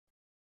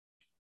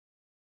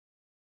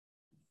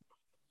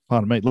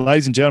Pardon me.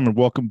 Ladies and gentlemen,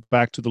 welcome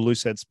back to the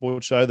Loosehead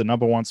Sports Show, the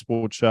number one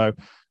sports show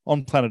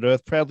on planet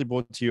Earth, proudly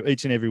brought to you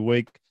each and every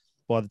week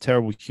by the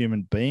terrible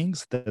human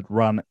beings that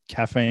run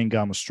Caffeine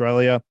Gum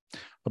Australia.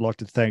 I'd like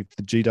to thank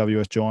the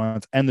GWS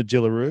Giants and the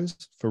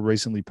Gillaroos for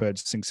recently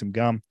purchasing some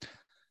gum.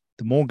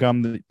 The more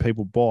gum that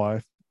people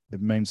buy, it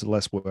means the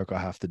less work I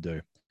have to do.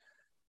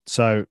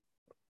 So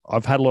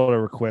I've had a lot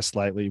of requests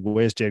lately.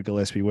 Where's Jed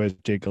Gillespie? Where's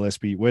Jed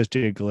Gillespie? Where's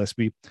Jed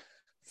Gillespie?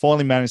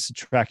 Finally managed to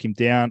track him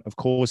down. Of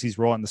course, he's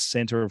right in the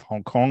center of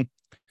Hong Kong.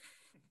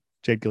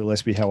 Jed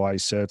Gillespie, how are you,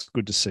 sir? It's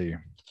good to see you.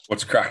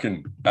 What's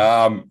cracking?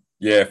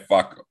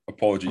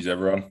 Apologies,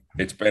 everyone.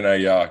 It's been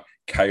a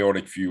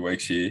chaotic few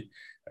weeks here,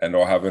 and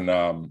I haven't.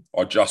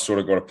 I just sort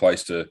of got a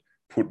place to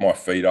put my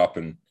feet up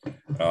and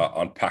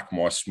unpack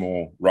my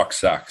small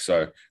rucksack.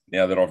 So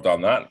now that I've done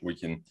that, we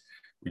can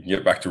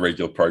get back to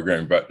regular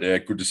programming. But yeah,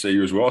 good to see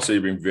you as well. So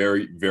you've been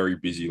very, very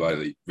busy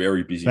lately.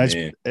 Very busy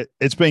man.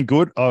 It's been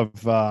good.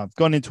 I've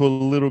gone into a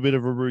little bit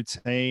of a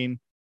routine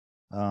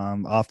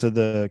after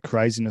the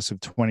craziness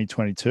of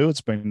 2022.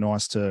 It's been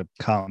nice to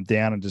calm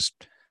down and just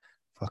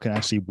fucking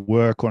actually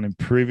work on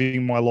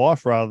improving my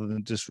life rather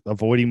than just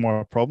avoiding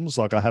my problems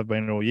like I have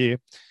been all year.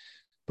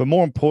 But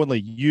more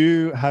importantly,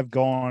 you have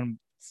gone,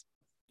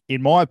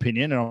 in my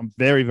opinion, and I'm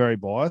very, very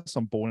biased.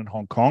 I'm born in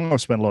Hong Kong.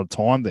 I've spent a lot of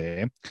time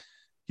there.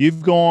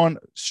 You've gone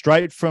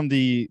straight from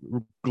the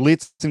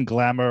glitz and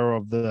glamour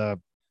of the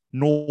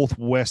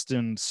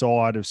northwestern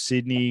side of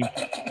Sydney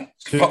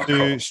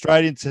to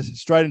straight into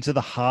the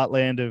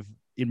heartland of,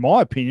 in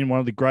my opinion, one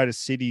of the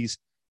greatest cities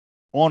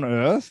on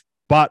earth.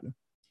 But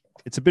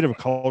it's a bit of a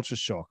culture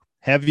shock.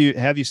 Have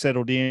you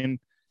settled in?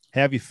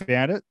 How have you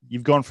found it?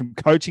 You've gone from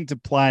coaching to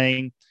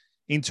playing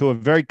into a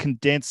very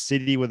condensed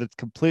city with a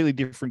completely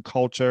different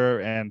culture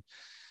and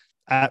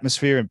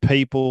atmosphere and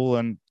people,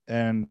 and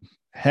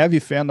how have you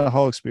found the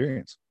whole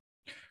experience?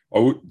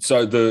 It's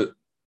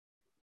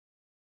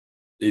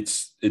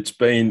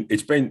been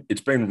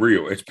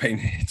real. It's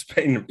been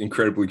an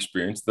incredible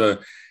experience.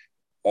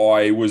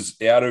 I was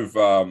out of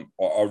I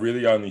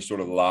really only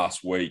sort of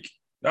last week.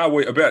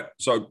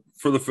 So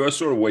for the first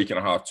sort of week and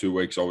a half, 2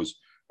 weeks, I was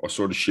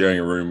sort of sharing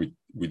a room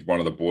with one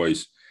of the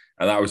boys,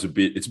 and that was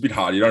it's a bit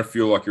hard. You don't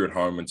feel like you're at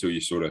home until you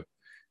sort of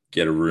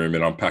get a room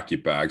and unpack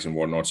your bags and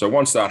whatnot. So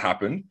once that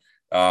happened,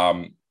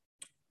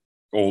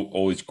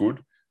 all is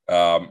good.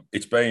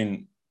 It's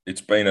been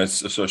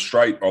so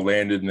straight. I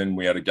landed and then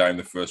we had a game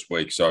the first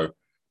week. So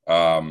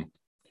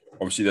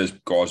obviously those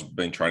guys have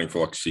been training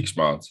for like 6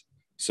 months.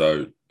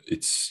 So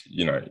it's,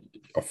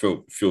 I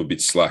feel a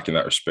bit slack in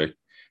that respect,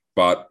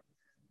 but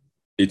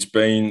it's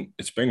been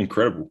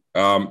incredible.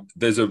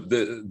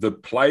 The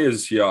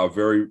players here are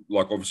very,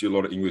 like, obviously a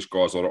lot of English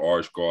guys, a lot of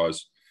Irish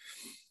guys,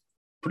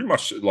 pretty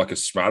much like a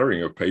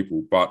smattering of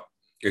people, but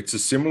it's a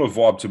similar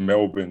vibe to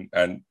Melbourne.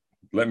 And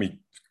let me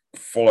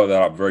follow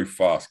that up very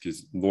fast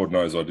because Lord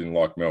knows I didn't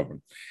like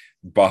Melbourne.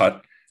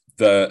 But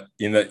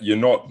in that you're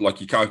not, like,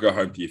 you can't go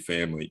home to your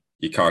family.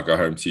 You can't go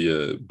home to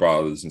your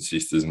brothers and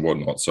sisters and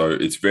whatnot. So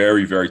it's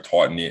very, very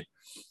tight-knit.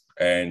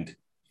 And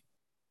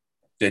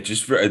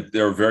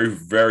they're a very,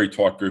 very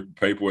tight group of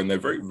people, and they're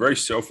very, very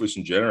selfless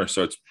and generous.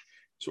 So it's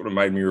sort of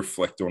made me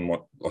reflect on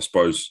what, I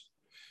suppose,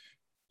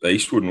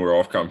 Eastwood and where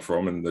I've come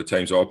from and the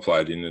teams I've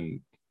played in,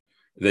 and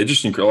they're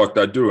just incredible. Like,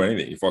 they'd do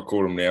anything. If I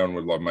called them now and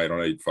were like, mate,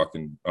 I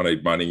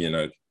need money and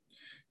a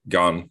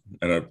gun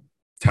and a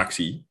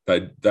taxi,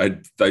 they'd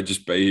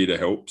just be here to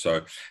help.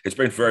 So it's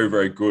been very,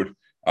 very good.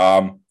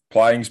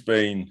 Playing's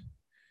been,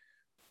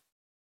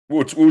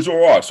 well, it was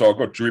all right. So I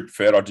got drip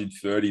fed. I did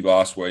 30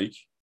 last week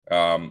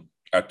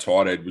at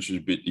tight end, which was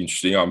a bit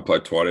interesting. I haven't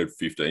played tight end for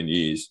 15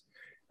 years.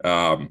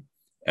 And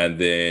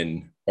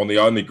then on the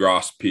only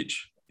grass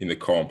pitch in the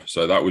comp.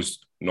 So that was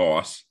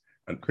nice.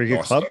 And cricket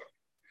nice club? Stuff.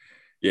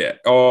 Yeah.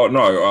 Oh,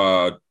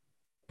 no.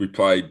 We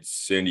played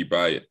Sandy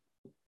Bay.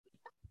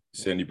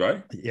 Sandy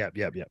Bay? Yeah.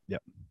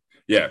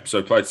 Yeah.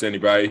 So played Sandy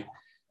Bay.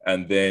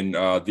 And then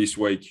this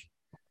week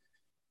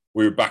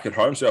we were back at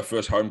home. So our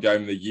first home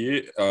game of the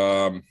year.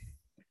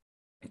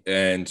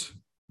 And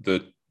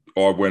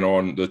I went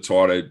on the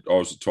tight end. I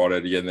was the tight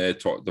end again there.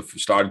 The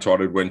starting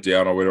tight end went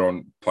down. I went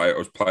on play. I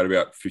was played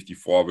about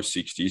 55 or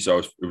 60. So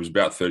it was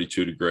about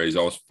 32 degrees.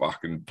 I was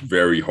fucking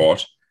very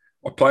hot.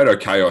 I played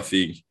okay, I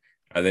think.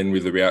 And then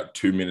with about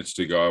 2 minutes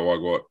to go, I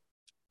got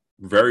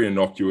very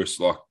innocuous,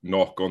 like,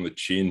 knock on the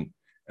chin,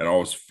 and I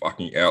was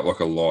fucking out like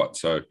a light.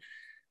 So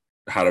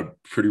had a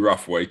pretty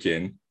rough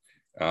weekend.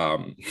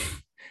 Getting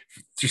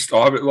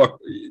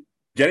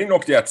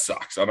knocked out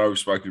sucks. I know we've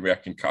spoken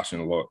about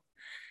concussion a lot,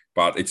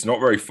 but it's not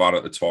very fun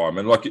at the time.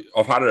 And like,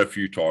 I've had it a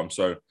few times,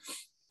 so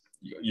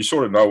you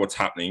sort of know what's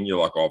happening.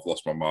 You're like, oh, I've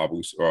lost my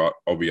marbles. All right,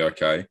 I'll be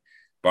okay.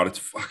 But it's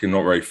fucking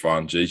not very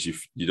fun. Geez,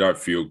 you don't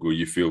feel good.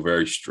 You feel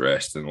very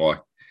stressed and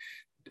like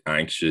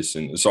anxious.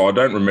 And so I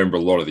don't remember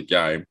a lot of the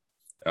game.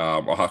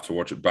 I'll have to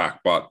watch it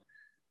back. But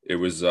it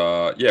was,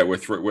 we're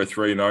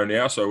 3-0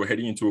 now. So we're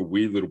heading into a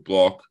weird little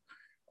block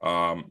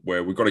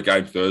where we've got a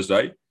game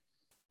Thursday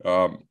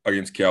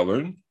against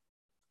Kowloon.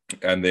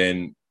 And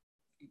then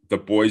the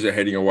boys are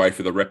heading away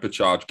for the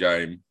repechage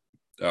game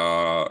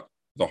the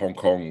Hong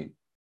Kong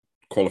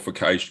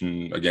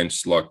qualification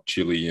against like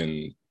Chile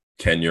and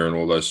Kenya and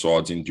all those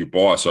sides in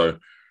Dubai. So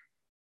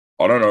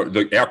I don't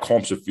know. Our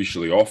comp's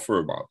officially off for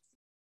a month.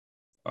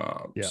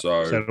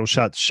 So it'll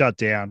shut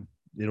down.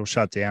 It'll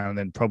shut down and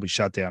then probably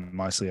shut down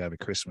mostly over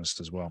Christmas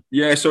as well.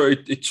 Yeah, so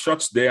it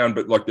shuts down,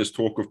 but like there's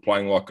talk of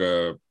playing like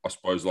I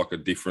suppose like a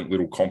different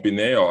little comp in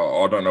there.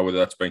 I don't know whether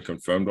that's been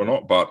confirmed or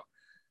not, but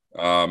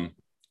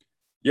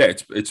yeah,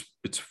 it's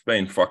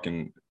been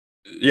fucking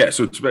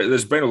So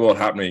there's been a lot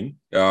happening,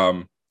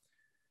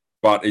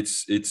 but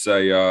it's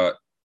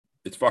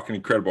fucking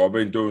incredible. I've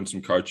been doing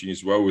some coaching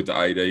as well with the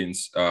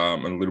 18s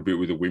and a little bit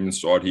with the women's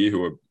side here,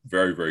 who are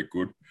very, very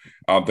good.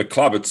 The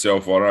club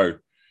itself, I know.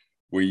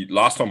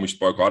 Last time we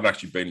spoke, I hadn't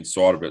actually been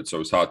inside of it, so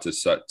it's hard to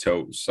say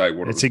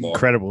what it's it was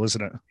incredible, like.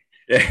 isn't it?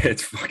 Yeah,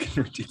 it's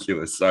fucking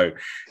ridiculous. So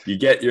you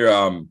get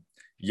your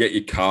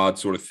card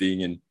sort of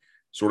thing, and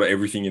sort of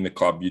everything in the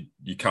club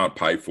you can't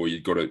pay for.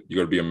 You got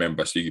to be a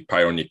member, so you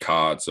pay on your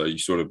card. So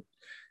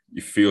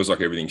it feels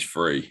like everything's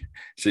free.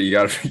 So you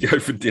got to go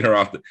for dinner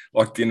after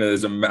dinner.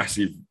 There's a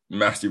massive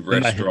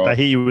restaurant. They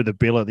hit you with a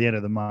bill at the end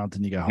of the month,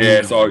 and you go,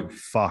 yeah. So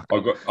fuck.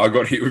 I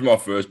got hit with my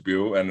first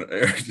bill, and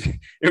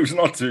it was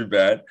not too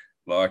bad.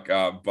 But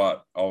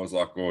I was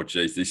like, oh,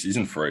 geez, this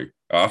isn't free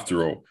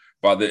after all.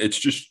 But it's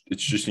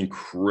just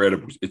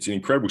incredible. It's an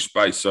incredible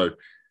space. So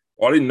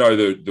I didn't know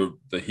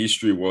the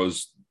history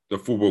was the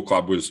football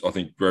club was, I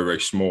think, very,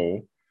 very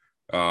small.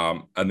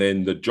 And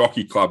then the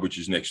jockey club, which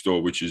is next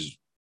door, which is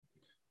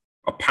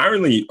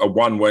apparently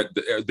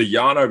the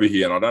yarn over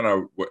here, and I don't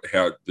know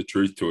how the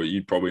truth to it,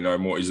 you probably know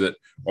more, is that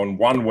on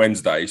one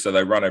Wednesday, so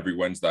they run every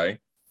Wednesday,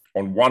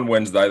 on one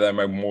Wednesday, they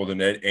make more than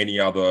any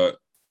other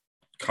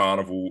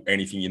carnival,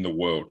 anything in the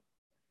world.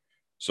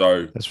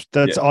 So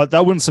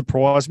that wouldn't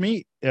surprise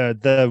me.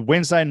 The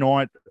Wednesday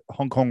night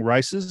Hong Kong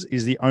races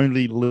is the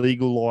only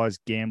legalized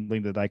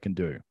gambling that they can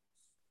do.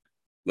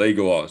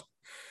 Legalized.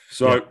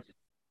 So,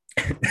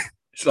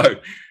 so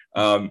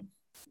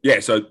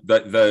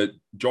the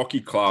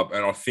jockey club,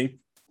 and I think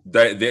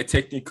they're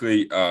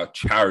technically a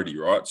charity,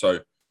 right? So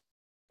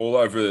all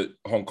over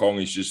Hong Kong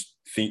is just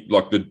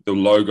like the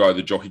logo,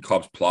 the jockey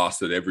club's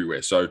plastered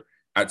everywhere. So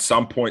at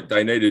some point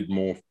they needed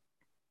more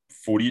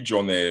footage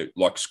on their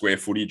square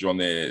footage on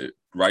their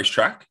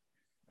racetrack,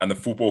 and the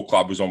football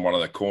club was on one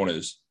of the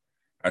corners.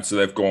 And so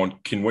they've gone,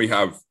 can we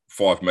have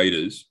 5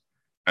 meters?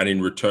 And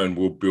in return,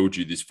 we'll build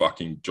you this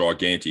fucking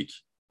gigantic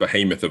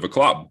behemoth of a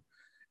club,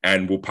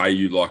 and we'll pay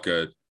you like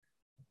a,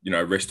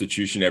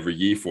 restitution every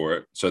year for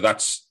it. So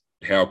that's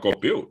how it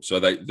got built.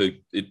 So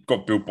it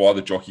got built by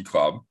the jockey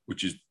club,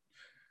 which is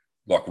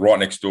like right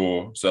next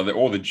door. So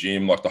all the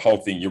gym, like the whole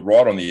thing, you're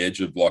right on the edge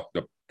of like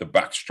the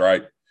back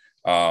straight.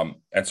 And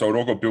so it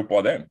all got built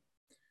by them.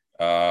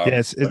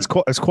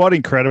 It's quite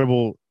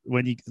incredible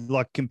when you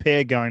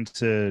compare going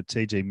to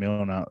TG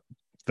Milner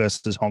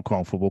versus Hong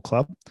Kong Football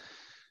Club.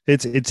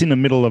 It's in the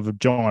middle of a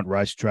giant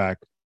racetrack,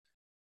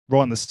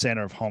 right in the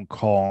center of Hong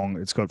Kong.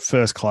 It's got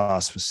first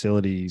class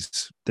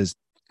facilities. There's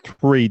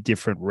 3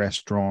 different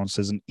restaurants.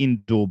 There's an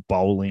indoor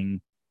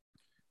bowling.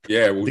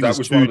 Yeah, well, that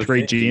was 2-3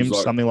 gyms,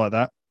 something like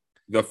that.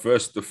 The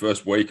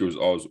first week I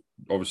was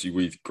obviously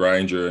with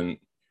Granger, and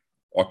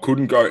I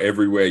couldn't go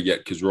everywhere yet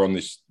because we're on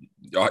this.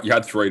 You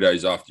had 3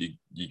 days after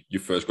you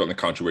first got in the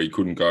country where you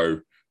couldn't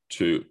go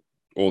to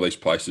all these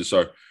places.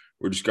 So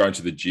we're just going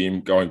to the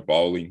gym, going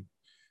bowling,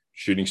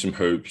 shooting some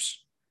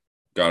hoops,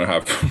 going to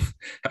have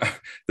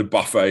the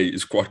buffet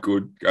is quite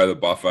good. Go to the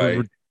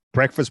buffet.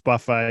 Breakfast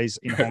buffets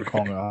in Hong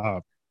Kong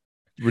are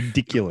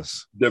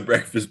ridiculous. The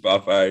breakfast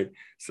buffet.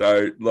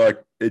 So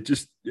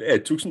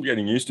it took some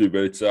getting used to,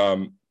 but it's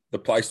the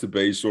place to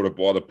be is sort of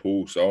by the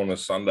pool. So on a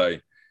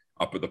Sunday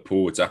up at the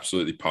pool, it's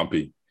absolutely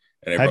pumpy.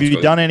 And have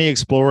you done any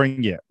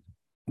exploring yet?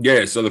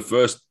 Yeah. So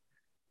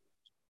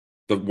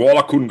while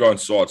I couldn't go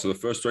inside, so the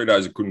first 3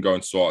 days I couldn't go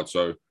inside.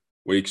 So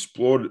we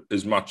explored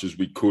as much as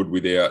we could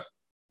without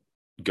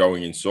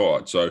going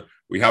inside. So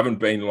we haven't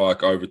been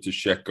over to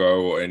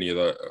Sheko or any of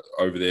the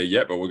over there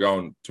yet, but we're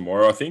going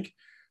tomorrow, I think.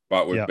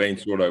 But we've been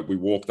we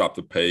walked up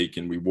the peak,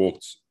 and we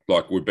walked,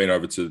 we've been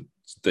over to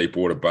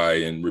Deepwater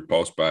Bay and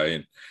Repulse Bay,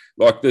 and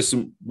there's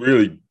some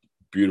really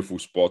beautiful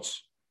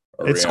spots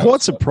around. It's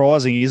quite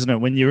surprising, isn't it,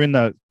 when you're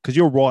because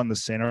you're right in the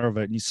center of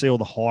it, and you see all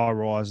the high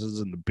rises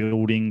and the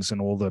buildings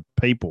and all the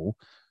people,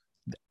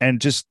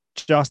 and just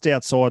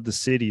outside the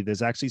city,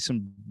 there's actually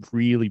some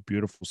really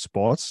beautiful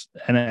spots,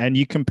 and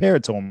you compare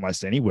it to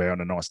almost anywhere on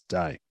a nice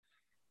day.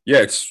 Yeah,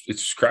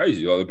 it's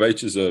crazy. The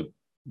beaches are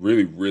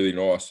really, really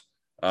nice.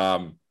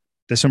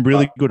 There's some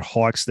really good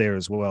hikes there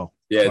as well.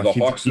 Yeah, the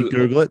hikes. You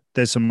Google it.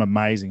 There's some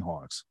amazing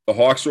hikes. The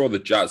hikes are all the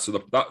jets.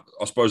 So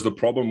I suppose the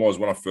problem was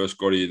when I first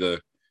got here,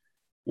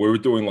 we were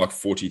doing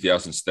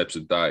 40,000 steps a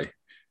day.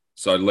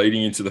 So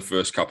leading into the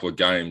first couple of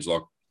games, we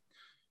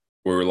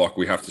were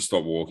we have to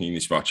stop walking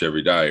this much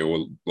every day,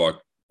 or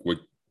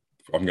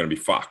I'm going to be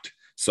fucked.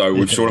 So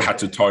we've sort of had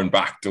to tone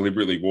back,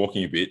 deliberately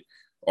walking a bit.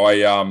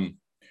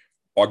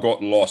 I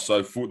got lost.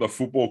 So for the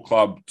football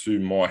club to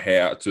my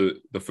house, to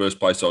the first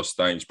place I was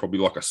staying, is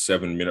probably a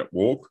 7-minute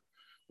walk,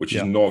 which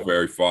is not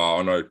very far.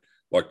 I know,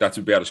 like, that's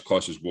about as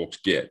close as walks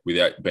get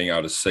without being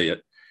able to see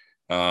it.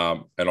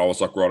 And I was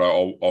like, right,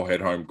 I'll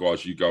head home,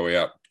 guys. You go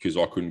out, because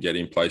I couldn't get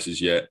in places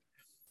yet.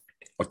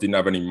 I didn't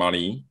have any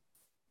money,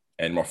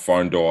 and my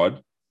phone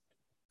died,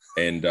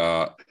 and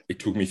it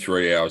took me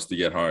 3 hours to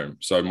get home.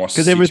 So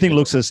because everything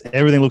looks the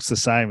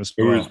same as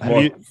well. It was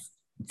my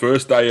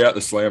first day out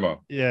the slammer.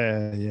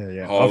 Yeah.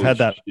 Holy I've had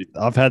that. shit.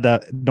 I've had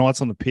that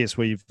nights on the piss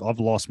where I've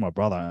lost my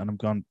brother, and I'm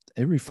gone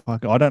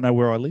I don't know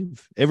where I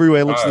live.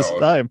 Everywhere looks the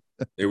same.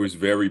 It was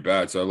very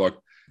bad. So, like,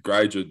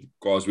 Granger,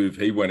 guys,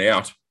 he went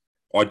out.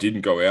 I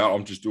didn't go out.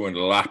 I'm just doing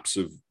laps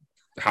of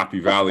Happy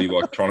Valley,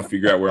 like, trying to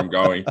figure out where I'm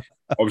going.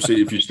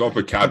 Obviously, if you stop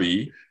a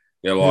cabbie,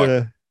 they're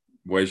like,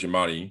 where's your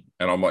money?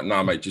 And I'm like,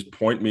 nah, mate, just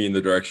point me in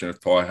the direction of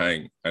Tai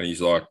Hang. And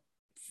he's like,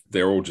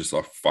 they're all just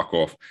like, fuck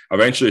off.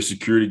 Eventually, a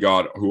security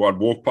guard who I'd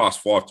walked past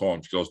 5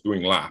 times because I was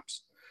doing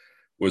laps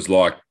was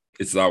like,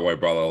 it's that way,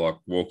 brother. Like,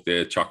 walk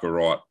there, chuck a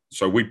right.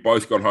 So we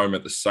both got home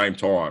at the same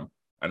time,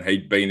 and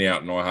he'd been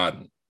out and I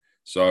hadn't.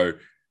 So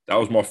that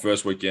was my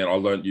first weekend. I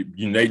learned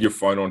you need your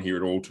phone on here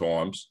at all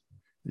times.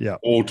 Yeah,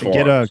 all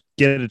times.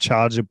 Get a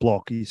charger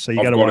block. So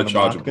you got to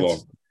charge a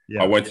block.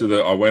 Yeah. I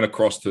went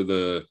across to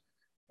the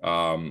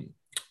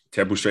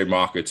Temple Street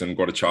markets and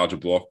got a charger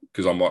block,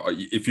 because I'm like,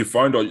 if your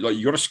phone, like,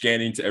 you got to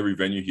scan into every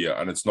venue here,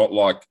 and it's not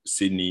like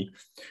Sydney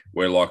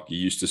where, like, you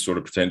used to sort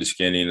of pretend to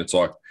scan in. It's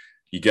like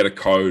you get a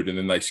code and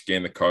then they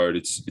scan the code.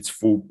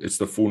 It's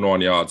the full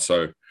 9 yards.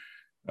 So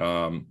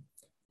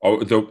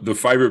our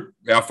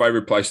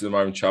favorite place at the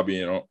moment,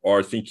 Chubby, and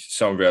I think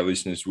some of our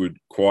listeners would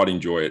quite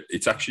enjoy it.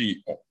 It's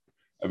actually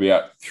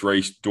about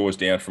 3 doors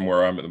down from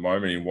where I am at the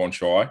moment in Wan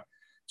Chai.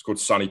 It's called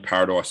Sunny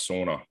Paradise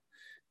Sauna,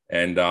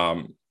 and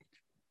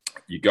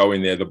you go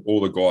in there. All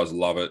the guys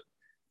love it.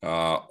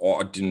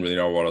 I didn't really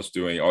know what I was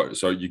doing.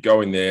 So you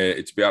go in there.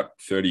 It's about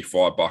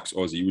 $35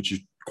 Aussie, which is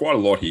quite a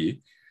lot here.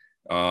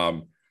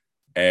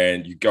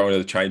 And you go into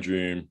the change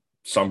room.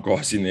 Some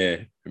guys in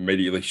there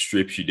immediately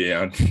strips you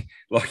down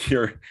like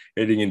you're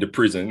heading into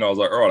prison. And I was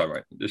like, all right,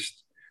 mate,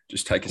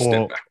 just take a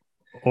step back.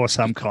 Or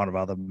some kind of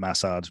other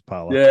massage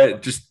parlor. Yeah,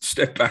 just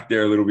step back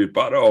there a little bit,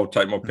 but I'll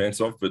take my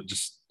pants off, but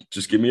just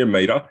give me a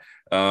meter.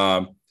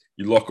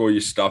 You lock all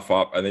your stuff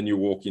up, and then you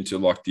walk into,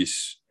 like,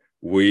 this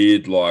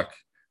weird, like,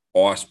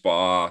 ice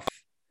bath,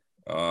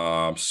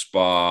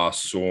 spa,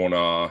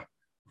 sauna,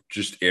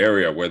 just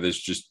area where there's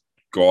just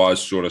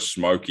guys sort of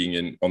smoking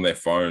and on their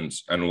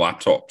phones and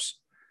laptops.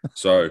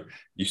 So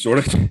you sort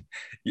of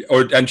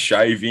and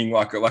shaving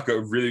like a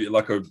really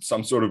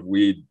some sort of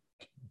weird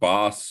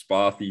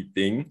bathy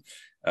thing.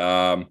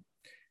 And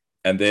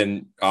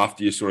then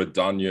after you're sort of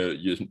done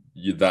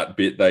you that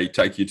bit, they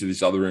take you to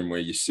this other room where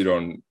you sit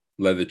on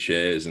leather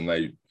chairs and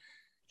they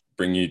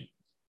bring you,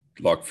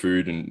 like,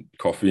 food and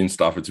coffee and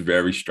stuff. It's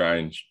very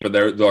strange, but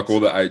they're like all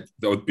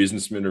the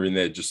businessmen are in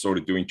there just sort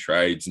of doing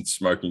trades and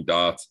smoking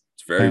darts.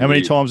 It's very How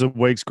many times a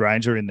week's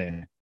Granger in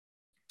there?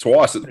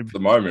 Twice at the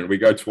moment. We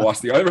go twice.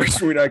 The only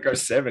reason we don't go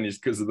 7 is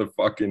because of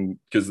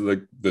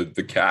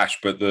the cash,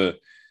 but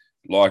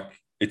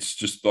it's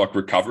just like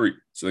recovery.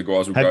 So the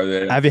guys will go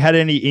there. Have you had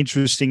any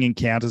interesting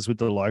encounters with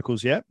the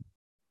locals yet?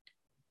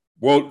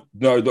 Well,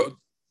 no,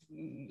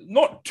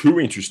 not too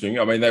interesting.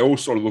 I mean, they all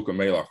sort of look at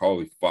me like,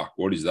 holy fuck,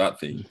 what is that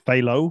thing?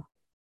 Phalo.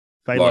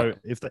 Like,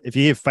 if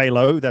you hear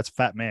Phalo, that's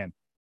fat man.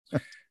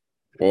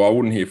 Well, I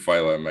wouldn't hear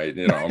Phalo, mate.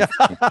 You know,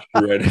 I'm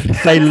shredded.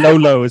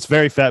 Phalolo, it's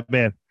very fat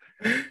man.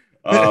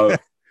 No,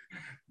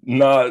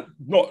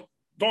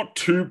 not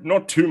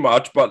too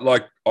much, but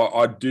like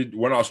I did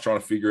when I was trying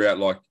to figure out,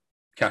 like,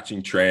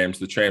 catching trams.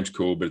 The tram's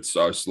cool, but it's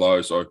so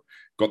slow. So I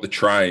got the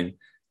train,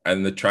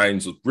 and the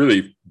train's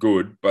really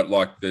good, but,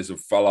 like, there's a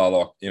fella,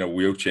 like, in a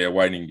wheelchair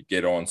waiting to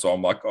get on. So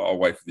I'm like, I'll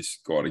wait for this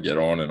guy to get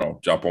on and I'll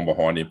jump on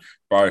behind him.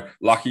 Bro,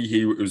 lucky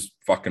he was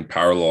fucking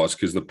paralyzed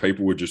because the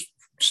people were just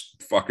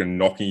fucking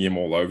knocking him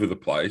all over the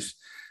place.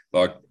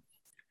 Like,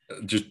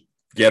 just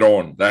get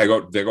on. They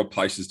got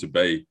places to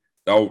be.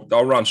 They'll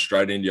run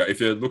straight into you. If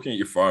they're looking at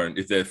your phone,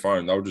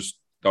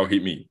 they'll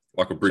hit me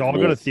like a brick wall. So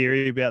I've got a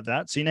theory about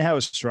that. So you know how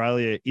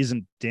Australia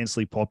isn't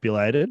densely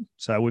populated?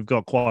 So we've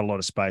got quite a lot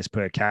of space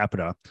per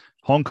capita.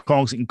 Hong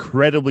Kong's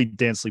incredibly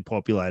densely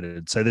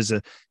populated. So there's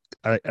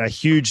a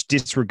huge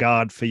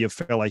disregard for your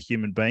fellow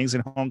human beings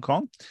in Hong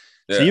Kong.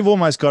 Yeah. So you've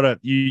almost got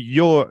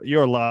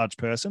you're a large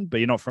person, but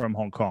you're not from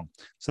Hong Kong.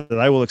 So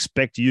they will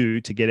expect you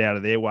to get out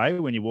of their way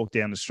when you walk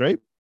down the street.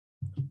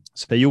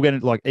 So you'll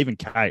get, like, even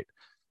Kate,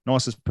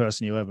 nicest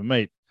person you'll ever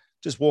meet,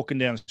 just walking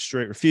down the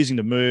street, refusing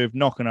to move,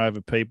 knocking over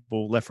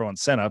people left, right, and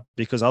center,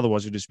 because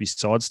otherwise you'll just be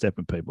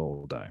sidestepping people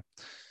all day.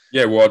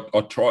 Yeah, well,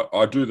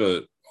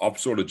 I'm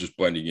sort of just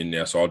blending in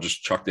now, so I'll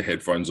just chuck the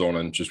headphones on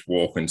and just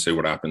walk and see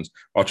what happens.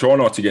 I try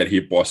not to get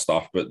hit by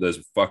stuff, but there's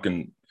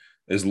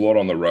a lot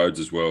on the roads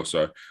as well.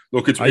 So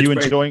look, it's been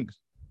good.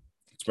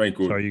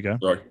 Sorry, you go.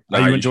 Sorry.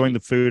 Are you enjoying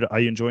the food? Are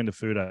you enjoying the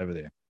food over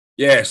there?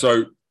 Yeah,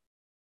 so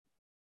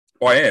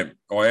I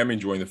am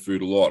enjoying the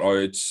food a lot.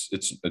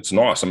 It's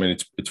nice. I mean,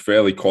 it's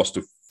fairly cost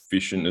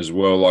efficient as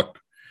well. Like,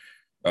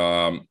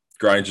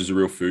 Granger's a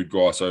real food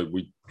guy, so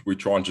we we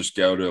try and just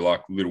go to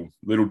like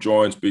little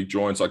joints, big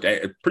joints, like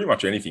pretty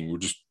much anything.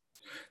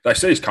 They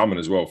see us coming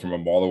as well from a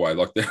mile away.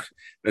 Like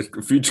there's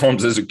a few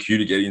times there's a queue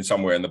to get in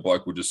somewhere, and the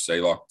bloke will just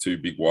see like two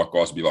big white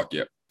guys and be like,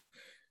 "Yeah,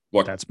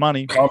 like That's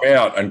money. Come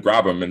out and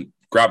grab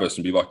us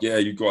and be like, yeah,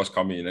 you guys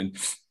come in." And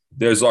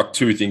there's like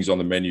two things on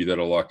the menu that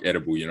are like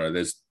edible.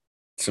 There's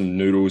some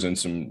noodles and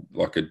some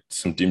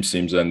dim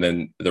sims, and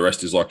then the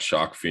rest is like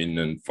shark fin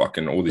and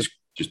fucking all this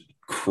just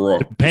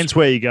crop. Depends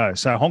where you go.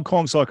 So Hong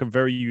Kong's like a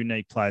very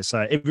unique place.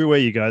 So everywhere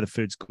you go, the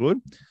food's good.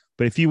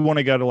 But if you want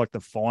to go to like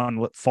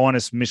the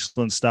finest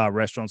Michelin star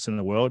restaurants in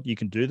the world, you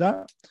can do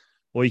that.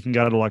 Or you can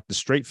go to like the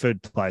street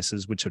food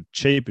places, which are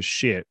cheap as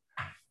shit,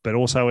 but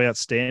also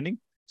outstanding.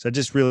 So it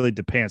just really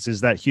depends.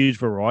 There's that huge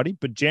variety,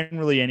 but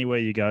generally anywhere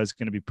you go is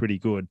going to be pretty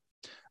good.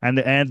 And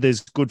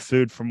there's good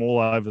food from all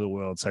over the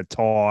world. So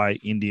Thai,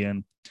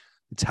 Indian,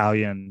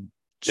 Italian,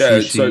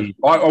 sushi. So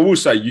I will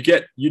say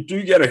you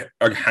do get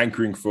a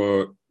hankering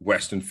for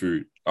Western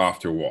food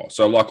after a while.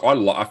 So like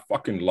I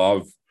fucking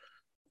love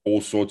all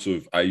sorts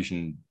of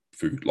Asian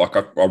food. Like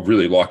I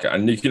really like it.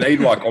 And you can eat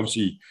like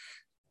obviously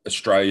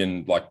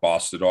Australian like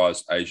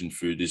bastardized Asian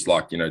food is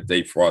like,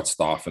 deep fried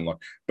stuff and like,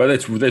 but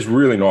there's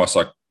really nice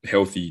like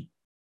healthy,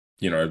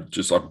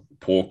 just like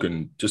pork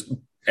and just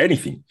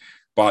anything.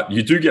 But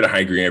you do get a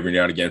hankering every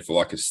now and again for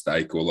like a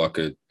steak or like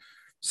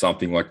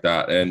something like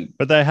that.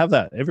 But they have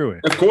that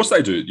everywhere. Of course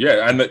they do.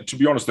 Yeah. And to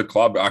be honest, the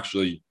club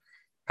actually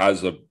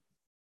does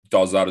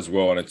that as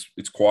well. And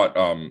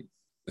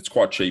it's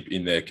quite cheap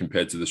in there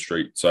compared to the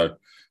street. So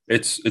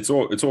it's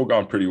all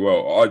going pretty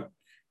well.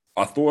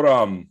 I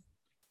thought,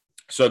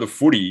 so the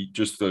footy,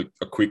 just a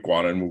quick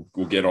one, and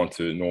we'll get on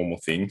to normal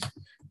things.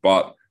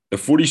 But the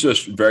footy's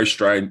just very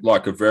strange,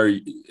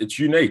 it's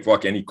unique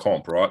like any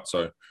comp, right?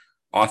 So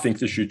I think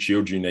the Shute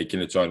Shield's unique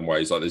in its own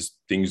ways. Like there's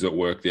things that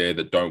work there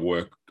that don't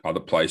work other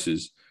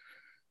places.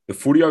 The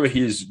footy over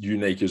here is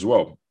unique as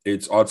well.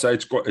 I'd say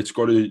it's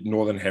got a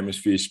Northern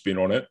Hemisphere spin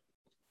on it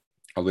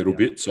a little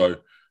bit. So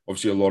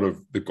obviously a lot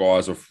of the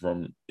guys are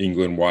from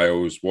England,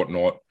 Wales,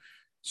 whatnot.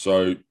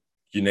 So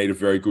you need a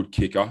very good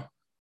kicker.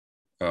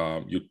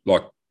 You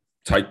like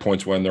take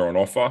points when they're on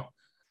offer.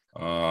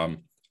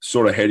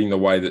 Sort of heading the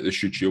way that the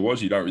Shute Shield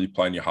was. You don't really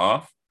play in your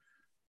half.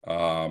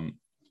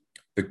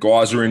 The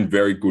guys are in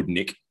very good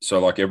nick. So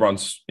like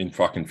everyone's in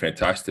fucking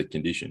fantastic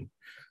condition.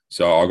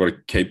 So I got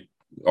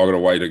a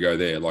way to go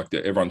there. Like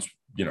everyone's,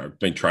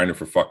 been training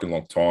for a fucking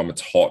long time.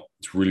 It's hot.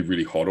 It's really,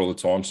 really hot all the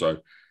time. So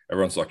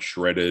everyone's like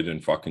shredded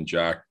and fucking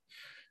jacked.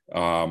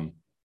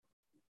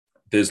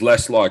 There's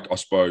less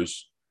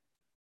there's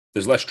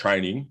less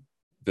training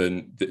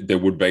than there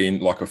would be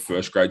in like a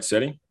first grade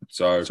setting.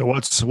 So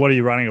what are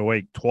you running a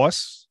week?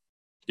 Twice?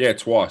 Yeah,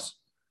 twice.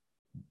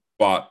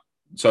 But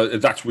so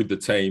that's with the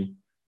team.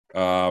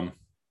 But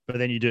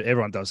then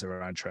everyone does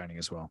their own training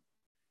as well.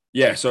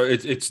 Yeah, so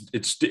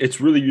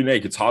it's really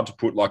unique. It's hard to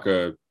put like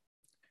a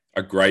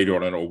grade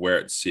on it or where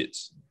it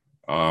sits.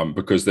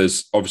 Because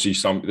there's obviously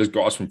there's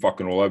guys from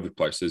fucking all over the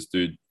place. There's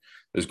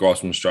guys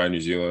from Australia,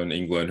 New Zealand,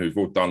 England who've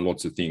all done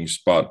lots of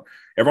things, but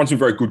everyone's in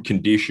very good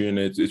condition.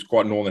 It's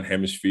quite Northern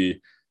Hemisphere.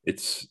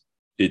 It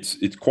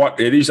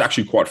is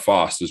actually quite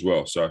fast as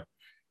well. So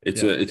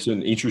it's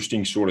an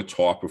interesting sort of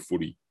type of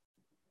footy.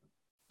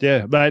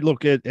 Yeah, but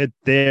look,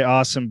 there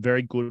are some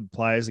very good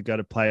players that go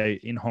to play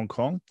in Hong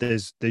Kong.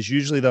 There's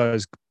usually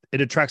those.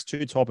 It attracts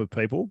two types of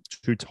people.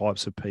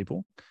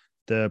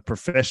 The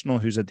professional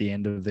who's at the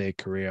end of their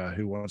career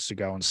who wants to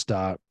go and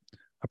start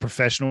a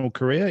professional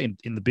career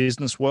in the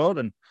business world,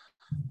 and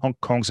Hong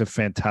Kong's a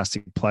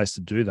fantastic place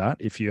to do that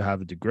if you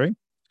have a degree.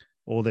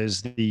 Or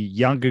there's the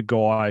younger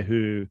guy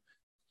who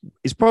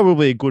is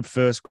probably a good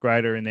first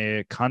grader in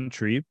their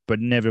country, but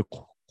never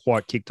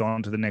quite kicked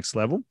on to the next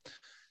level.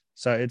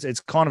 So it's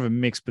kind of a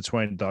mix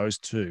between those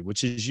two,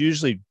 which is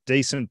usually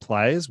decent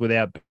players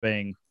without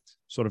being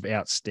sort of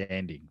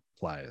outstanding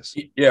players.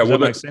 Yeah, does that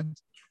make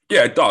sense?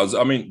 Yeah, it does.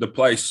 I mean, the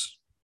place,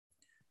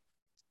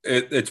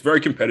 it's very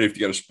competitive to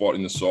get a spot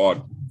in the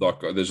side. Like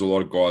there's a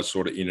lot of guys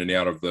sort of in and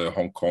out of the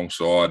Hong Kong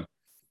side,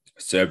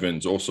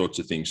 sevens, all sorts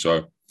of things.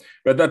 So,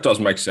 but that does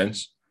make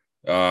sense.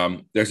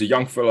 There's two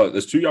young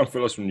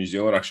fellas from New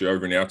Zealand actually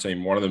over in our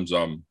team. One of them's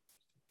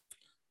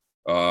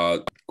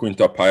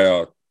Quinta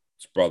Paya's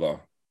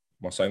brother.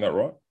 Am I saying that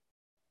right?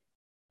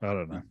 I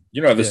don't know.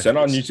 The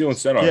centre, New Zealand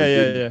centre.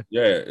 Yeah.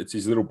 It's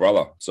his little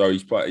brother. So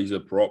he's a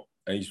prop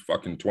and he's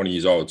fucking 20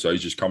 years old. So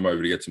he's just come over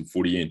to get some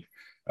footy in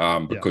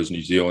because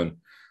New Zealand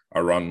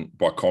are run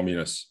by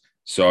communists.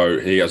 So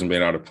he hasn't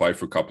been able to play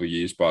for a couple of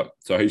years, but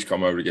so he's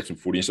come over to get some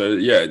footy. So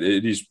yeah,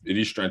 it is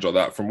strange like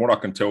that. From what I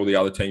can tell, the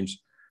other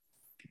teams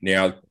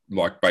now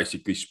like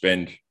basically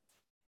spend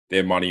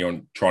their money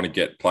on trying to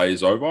get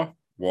players over,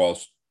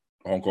 whilst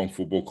Hong Kong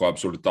Football Club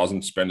sort of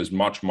doesn't spend as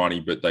much money,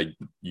 but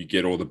you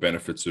get all the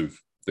benefits of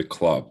the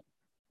club.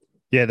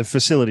 Yeah, the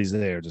facilities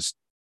there are just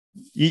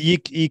you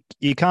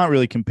can't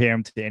really compare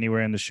them to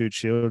anywhere in the Shute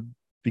Shield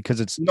because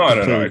it's no.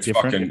 It's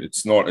different. Fucking.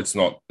 It's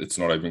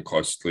not even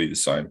closely the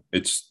same.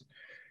 I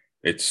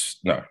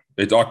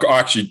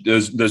actually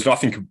there's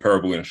nothing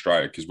comparable in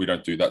Australia because we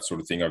don't do that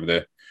sort of thing over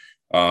there.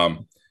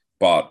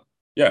 But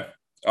yeah,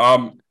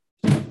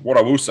 what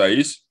I will say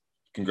is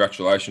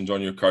congratulations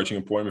on your coaching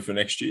appointment for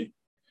next year.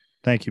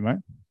 Thank you, mate.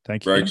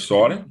 Thank you. Very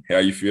exciting. How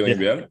are you feeling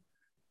about it?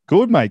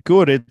 Good, mate.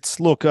 Good.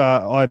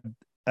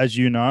 As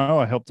you know,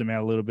 I helped him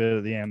out a little bit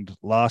at the end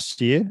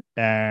last year,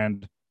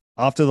 and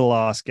after the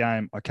last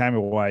game, I came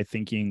away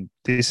thinking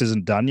this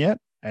isn't done yet.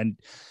 And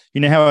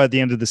you know how at the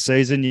end of the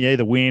season, you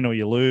either win or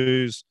you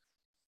lose.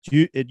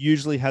 It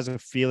usually has a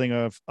feeling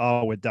of,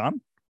 oh, we're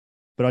done.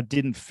 But I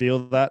didn't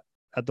feel that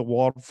at the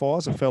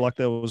Wildfires. I felt like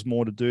there was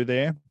more to do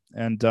there.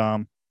 And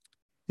so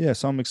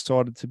I'm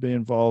excited to be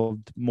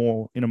involved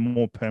more in a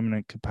more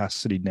permanent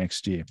capacity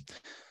next year.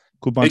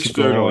 Good bunch of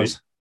guys.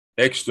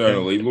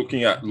 Externally,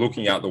 looking at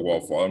the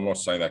Wildfire, I'm not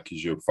saying that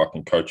because you're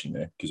fucking coaching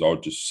there, because I'll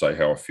just say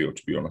how I feel,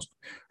 to be honest.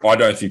 I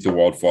don't think the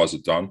Wildfires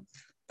are done.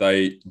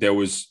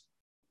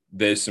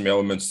 There's some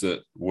elements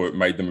that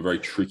made them a very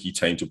tricky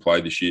team to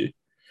play this year.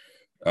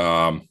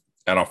 And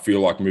I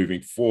feel like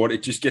moving forward,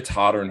 it just gets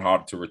harder and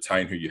harder to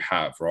retain who you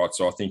have, right?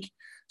 So I think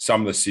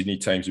some of the Sydney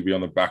teams will be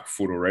on the back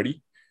foot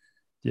already.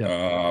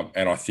 Yeah.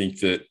 And I think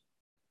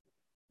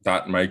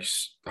that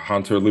makes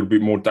Hunter a little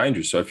bit more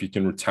dangerous. So if you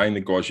can retain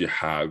the guys you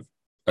have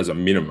as a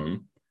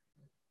minimum,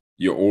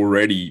 you're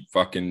already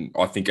fucking,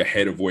 I think,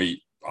 ahead of where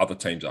other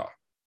teams are.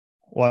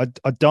 Well,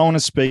 I don't want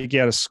to speak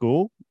out of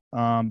school,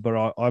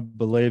 but I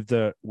believe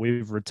that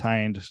we've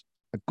retained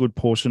a good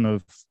portion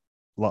of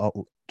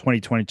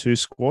 2022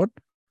 squad.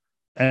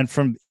 And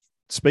from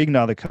speaking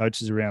to other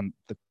coaches around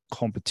the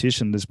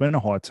competition, there's been a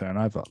high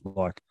turnover.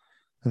 Like,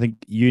 I think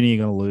Uni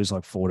are going to lose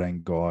like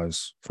 14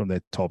 guys from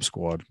their top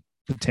squad,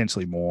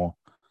 potentially more.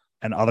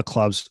 And other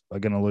clubs are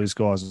going to lose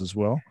guys as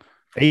well.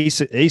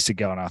 East are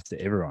going after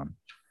everyone.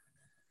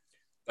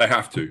 They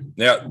have to.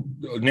 Now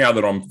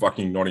that I'm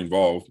fucking not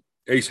involved,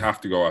 East have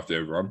to go after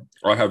everyone.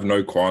 I have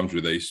no qualms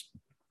with East.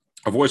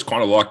 I've always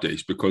kind of liked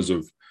East because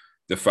of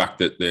the fact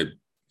that they've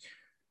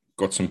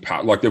got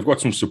they've got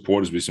some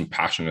supporters with some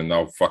passion, and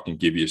they'll fucking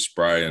give you a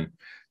spray. And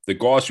the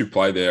guys who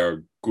play there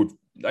are good.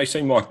 They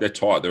seem like they're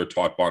tight. They're a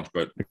tight bunch,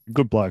 but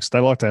good blokes. They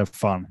like to have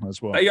fun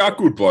as well. They are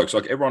good blokes.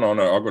 Like everyone I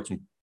know, I've got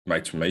some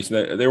mates from East,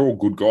 and they're all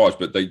good guys,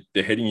 but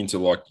they're heading into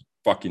like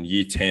fucking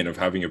year 10 of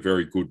having a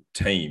very good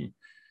team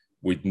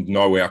with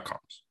no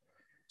outcomes.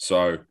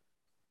 So,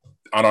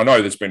 and I know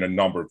there's been a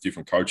number of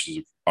different coaches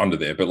under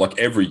there, but like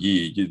every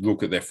year you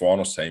look at their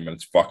finals team and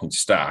it's fucking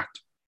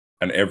stacked,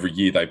 and every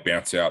year they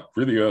bounce out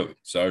really early.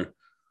 So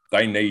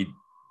they need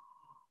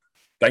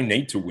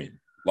to win.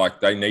 Like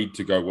they need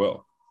to go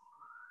well.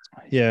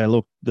 Yeah,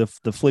 look, the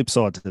flip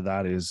side to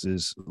that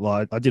is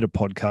like I did a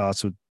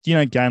podcast with,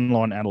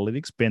 Gameline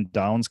Analytics, Ben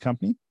Darwin's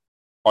company.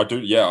 I do.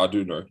 Yeah, I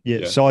do know.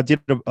 Yeah. So I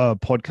did a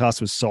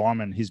podcast with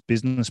Simon, his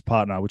business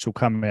partner, which will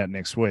come out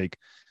next week.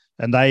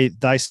 And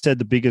they said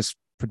the biggest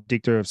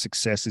predictor of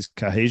success is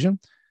cohesion.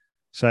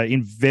 So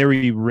in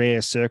very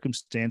rare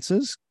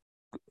circumstances,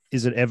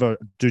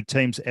 do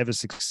teams ever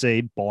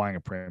succeed buying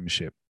a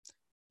premiership?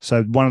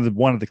 So one of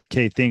the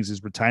key things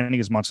is retaining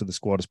as much of the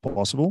squad as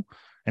possible,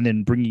 and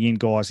then bringing in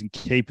guys in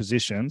key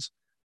positions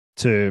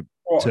to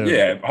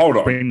hold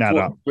on, bring that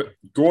up.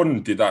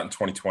 Gordon did that in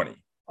 2020.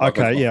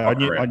 Okay, yeah,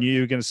 I knew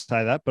you were going to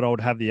say that, but I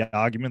would have the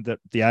argument that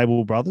the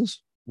Abel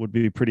brothers would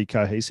be pretty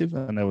cohesive,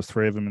 and there were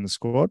 3 of them in the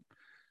squad.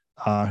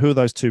 Who are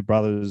those 2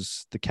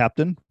 brothers? The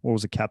captain, what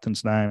was the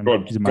captain's name?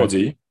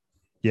 Godsey.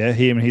 Yeah,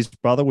 him and his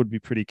brother would be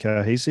pretty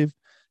cohesive.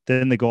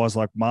 Then the guys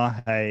like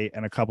Mahe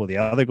and a couple of the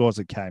other guys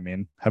that came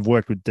in have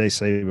worked with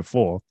DC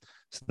before,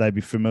 so they'd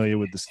be familiar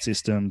with the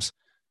systems,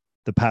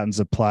 the patterns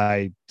of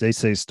play,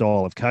 DC's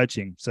style of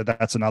coaching. So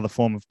that's another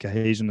form of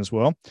cohesion as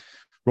well.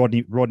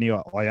 Rodney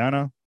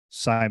Iona,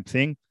 same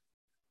thing.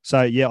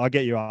 So, yeah, I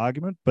get your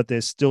argument, but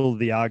there's still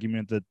the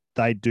argument that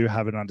they do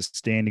have an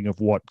understanding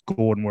of what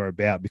Gordon were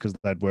about because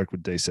they'd worked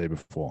with DC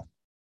before.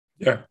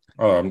 Yeah,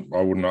 I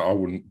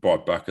wouldn't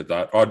bite back at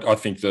that. I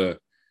think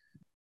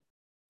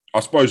I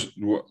suppose,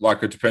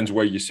 like, it depends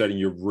where you're setting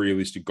your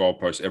realistic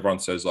goalposts. Everyone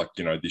says, like,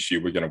 this year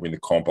we're going to win the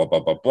comp, blah, blah,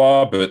 blah,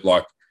 blah. But,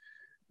 like,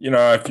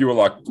 if you were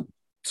like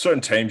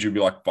certain teams, you'd be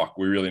like, fuck,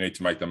 we really need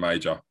to make the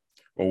major,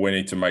 or we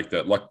need to make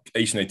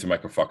East need to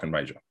make a fucking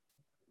major.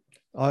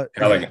 How are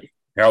they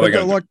going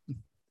to like?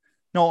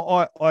 No,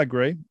 I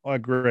agree.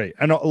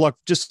 And like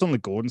just on the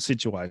Gordon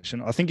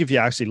situation, I think if you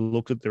actually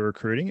look at the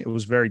recruiting, it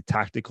was very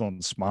tactical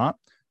and smart.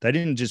 They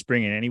didn't just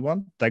bring in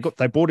anyone. They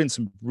brought in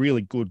some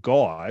really good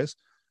guys,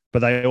 but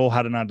they all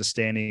had an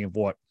understanding of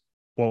what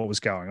was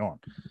going on.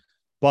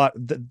 But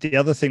the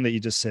other thing that you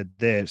just said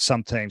there,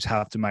 some teams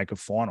have to make a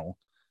final.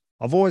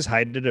 I've always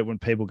hated it when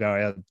people go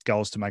out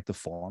goals to make the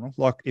final.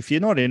 Like, if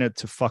you're not in it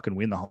to fucking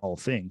win the whole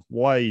thing,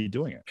 why are you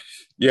doing it?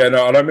 Yeah,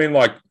 no, I don't mean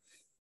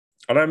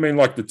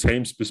like the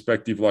team's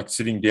perspective, like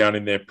sitting down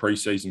in their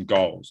preseason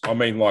goals. I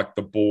mean like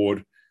the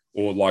board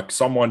or like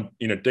someone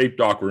in a deep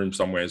dark room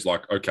somewhere is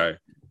like, okay,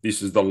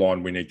 this is the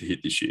line we need to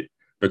hit this year.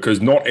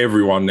 Because not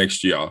everyone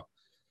next year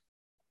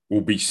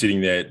will be sitting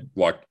there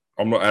like,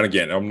 I'm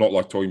not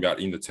like talking about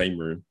in the team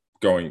room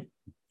going,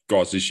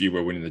 guys, this year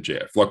we're winning the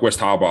GF. Like West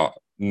Harbour,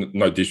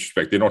 no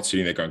disrespect, they're not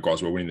sitting there going,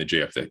 guys, we're winning the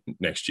GF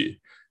next year.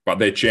 but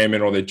their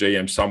chairman or their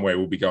GM somewhere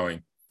will be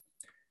going,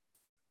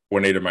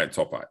 we need to make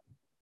top 8.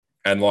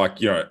 And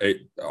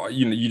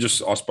you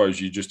just, I suppose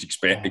you just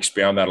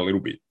expound that a little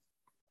bit.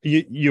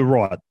 You're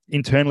right.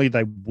 Internally,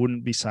 they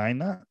wouldn't be saying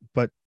that,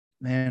 but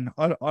man,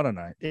 I don't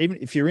know. Even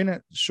if you're in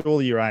it,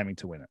 surely you're aiming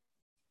to win it.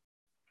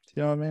 Do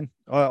you know what I mean?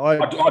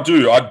 I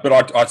do.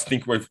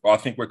 I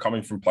think we're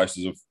coming from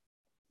places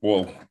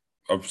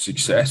of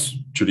success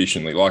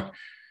traditionally.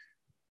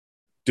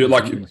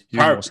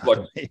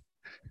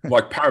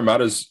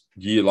 Parramatta's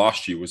year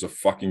last year was a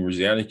fucking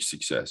resounding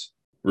success.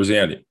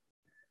 Resounding.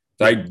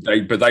 They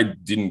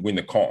didn't win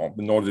the comp,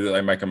 nor did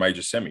they make a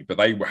major semi. But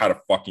they had a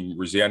fucking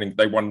resounding.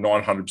 They won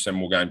 900%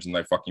 more games than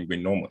they fucking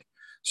win normally.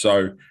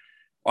 So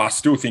I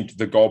still think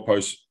the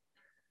goalposts,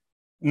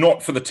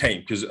 not for the team,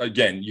 because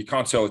again, you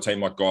can't tell a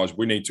team like, guys,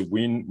 we need to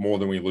win more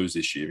than we lose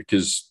this year,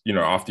 because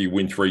after you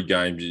win 3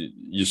 games,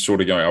 you're sort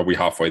of going, are we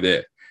halfway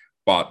there?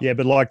 But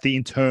like the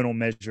internal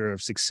measure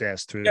of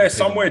success through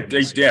somewhere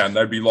deep down,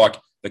 they'd be like,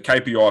 the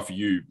KPI for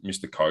you,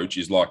 Mr. Coach,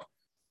 is like,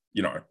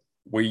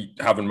 we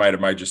haven't made a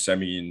major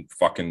semi in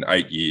fucking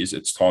 8 years.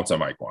 It's time to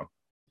make one.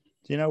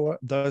 Do you know what?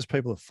 Those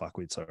people are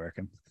fuckwits, I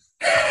reckon.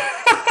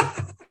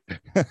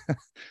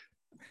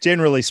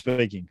 Generally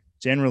speaking.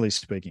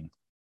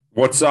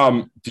 What's so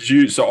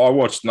I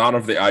watched none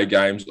of the A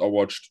games.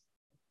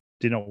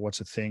 Did not watch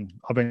a thing.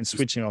 I've been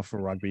switching off for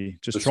rugby.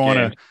 Just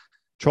trying to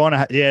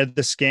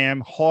the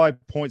scam. High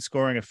point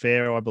scoring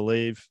affair, I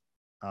believe.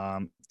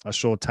 I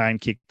saw Tane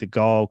kick the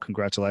goal.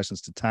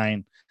 Congratulations to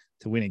Tane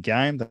to win a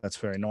game. That's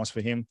very nice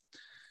for him.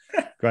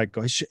 Great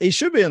guy. He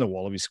should be in the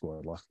Wallaby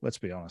squad. Let's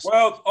be honest.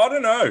 Well, I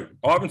don't know.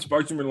 I haven't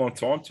spoken to him in a long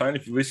time. Tane,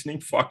 if you're listening,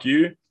 fuck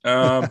you.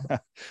 But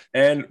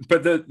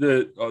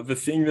the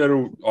thing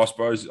that I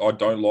suppose I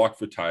don't like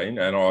for Tane,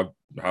 and I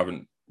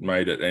haven't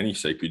made it any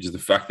secret, is the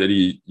fact that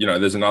he,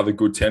 there's another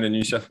good 10 in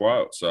New South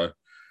Wales. So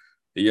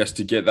he has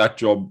to get that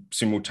job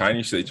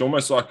simultaneously. It's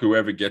almost like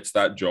whoever gets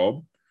that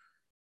job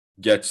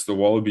gets the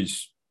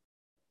Wallabies'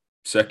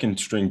 second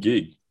string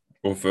gig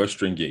or first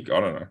string gig. I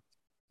don't know.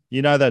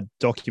 You know that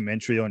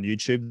documentary on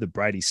YouTube, The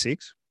Brady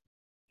Six?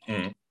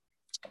 Mm.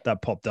 That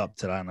popped up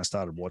today and I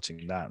started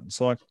watching that. It's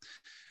like,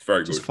 it's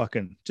very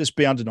good. Just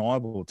be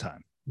undeniable,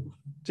 Tane.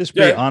 Just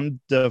be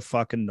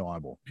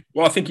under-fucking-deniable.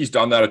 Well, I think he's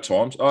done that at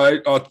times. I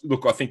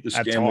think the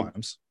scam... At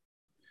times.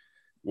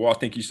 Well, I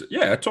think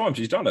at times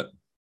he's done it.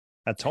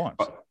 At times.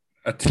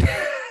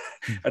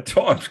 At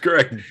times,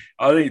 correct.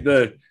 I think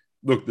the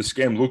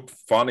scam looked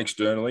fun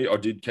externally. I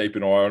did keep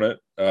an eye on it.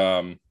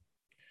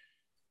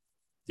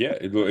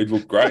 It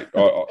looked great.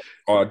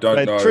 I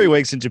don't know. 3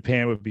 weeks in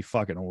Japan would be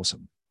fucking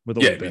awesome. With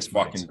all the best it's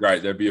fucking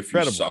great. There'd be a few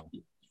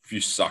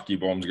sucky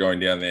bombs going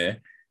down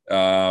there.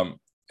 I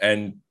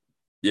don't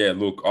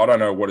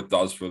know what it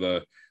does for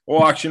the.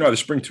 Well, actually, no, the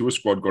Spring Tour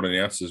squad got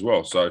announced as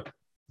well. So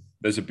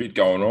there's a bit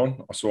going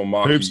on. I saw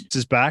Mark. Hoops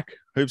is back.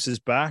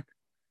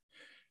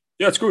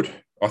 Yeah, it's good.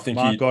 I think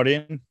Mark got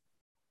in.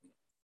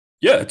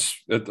 Yeah,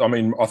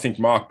 I think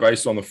Mark,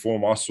 based on the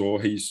form I saw,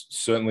 he's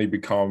certainly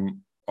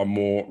become a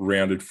more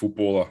rounded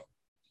footballer.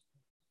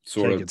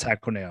 So he can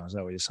tackle now. Is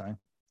that what you're saying?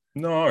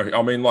 No,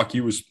 I mean,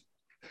 he was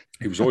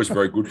always a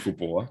very good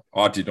footballer.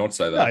 I did not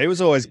say that. No, he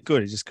was always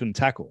good. He just couldn't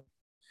tackle.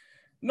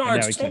 No,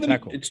 it's not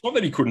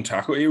that he couldn't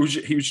tackle. He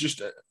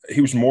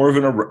was more of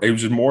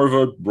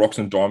a rocks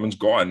and diamonds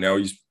guy. And now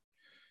he's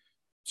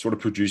sort of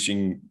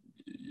producing.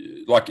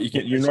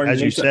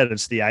 As you said,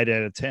 it's the 8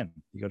 out of 10.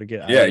 You got to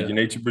get. You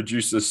need to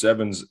produce the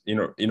 7s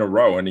in a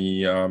row, and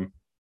he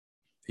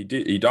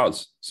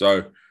does.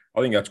 So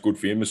I think that's good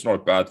for him. It's not a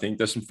bad thing.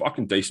 There's some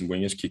fucking decent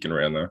wingers kicking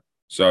around there.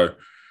 So,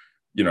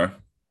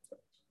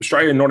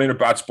 Australia not in a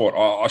bad spot.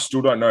 I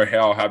still don't know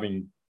how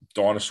having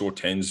dinosaur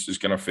 10s is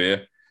going to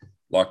fare.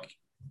 I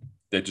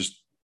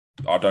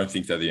don't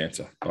think they're the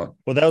answer. But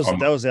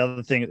that was the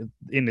other thing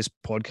in this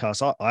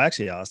podcast. I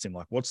actually asked him,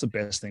 what's the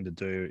best thing to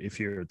do if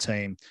you're a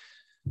team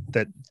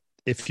that,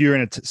 if you're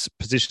in a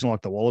position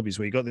like the Wallabies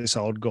where you got this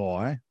old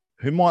guy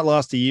who might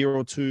last a year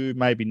or two,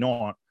 maybe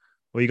not,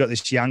 or you got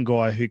this young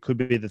guy who could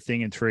be the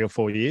thing in 3 or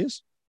 4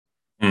 years.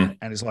 Mm.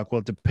 And it's like, well,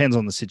 it depends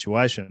on the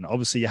situation.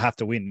 Obviously, you have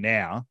to win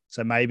now.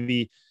 So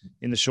maybe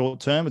in the short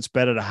term, it's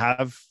better to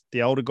have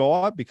the older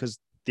guy because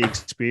the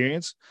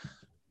experience.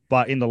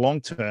 But in the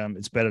long term,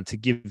 it's better to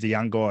give the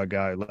young guy a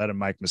go, let him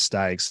make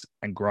mistakes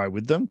and grow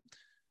with them.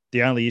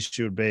 The only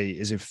issue would be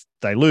is if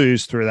they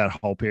lose through that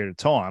whole period of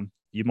time,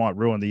 you might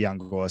ruin the young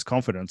guy's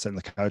confidence and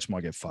the coach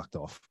might get fucked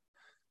off.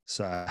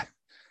 So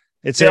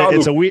it's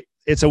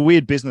a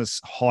weird business,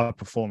 high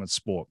performance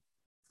sport.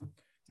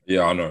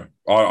 Yeah, I know.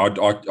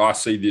 I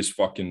see this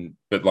fucking,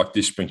 but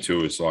this Spring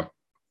Tour is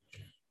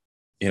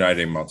in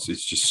 18 months,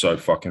 it's just so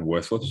fucking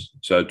worthless.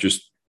 So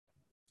just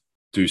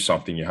do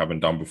something you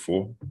haven't done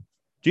before.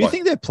 Do you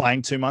think they're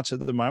playing too much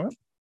at the moment?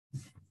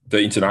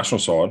 The international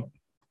side?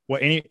 Well,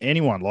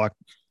 anyone,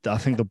 I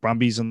think the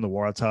Brumbies and the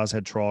Waratahs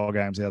had trial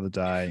games the other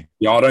day.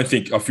 Yeah, I don't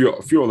think a few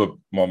of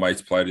my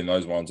mates played in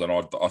those ones, and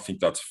I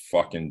think that's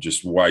fucking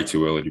just way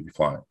too early to be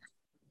playing.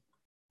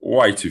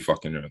 Way too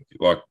fucking early.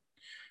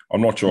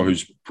 I'm not sure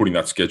who's putting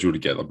that schedule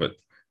together, but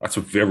That's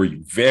a very,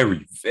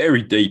 very,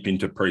 very deep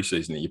into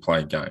preseason that you're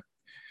playing game.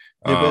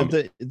 Yeah,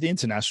 but the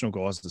international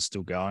guys are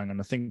still going, and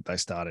I think they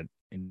started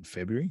in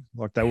February.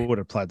 Like they would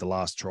have played the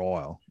last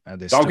trial, and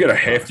they'll get a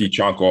hefty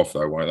chunk off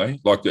though, won't they?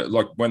 Like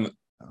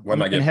when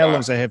they get how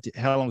back.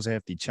 long's a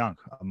hefty chunk?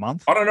 A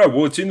month? I don't know.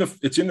 Well, it's in the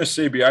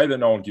CBA that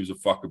no one gives a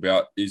fuck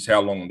about is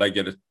how long they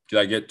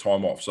get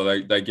time off. So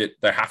they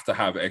have to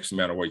have X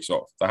amount of weeks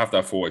off. They have to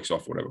have 4 weeks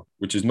off, whatever,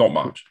 which is not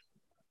much.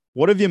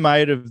 What have you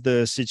made of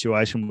the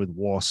situation with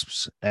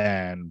Wasps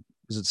and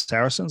is it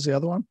Saracens, the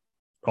other one?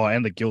 Oh,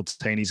 and the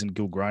Giltinis and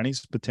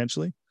Gilgronis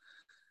potentially.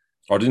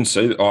 I didn't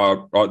see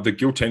that. The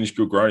Giltinis,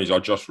 Gilgronis. I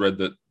just read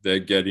that they're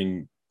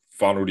getting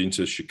funneled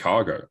into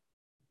Chicago.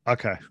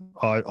 Okay,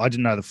 I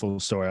didn't know the full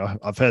story.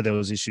 I've heard there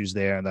was issues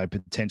there, and they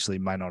potentially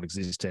may not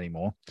exist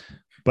anymore.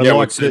 But yeah,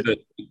 it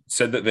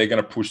said that they're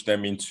going to push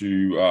them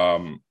into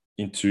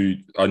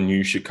a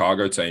new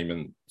Chicago team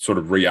and sort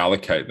of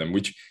reallocate them,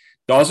 which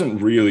doesn't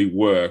really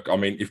work. I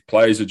mean, if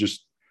players are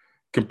just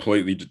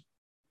completely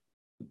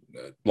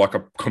like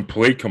a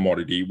complete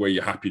commodity where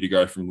you're happy to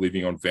go from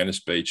living on Venice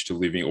Beach to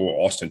living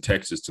or Austin,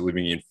 Texas to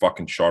living in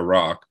fucking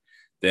Chirac,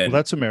 then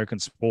that's American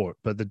sport.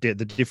 But the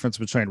difference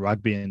between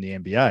rugby and the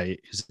NBA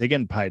is they're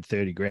getting paid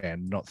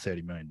 $30,000, not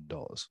 $30 million.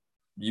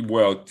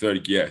 Well,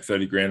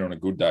 30 grand on a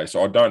good day.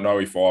 So I don't know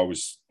if I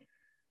was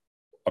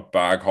a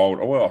bag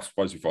holder. Well, I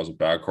suppose if I was a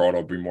bag holder,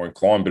 I'd be more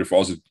inclined. But if I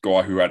was a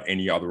guy who had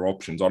any other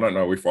options, I don't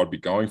know if I'd be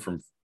going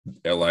from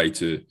LA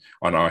to,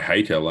 I know I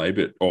hate LA,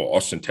 or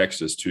Austin,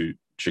 Texas to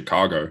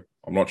Chicago.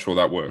 I'm not sure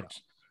that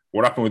works.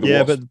 What happened with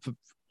the Wasps?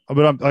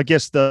 But I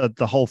guess the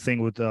whole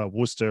thing with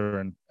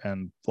Worcester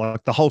and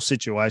like the whole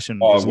situation,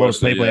 there's a lot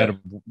of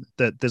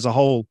people there's a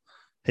whole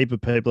heap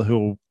of people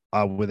who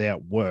are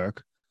without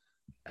work,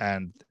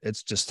 and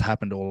it's just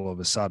happened all of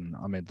a sudden.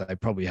 I mean, they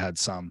probably had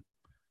some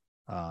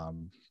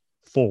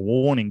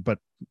forewarning, but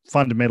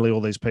fundamentally,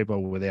 all these people are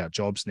without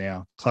jobs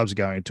now. Clubs are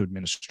going into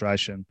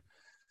administration.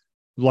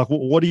 Like,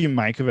 what do you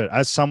make of it?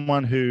 As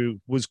someone who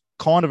was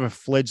kind of a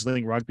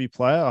fledgling rugby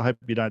player, I hope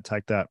you don't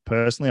take that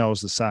personally. I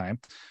was the same.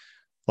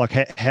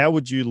 Like, how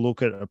would you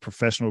look at a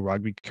professional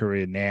rugby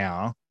career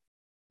now,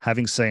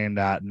 having seen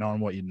that, knowing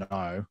what you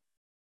know?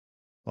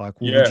 Like,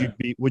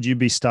 would you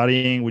be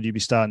studying? Would you be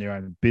starting your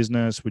own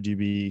business? Would you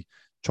be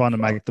trying to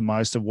make the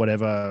most of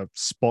whatever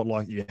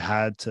spotlight you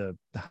had to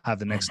have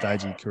the next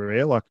stage of your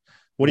career? Like,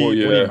 what do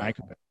you make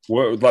of it?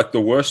 Well, like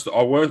the worst,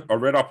 I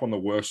read up on the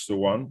Worcester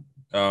one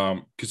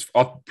because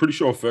I'm pretty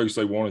sure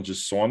Ferguson wanted to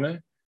just sign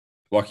there.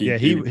 Like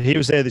he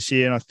was there this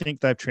year, and I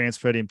think they've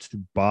transferred him to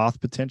Bath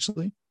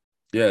potentially.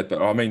 Yeah,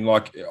 but I mean,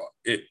 like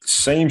it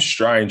seems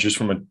strange just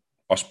from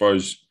I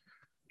suppose,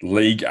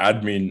 league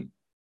admin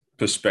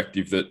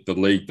perspective that the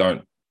league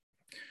don't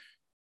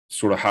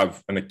sort of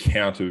have an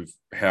account of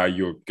how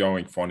you're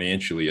going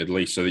financially, at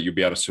least so that you'll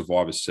be able to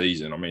survive a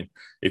season. I mean,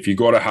 if you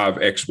got to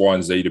have X, Y,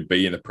 and Z to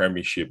be in the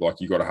premiership, like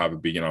you got to have a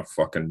big enough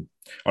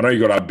I know you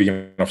got to have a big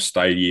enough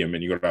stadium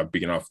and you got to have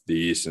big enough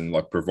this and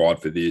like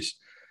provide for this,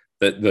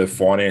 that the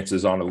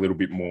finances aren't a little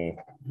bit more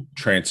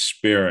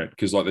transparent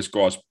because like there's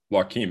guys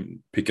like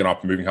him picking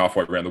up and moving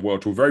halfway around the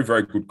world to a very,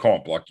 very good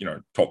comp, like, you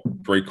know, top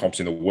 3 comps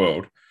in the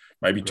world,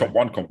 maybe top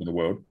 1 comp in the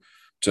world,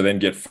 to then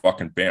get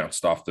fucking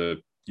bounced after,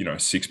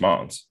 6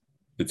 months.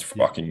 It's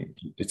fucking,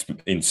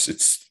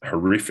 it's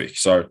horrific.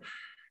 So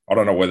I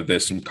don't know whether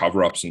there's some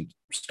cover-ups and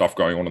stuff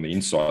going on the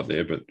inside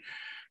there, but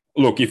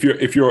look,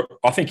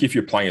 I think if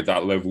you're playing at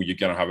that level, you're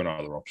going to have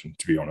another option,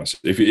 to be honest.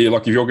 If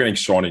you're getting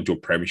signed into a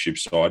premiership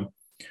side,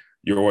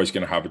 you're always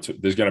going to have it.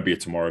 There's going to be a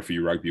tomorrow for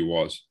you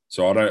rugby-wise.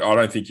 So I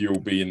don't think you'll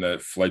be in the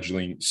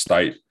fledgling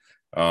state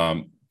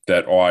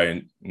that I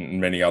and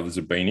many others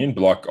have been in.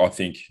 But like, I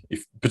think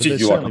if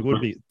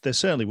particularly there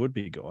certainly would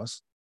be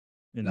guys.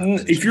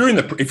 If you're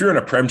in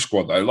a prem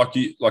squad though, but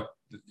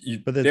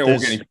they're all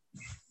getting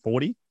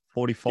 40,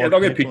 45. Yeah,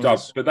 they'll get picked up,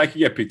 but they can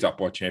get picked up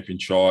by a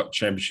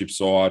championship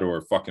side or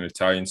a fucking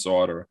Italian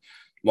side, or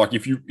like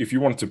if you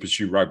wanted to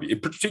pursue rugby,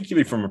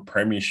 particularly from a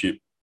premiership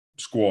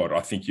squad,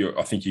 I think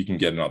you can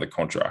get another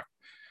contract.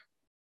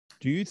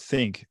 Do you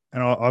think?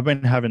 And I've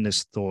been having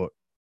this thought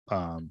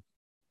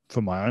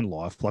for my own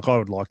life. Like, I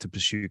would like to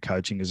pursue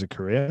coaching as a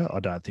career. I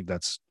don't think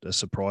that's a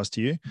surprise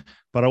to you,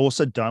 but I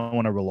also don't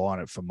want to rely on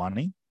it for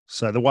money.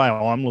 So the way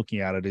I'm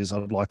looking at it is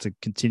I'd like to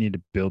continue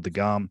to build the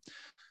gum.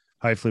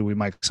 Hopefully we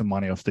make some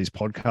money off these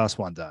podcasts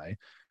one day.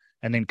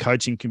 And then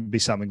coaching can be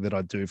something that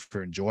I do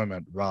for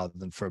enjoyment rather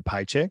than for a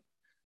paycheck.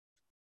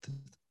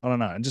 I don't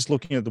know. And just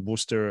looking at the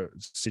Worcester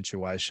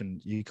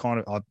situation, it's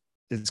kind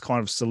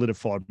of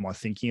solidified my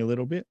thinking a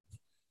little bit.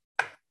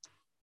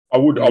 I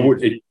would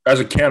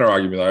as a counter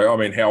argument though. I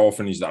mean, how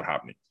often is that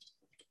happening?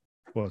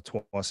 Well,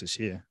 twice this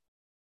year.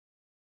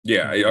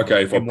 Yeah.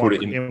 Okay. If I put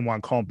it in one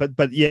comp,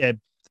 but yeah,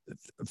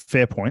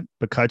 fair point.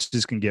 But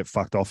coaches can get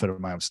fucked off at a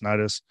moment's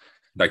notice.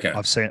 They can.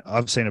 I've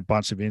seen a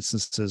bunch of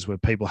instances where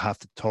people have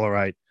to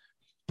tolerate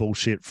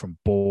bullshit from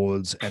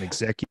boards and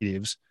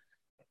executives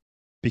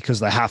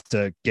because they have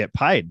to get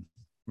paid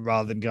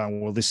rather than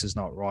going, well, this is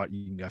not right.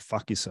 You can go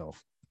fuck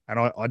yourself. And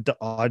I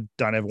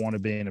don't ever want to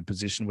be in a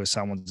position where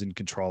someone's in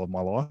control of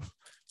my life.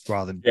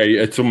 rather than.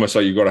 Yeah, it's almost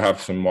like you got to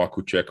have some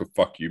Michael Check or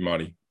fuck you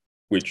money,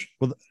 which.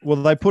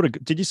 Well, they put a.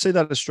 Did you see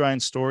that Australian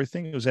story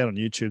thing? It was out on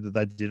YouTube that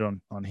they did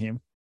on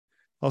him.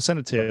 I'll send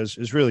it to you. It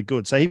was really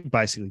good. So he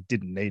basically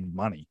didn't need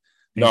money.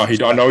 No,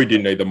 I know he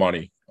didn't need the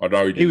money. I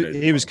know he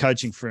didn't. He was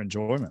coaching for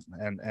enjoyment,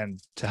 and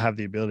to have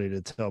the ability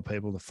to tell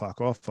people to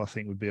fuck off, I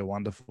think would be a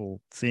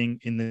wonderful thing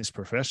in this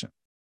profession.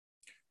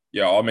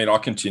 Yeah, I mean, I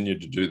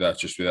continued to do that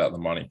just without the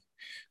money.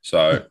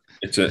 So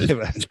it's a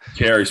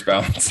precarious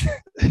balance.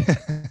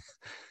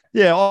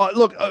 Yeah,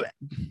 look, I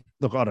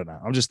don't know.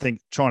 I'm just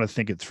trying to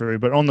think it through.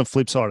 But on the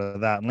flip side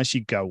of that, unless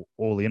you go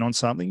all in on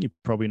something, you're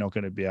probably not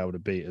going to be able to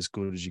be as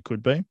good as you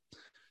could be.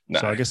 No.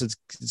 So I guess it's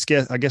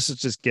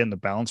just getting the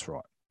balance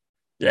right.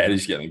 Yeah, it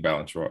is getting the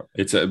balance right.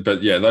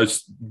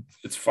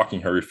 It's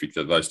fucking horrific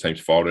that those teams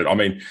folded. I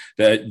mean,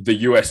 the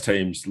US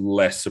team's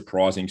less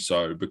surprising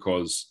so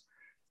because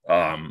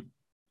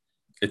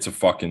it's a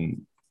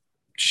fucking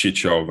shit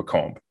show of a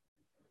comp.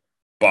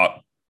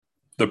 But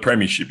the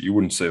Premiership, you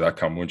wouldn't see that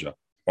come, would you?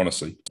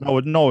 Honestly.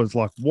 No, it's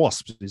like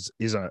Wasps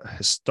is a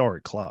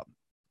historic club.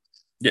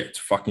 Yeah,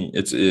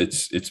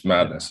 it's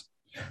madness.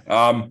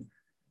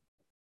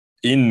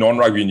 In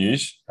non-rugby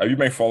news, have you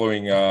been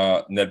following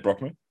Ned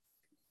Brockman?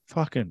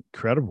 Fucking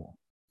incredible.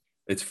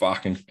 It's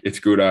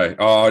good, eh?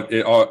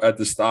 At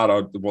the start,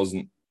 I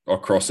wasn't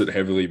across it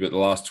heavily, but the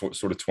last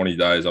sort of 20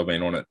 days, I've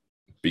been on it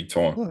big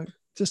time. Well,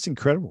 just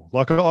incredible.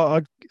 Like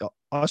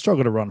I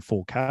struggle to run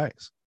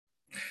 4Ks.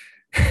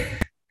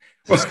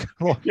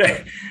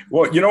 Yeah.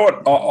 Well, you know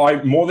what?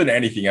 I more than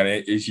anything,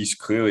 and he's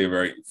clearly a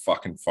very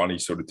fucking funny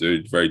sort of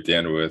dude, very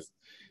down to earth.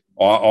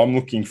 I'm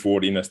looking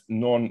forward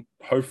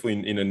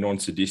hopefully in a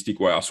non-sadistic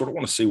way. I sort of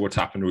want to see what's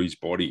happened to his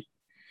body.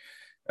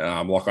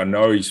 Like I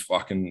know he's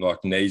fucking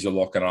like knees are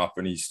locking up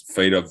and his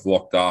feet are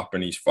locked up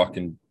and he's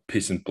fucking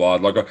pissing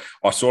blood. Like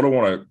I sort of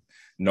want to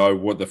know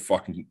what he's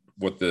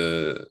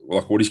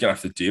gonna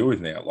have to deal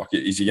with now. Like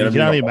is he gonna? You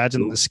can only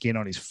imagine the skin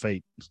on his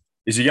feet.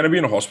 Is he going to be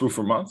in a hospital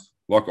for a month?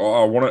 Like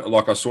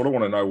I sort of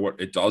want to know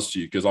what it does to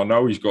you because I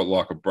know he's got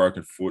like a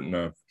broken foot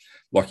and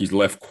like his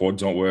left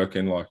quad's not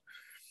working. Like,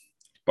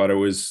 but it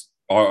was.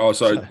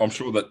 So I'm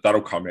sure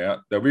that'll come out.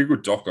 There'll be a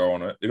good doco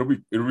on it. It'll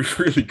be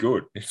really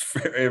good.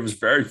 It was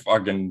very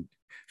fucking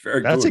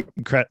very good.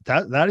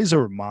 That is a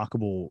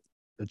remarkable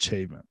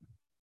achievement,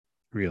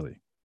 really.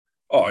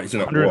 Oh,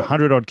 isn't it?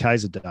 100 odd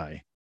Ks a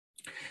day.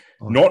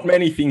 Not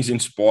many things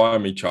inspire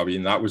me, Chubby,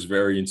 and that was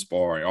very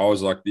inspiring. I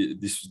was like,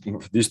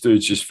 this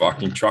dude's just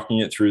fucking trucking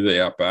it through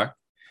the outback,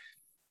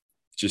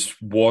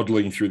 just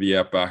waddling through the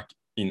outback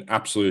in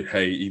absolute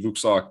heat. He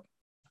looks like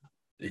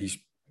he's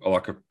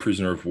like a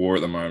prisoner of war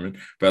at the moment.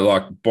 But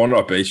like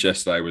Bondi Beach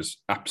yesterday was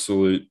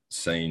absolute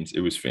scenes. It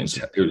was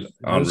fantastic. It was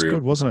unreal. It was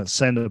good, wasn't it?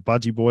 Send the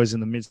Budgie boys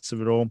in the midst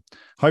of it all.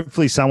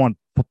 Hopefully someone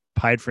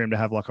paid for him to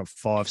have like a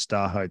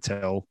 5-star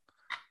hotel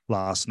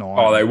last night.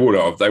 Oh, they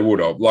would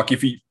have. Like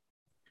if he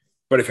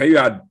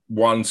had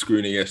one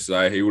schooner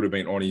yesterday, he would have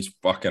been on his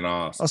fucking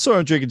ass. I saw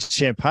him drinking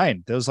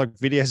champagne. There was like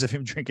videos of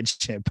him drinking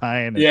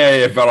champagne.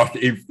 Yeah, but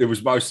it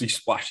was mostly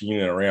splashing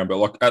in and around. But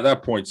like at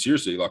that point,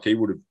 seriously, like he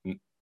would have,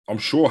 I'm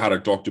sure, had a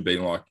doctor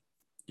been like,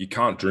 you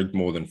can't drink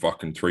more than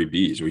fucking 3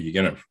 beers or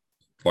you're going to,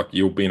 like,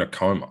 you'll be in a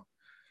coma.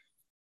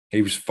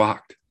 He was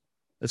fucked.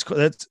 It's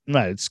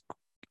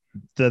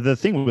the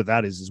thing with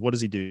that is what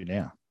does he do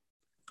now?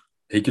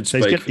 He could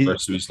speak for the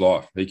rest of his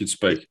life. He could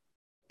speak.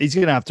 He's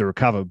going to have to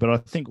recover, but I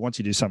think once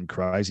you do something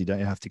crazy, don't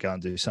you have to go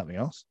and do something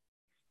else?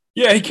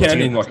 Yeah, he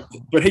can.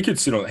 But he could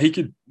sit on. He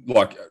could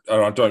and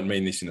I don't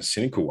mean this in a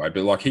cynical way,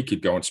 but like he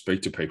could go and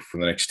speak to people for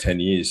the next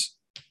 10 years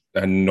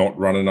and not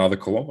run another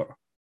kilometre.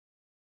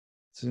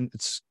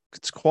 It's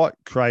quite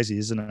crazy,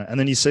 isn't it? And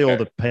then you see all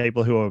the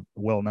people who are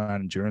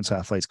well-known endurance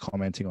athletes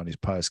commenting on his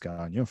post,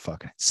 going, "You're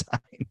fucking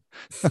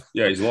insane."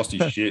 Yeah, he's lost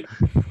his shit.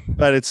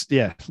 But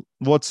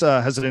what's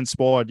has it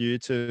inspired you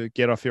to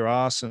get off your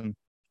ass and?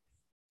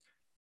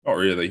 Not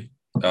really.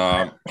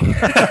 I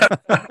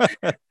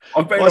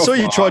saw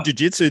you tried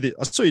jiu-jitsu.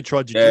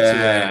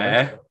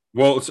 Yeah.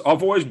 Well,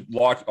 I've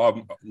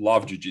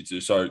loved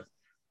jiu-jitsu. So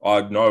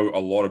I know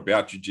a lot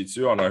about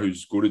jiu-jitsu. I know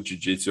who's good at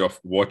jiu-jitsu. I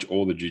watch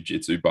all the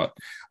jiu-jitsu, but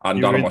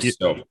none of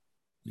myself.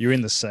 You're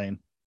in the scene.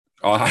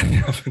 I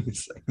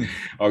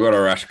got a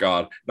rash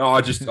guard.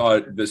 No,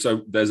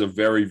 so there's a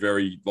very,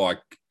 very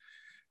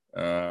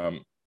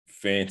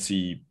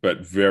fancy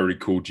but very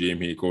cool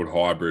gym here called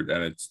Hybrid,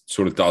 and it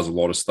sort of does a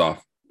lot of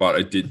stuff.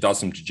 But it does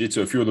some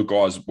jiu-jitsu. A few of the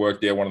guys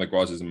work there. One of the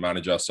guys is a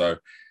manager. So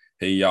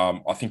he,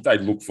 I think they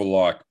look for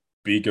like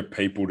bigger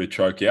people to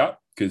choke out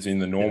because in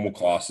the normal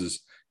classes,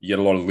 you get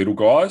a lot of little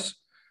guys.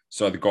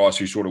 So the guys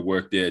who sort of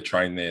work there,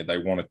 train there, they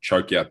want to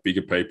choke out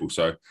bigger people.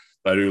 So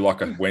they do like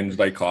a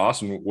Wednesday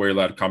class and we're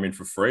allowed to come in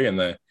for free and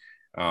they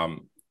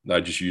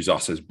just use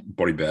us as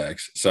body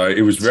bags. So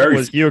it was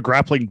you're a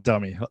grappling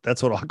dummy.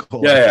 That's what I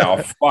call it. Yeah,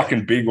 a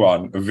fucking big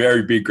one. A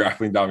very big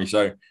grappling dummy.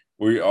 So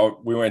we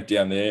went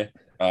down there.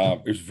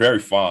 It was very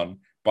fun,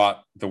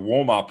 but the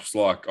warm-ups,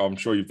 like I'm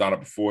sure you've done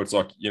it before. It's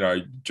like,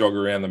 jog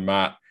around the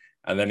mat.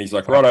 And then he's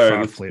like,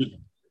 righto,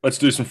 let's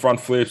do some front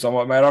flips. I'm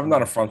like, mate, I haven't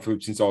done a front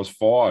flip since I was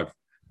 5.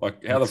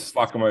 Like, how the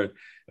fuck am I? And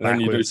then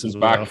you do Backwards some as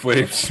well.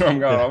 backflips. I'm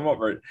going, Yeah. I'm not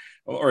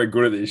very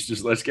good at this.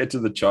 Just let's get to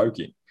the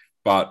choking.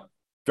 But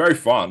very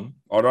fun.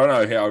 I don't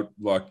know how,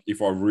 like,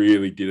 if I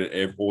really did it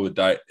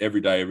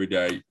every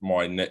day,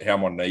 how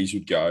my knees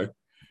would go. So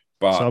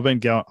But I've been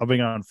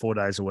going 4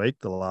 days a week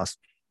the last,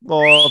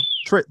 well,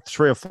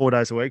 three or 4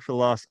 days a week for the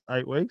last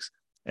 8 weeks.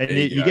 And there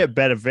you you go. get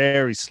better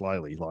very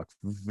slowly, like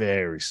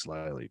very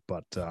slowly,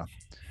 but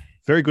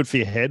very good for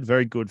your head,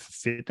 very good for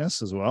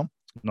fitness as well.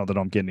 Not that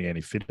I'm getting any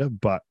fitter,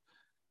 but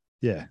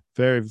yeah,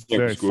 very, Yeah, it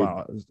very was good.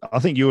 fun. I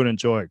think you would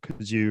enjoy it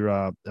because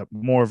you're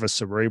more of a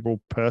cerebral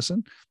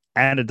person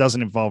and it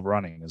doesn't involve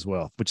running as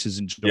well, which is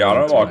Yeah, I enjoyable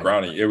don't to like me.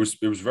 running. It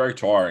was very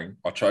tiring.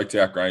 I choked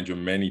out Granger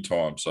many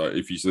times. So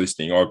if he's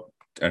listening,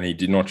 and he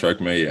did not choke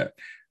me yet.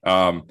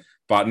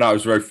 But no, it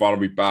was very fun to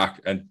be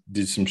back and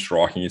did some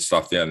striking and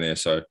stuff down there.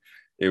 So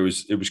it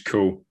was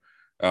cool.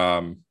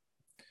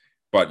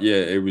 But yeah,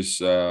 it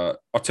was.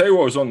 I'll tell you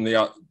what was on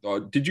the.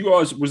 Did you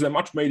guys? Was there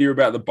much media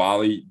about the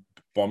Bali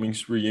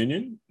bombings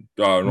reunion?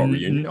 Not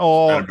reunion,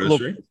 Look,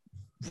 anniversary.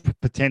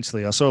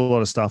 potentially. I saw a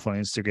lot of stuff on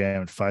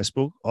Instagram and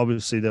Facebook.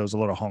 Obviously, there was a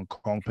lot of Hong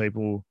Kong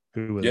people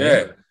who were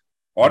there. Yeah,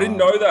 I didn't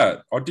know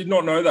that. I did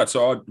not know that.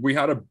 So we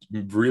had a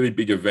really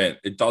big event.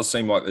 It does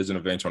seem like there's an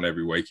event on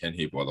every weekend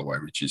here, by the way,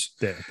 which is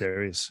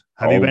There is.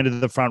 Have you been to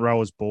the front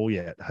rowers ball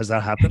yet? Has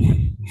that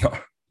happened? no,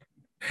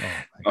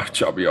 Oh,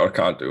 chubby. I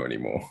can't do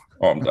anymore.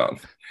 I'm done.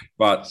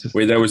 But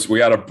we had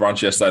a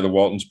brunch yesterday, the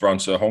Waltons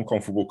brunch. So Hong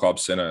Kong Football Club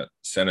sent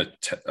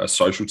a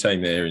social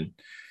team there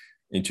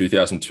in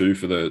 2002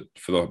 for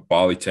the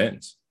Bali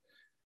Tens,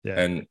 yeah.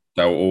 and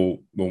they were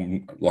all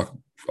like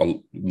a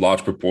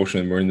large proportion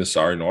of them were in the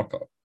Surrey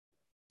nightclub,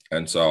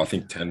 and so I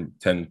think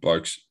 10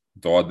 blokes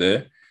died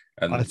there.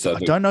 And I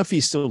don't know if he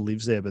still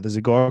lives there, but there's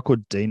a guy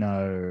called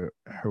Dino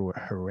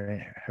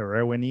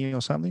Herewini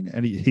or something,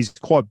 and he's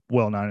quite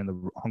well known in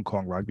the Hong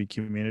Kong rugby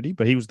community.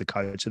 But he was the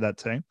coach of that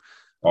team.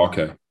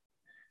 Okay,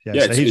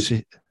 Yeah, so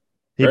he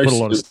very, put a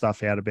lot of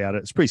stuff out about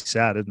it. It's pretty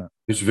sad, isn't it?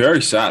 it's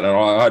very sad, and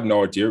I had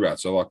no idea about it.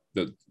 So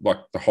the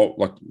whole,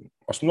 like,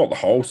 it's not the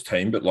whole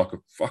team, but like a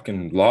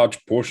fucking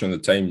large portion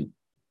of the team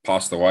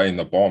passed away in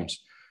the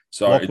bombs.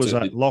 So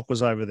Locke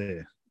was over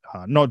there,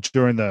 not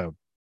during the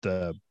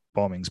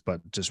bombings,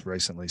 but just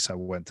recently. So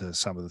we went to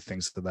some of the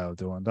things that they were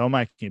doing. They were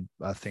making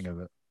a thing of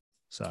it.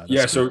 So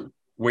yeah, good. so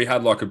we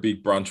had like a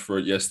big brunch for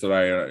it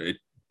yesterday, and it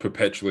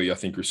perpetually, I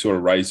think, we sort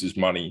of raises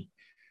money.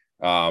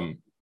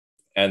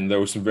 And there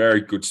were some very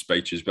good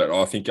speeches, but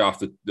I think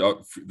after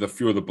the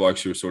few of the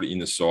blokes who were sort of in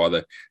the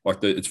side,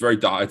 it's very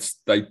dark.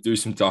 They do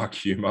some dark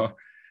humor,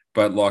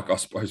 but like, I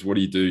suppose, what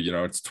do you do? You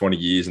know, it's 20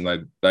 years,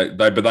 and but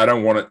they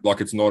don't want it.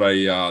 Like, it's not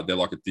they're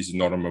like, this is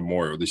not a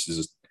memorial. This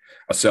is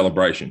a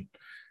celebration.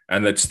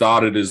 And it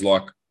started as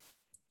like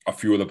a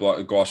few of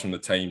the guys from the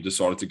team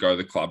decided to go to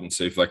the club and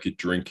see if they could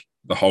drink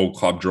the whole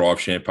club drive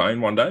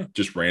champagne one day,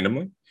 just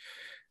randomly.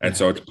 And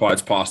so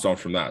it's passed on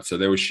from that. So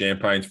there was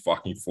champagne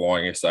fucking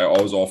flying yesterday.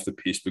 I was off the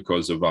piss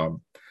because of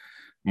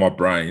my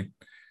brain.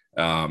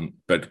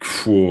 But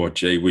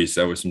gee whiz,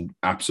 there were some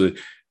absolute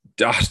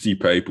dusty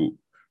people.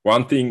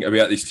 One thing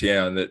about this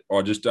town that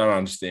I just don't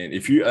understand,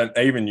 and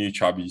even you,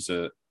 Chubby's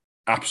a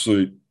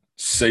absolute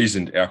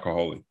seasoned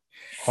alcoholic.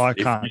 I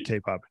can't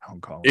keep up in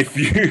Hong Kong.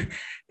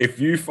 If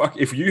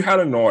you had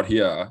a night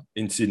here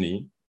in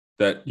Sydney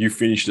that you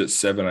finished at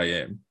 7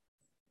 a.m.,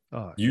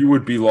 you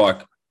would be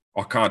like,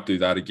 I can't do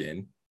that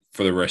again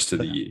for the rest of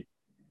the year.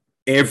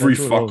 Every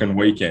fucking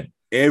weekend.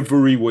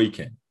 Every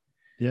weekend.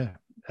 Yeah.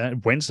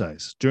 And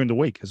Wednesdays during the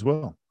week as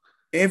well.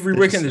 Every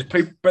weekend there's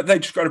people, but they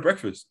just go to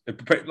breakfast.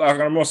 Like,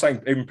 I'm not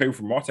saying even people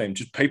from my team,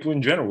 just people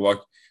in general. Like,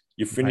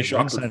 you finish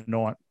up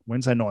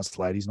Wednesday night's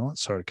ladies' night.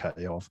 Sorry to cut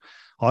you off.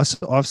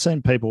 I've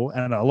seen people,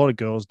 and a lot of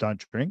girls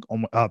don't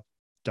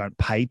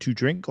pay to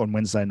drink on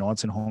Wednesday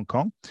nights in Hong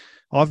Kong.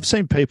 I've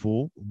seen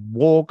people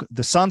walk.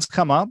 The sun's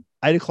come up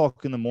 8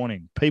 o'clock in the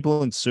morning.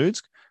 People in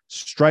suits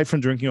straight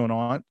from drinking all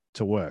night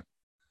to work.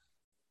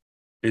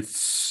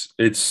 It's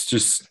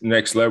just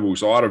next level.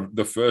 So I had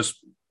the first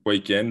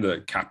weekend,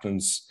 the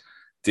captain's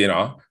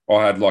dinner.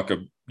 I had like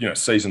a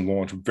season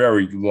launch,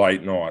 very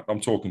late night.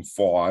 I'm talking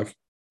 5.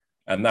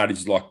 And that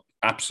is like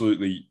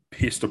absolutely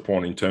pissed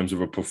upon in terms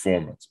of a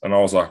performance. And I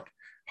was like,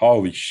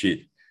 holy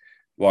shit.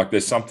 Like,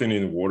 there's something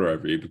in the water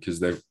over here, because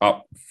they're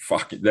up,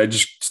 they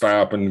just stay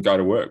up and go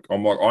to work.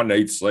 I'm like, I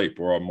need sleep,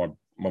 or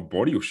my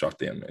body will shut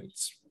down, man.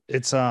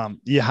 It's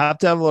you have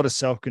to have a lot of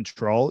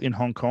self-control in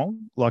Hong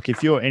Kong. Like,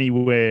 if you're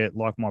anywhere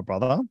like my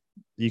brother,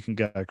 you can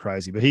go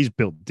crazy, but he's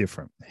built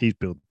different.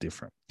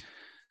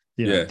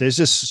 There's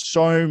just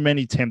so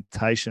many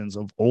temptations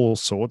of all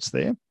sorts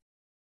there.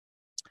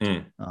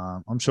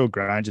 I'm sure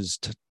Granger's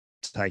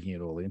taking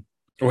it all in.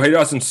 Well, he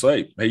doesn't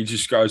sleep. He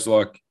just goes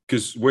like,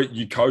 because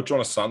you coach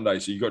on a Sunday,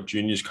 so you got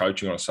juniors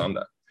coaching on a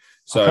Sunday.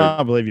 So I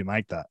can't believe you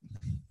make that.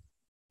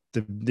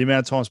 The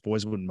amount of times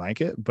boys wouldn't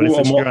make it, but if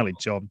it's your only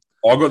job.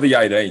 I got the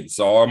 18,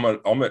 so I'm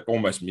at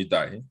almost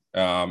midday,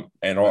 and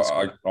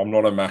I'm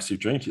not a massive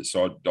drinker,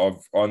 so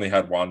I've only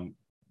had one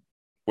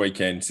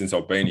weekend since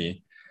I've been here,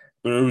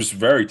 but it was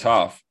very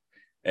tough.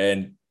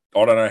 And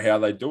I don't know how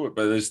they do it,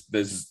 but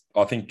there's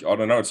I think I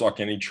don't know. It's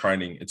like any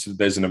training.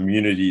 There's an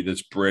immunity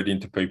that's bred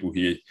into people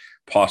here,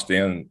 passed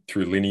down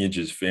through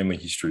lineages, family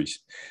histories.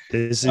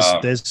 There's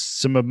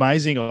some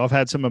amazing. I've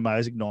had some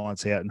amazing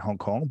nights out in Hong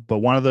Kong, but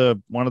one of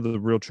the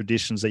real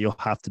traditions that you'll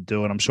have to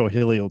do, and I'm sure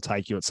Hilly will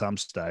take you at some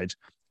stage,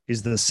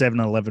 is the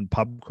 7-Eleven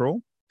pub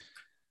crawl.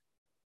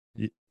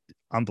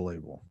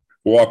 Unbelievable.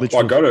 Well,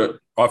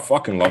 I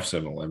fucking love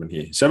 7-Eleven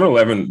here.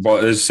 7-Eleven,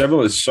 but there's so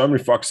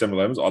many fucking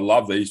 7-Elevens. I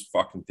love these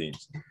fucking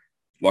things.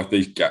 Like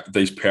these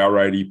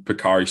Powerade,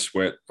 Pocari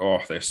Sweat. Oh,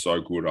 they're so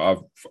good.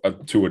 I've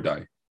 2 a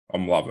day.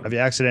 I'm loving it. Have you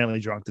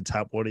accidentally drunk the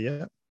tap water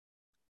yet?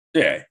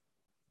 Yeah,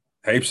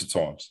 heaps of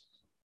times.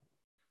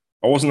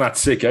 I wasn't that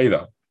sick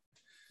either.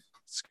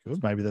 It's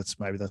good. Maybe that's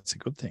a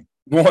good thing.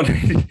 What?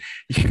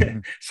 Yeah.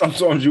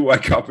 Sometimes you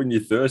wake up and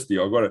you're thirsty.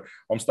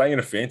 I'm staying in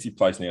a fancy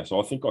place now,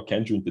 so I think I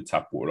can drink the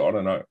tap water. I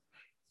don't know.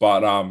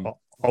 But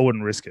I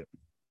wouldn't risk it.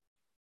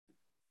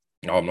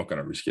 No, I'm not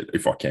going to risk it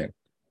if I can.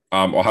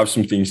 I have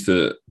some things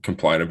to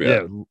complain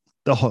about.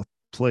 Yeah,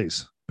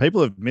 please.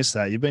 People have missed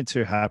that. You've been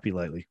too happy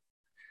lately.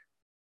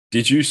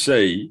 Did you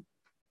see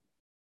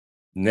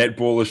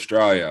Netball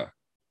Australia,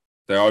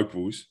 the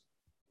Opals?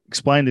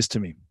 Explain this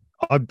to me.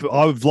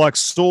 I've like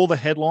saw the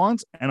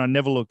headlines and I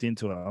never looked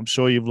into it. I'm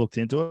sure you've looked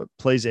into it.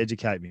 Please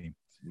educate me.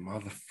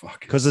 Motherfucker.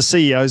 Because the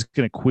CEO is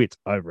going to quit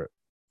over it.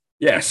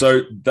 Yeah,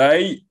 so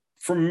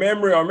from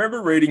memory, I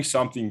remember reading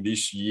something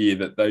this year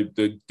that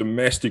the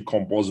domestic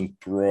comp wasn't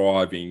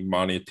thriving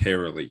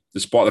monetarily,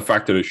 despite the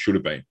fact that it should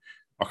have been.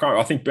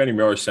 I think Benny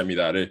Murray sent me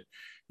that.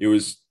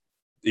 It's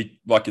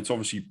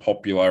obviously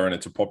popular and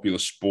it's a popular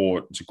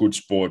sport. It's a good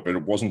sport, but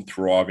it wasn't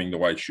thriving the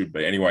way it should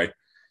be. Anyway,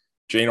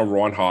 Gina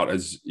Reinhart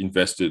has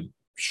invested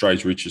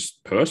Australia's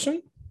richest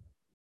person,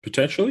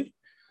 potentially.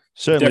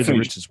 Certainly definitely, the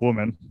richest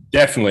woman.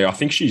 Definitely. I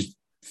think she's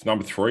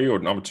number 3 or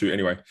number 2.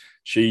 Anyway,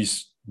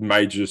 she's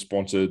major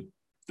sponsored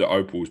the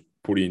Opals,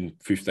 put in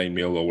 15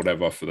 mil or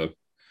whatever for the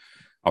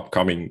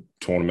upcoming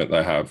tournament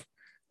they have.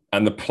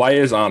 And the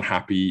players aren't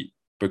happy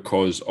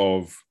because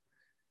of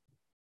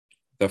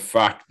the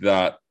fact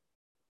that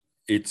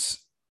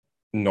it's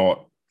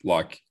not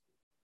like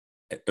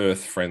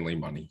earth-friendly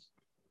money.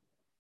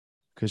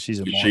 Because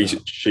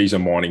she's a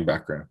mining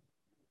background.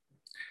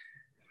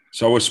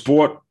 So a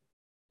sport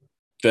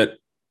that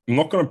I'm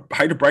not going to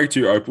hate to break to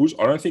you, Opals.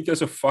 I don't think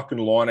there's a fucking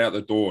line out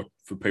the door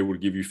for people to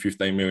give you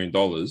 $15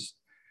 million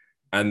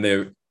and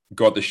they've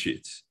got the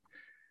shits.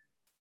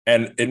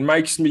 And it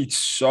makes me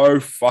so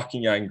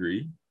fucking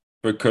angry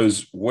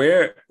because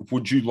where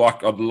would you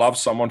like, I'd love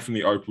someone from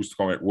the Opals to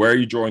comment, where are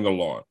you drawing the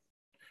line?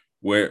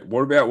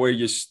 What about where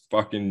your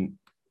fucking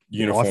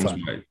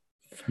uniforms made?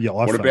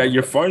 What about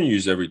your phone you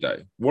use every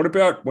day? What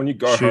about when you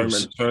go home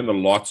and turn the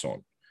lights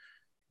on?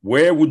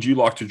 Where would you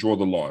like to draw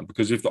the line?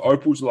 Because if the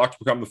Opals like to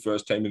become the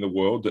first team in the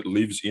world that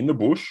lives in the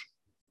bush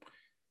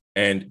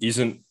and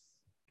isn't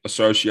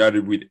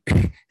associated with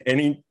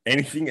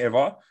anything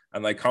ever,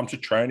 and they come to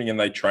training and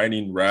they train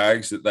in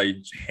rags that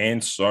they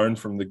hand sewn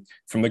from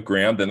the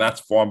ground, then that's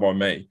fine by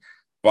me.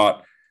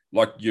 But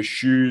like your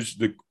shoes,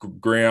 the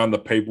ground, the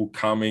people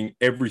coming,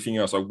 everything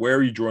else, like where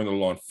are you drawing the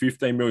line?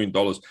 $15 million.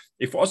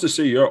 If I was the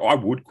CEO, I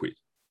would quit.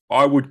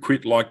 I would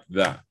quit like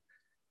that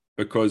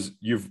because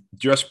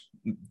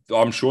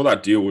I'm sure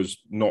that deal was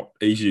not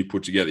easy to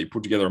put together. You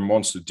put together a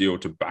monster deal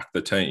to back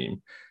the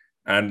team,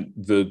 and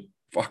the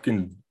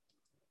fucking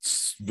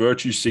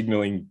virtue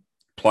signaling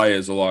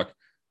players are like,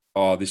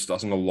 oh, this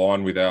doesn't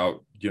align with our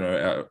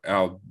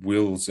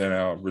wills and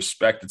our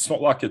respect. It's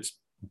not like it's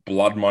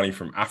blood money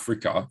from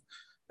Africa.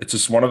 It's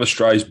just one of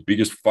Australia's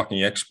biggest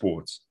fucking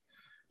exports.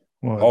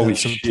 Well, holy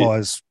shit.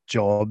 Supplies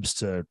jobs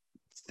to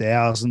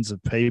thousands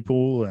of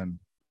people and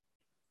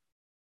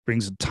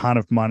brings a ton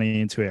of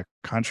money into our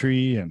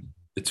country. And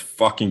it's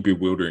fucking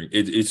bewildering.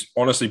 It's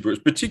honestly,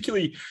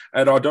 particularly,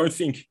 and I don't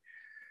think,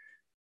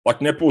 like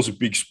netball's a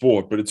big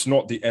sport, but it's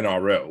not the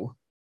NRL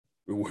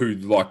who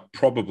like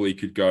probably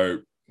could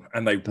go,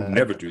 and they will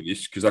never do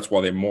this because that's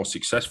why they're more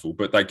successful.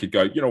 But they could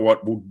go, you know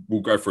what,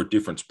 we'll go for a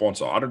different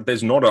sponsor. I don't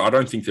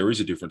think there is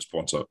a different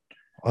sponsor.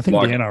 I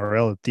think the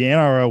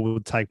NRL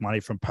would take money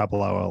from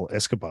Pablo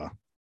Escobar.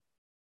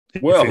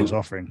 Well, he was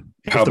offering.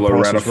 Pablo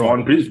ran a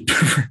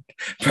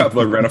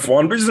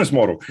fine business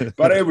model,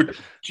 but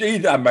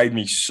that made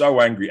me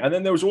so angry. And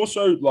then there was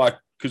also like,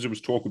 because there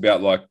was talk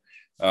about like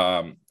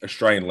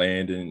Australian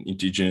land and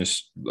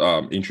Indigenous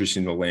interest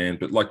in the land.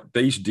 But like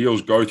these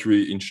deals go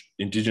through the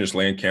Indigenous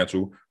Land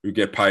Council, who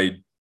get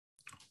paid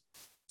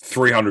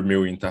 $300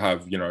 million to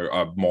have,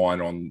 a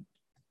mine on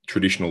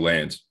traditional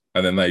lands.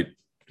 And then they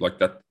like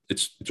that.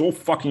 It's all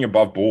fucking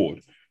above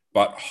board.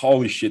 But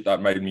holy shit,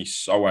 that made me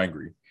so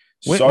angry.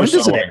 I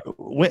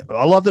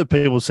love that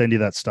people send you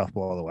that stuff,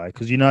 by the way,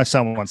 because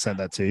someone sent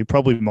that to you,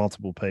 probably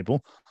multiple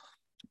people.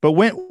 But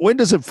when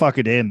does it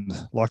fucking end?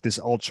 Like this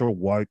ultra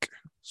woke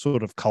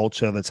sort of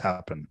culture that's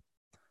happened.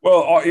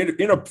 Well,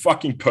 in a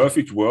fucking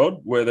perfect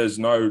world where there's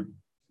no,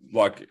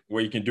 like,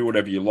 where you can do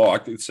whatever you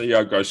like, the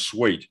CEO goes,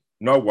 sweet,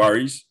 no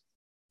worries,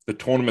 the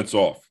tournament's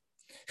off.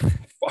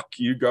 Fuck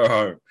you, go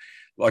home.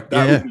 Like,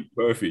 that would be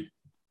perfect.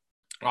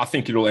 I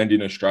think it'll end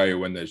in Australia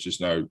when there's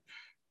just no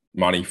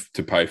money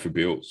to pay for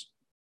bills.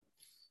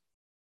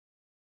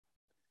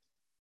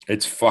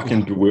 It's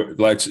fucking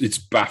like it's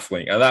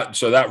baffling, and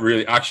that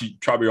really actually,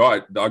 Chubby,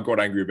 I got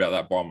angry about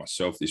that by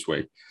myself this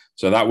week.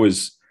 So that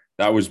was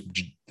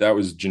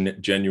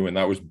genuine.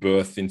 That was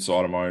birthed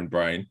inside of my own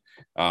brain.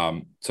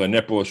 So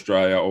Netball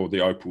Australia or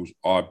the Opals,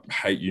 I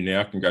hate you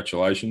now.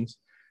 Congratulations.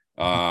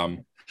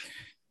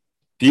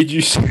 Did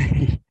you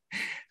see?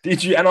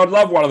 Did you? And I'd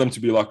love one of them to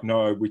be like,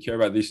 no, we care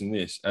about this and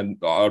this. And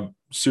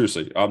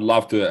seriously, I'd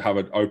love to have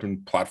an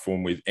open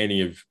platform with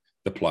any of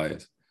the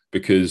players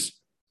because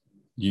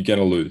you're going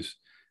to lose.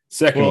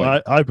 Secondly,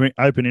 well,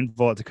 open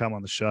invite to come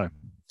on the show.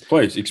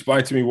 Please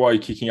explain to me why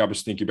you're kicking up a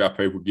stink about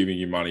people giving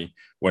you money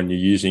when you're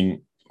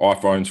using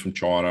iPhones from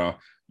China.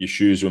 Your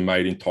shoes were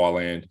made in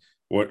Thailand.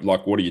 What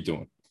are you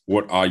doing?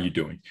 What are you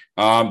doing?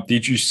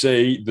 Did you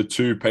see the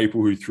two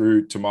people who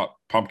threw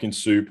pumpkin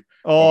soup?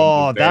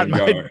 Oh,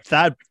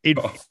 that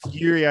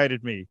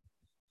infuriated me.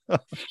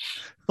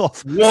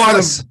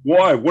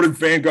 Why? What did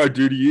Van Gogh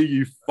do to you,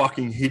 you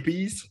fucking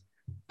hippies?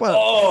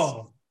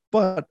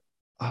 But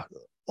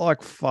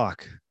like,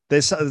 fuck.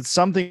 There's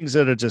some things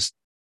that are just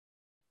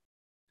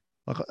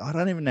like, I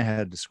don't even know how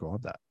to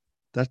describe that.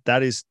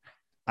 That is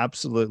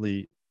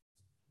absolutely,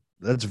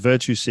 that's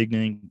virtue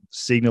signaling.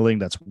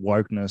 That's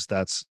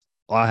wokeness.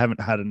 I haven't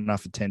had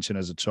enough attention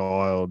as a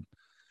child.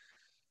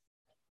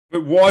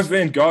 But why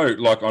Van Gogh?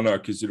 Like, I know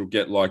because it'll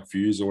get like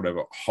views or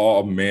whatever.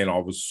 Oh man, I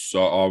was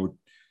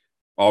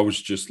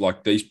just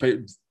like, these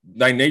people,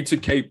 they need to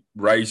keep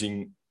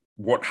raising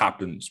what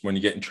happens when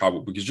you get in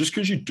trouble, because just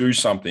because you do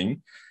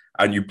something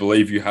and you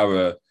believe you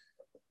have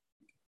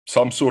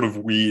some sort of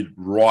weird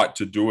right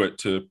to do it,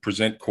 to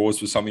present cause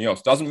for something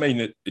else, doesn't mean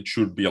that it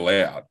should be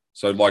allowed.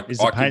 So like, is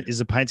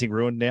the painting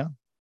ruined now?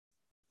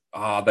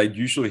 They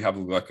usually have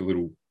like a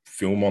little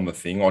film on the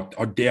thing.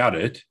 I doubt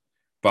it,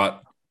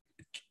 but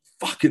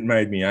fuck, it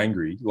made me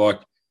angry.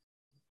 Like,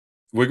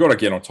 we got to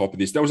get on top of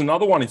this. There was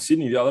another one in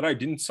Sydney the other day.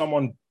 Didn't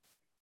someone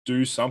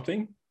do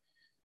something?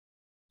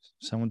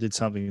 Someone did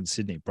something in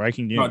Sydney.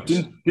 Breaking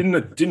news. No,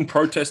 didn't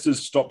protesters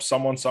stop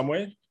someone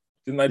somewhere?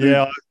 Didn't they?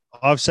 Yeah,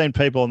 I've seen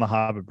people on the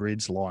Harbour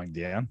Bridge lying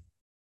down.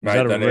 Is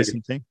that a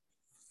recent thing?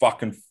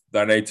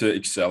 They need to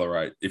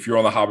accelerate. If you're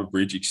on the Harbour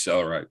Bridge,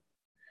 accelerate.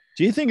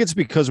 Do you think it's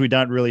because we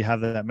don't really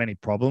have that many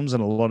problems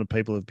and a lot of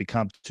people have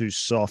become too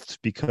soft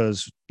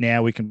because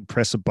now we can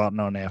press a button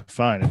on our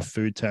phone and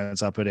food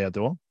turns up at our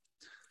door?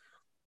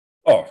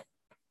 Oh,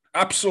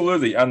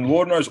 absolutely. And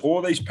Lord knows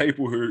all these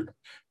people who,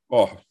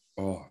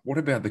 what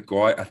about the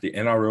guy at the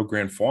NRL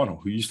Grand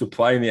Final who used to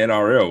play in the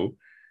NRL,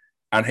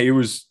 and he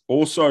was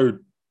also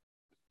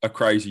a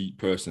crazy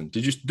person?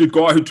 The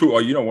guy who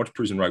took, you don't watch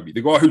prison rugby,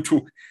 the guy who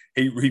took,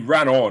 he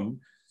ran on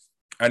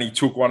and he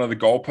took one of the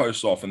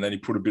goalposts off and then he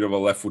put a bit of a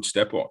left foot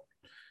step on.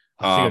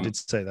 I think I did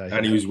say that.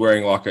 And he was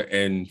wearing like an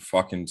end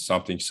fucking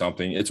something.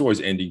 It's always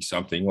ending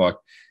something. Like,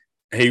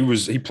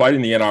 he played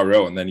in the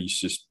NRL and then he's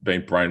just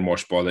been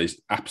brainwashed by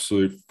these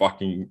absolute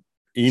fucking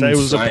insane. So it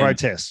was a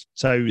protest.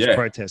 So he was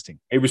protesting.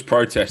 He was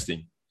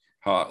protesting.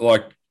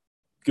 Like,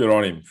 good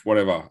on him.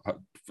 Whatever.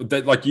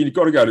 Like, you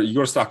got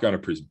to start going to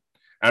prison.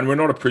 And we're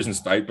not a prison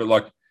state, but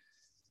like,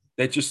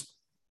 they're just.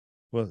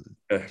 Well,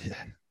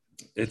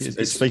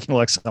 it's speaking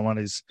like someone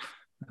who's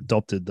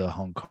adopted the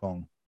Hong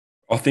Kong.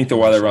 I think the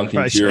way they run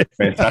things here is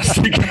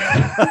fantastic.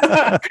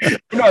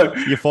 No,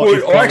 you're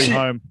finally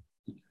home.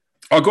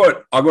 I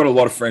got a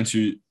lot of friends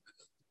who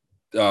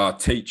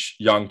teach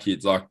young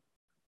kids, like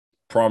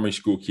primary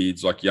school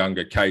kids, like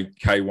younger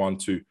K1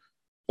 to.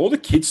 All the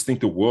kids think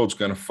the world's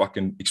going to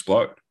fucking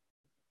explode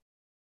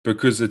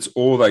because it's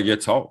all they get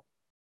told.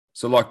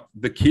 So like,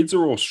 the kids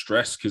are all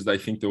stressed because they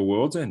think the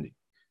world's ending.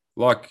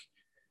 Like,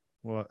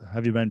 well,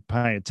 have you been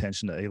paying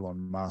attention to Elon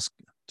Musk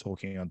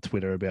talking on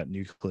Twitter about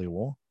nuclear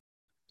war?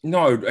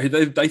 No,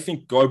 they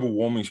think global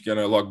warming is going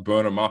to like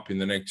burn them up in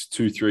the next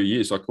 2-3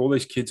 years. Like, all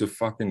these kids are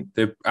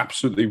they're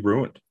absolutely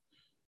ruined.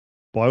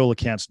 By all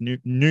accounts,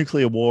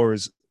 nuclear war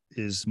is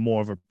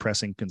more of a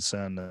pressing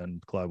concern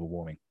than global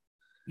warming.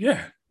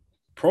 Yeah,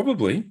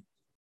 probably.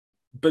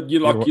 But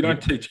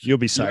don't teach. You'll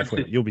be safe.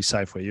 You'll be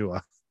safe where you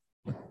are.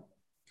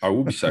 I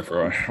will be safe,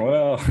 right?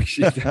 Well,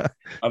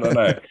 I don't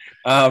know.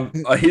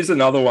 Here's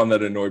another one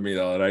that annoyed me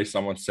the other day.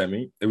 Someone sent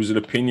me. It was an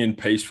opinion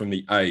piece from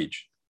The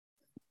Age.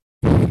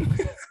 And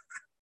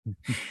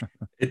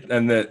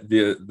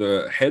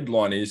the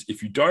headline is,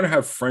 if you don't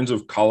have friends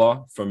of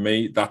color, for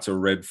me, that's a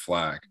red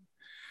flag.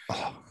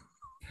 Oh.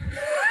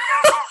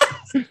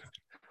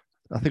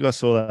 I think I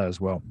saw that as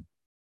well.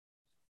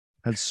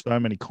 Had so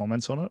many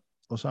comments on it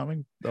or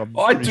something.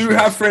 I do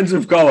have friends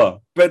of color,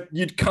 but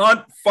you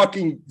can't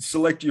fucking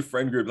select your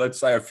friend group. Let's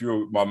say a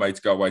few of my mates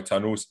go away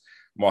tunnels.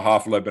 My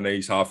half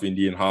Lebanese, half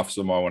Indian, half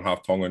Samoan,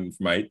 half Tongan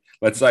mate.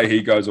 Let's say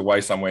he goes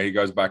away somewhere. He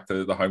goes back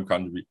to the home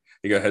country.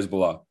 He goes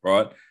Hezbollah,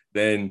 right?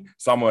 Then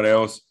someone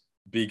else,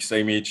 big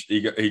C Mitch,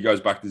 he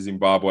goes back to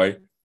Zimbabwe.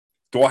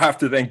 do I have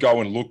to then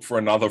go and look for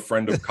another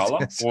friend of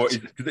color? Or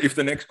if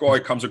the next guy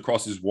comes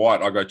across as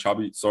white, I go,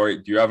 Chubby, sorry,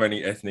 do you have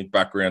any ethnic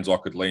backgrounds I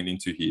could lean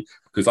into here?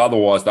 Because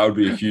otherwise, that would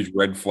be a huge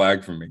red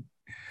flag for me.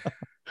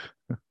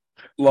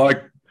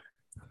 Like,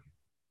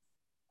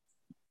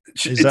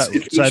 so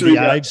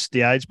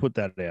the age put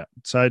that out.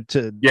 So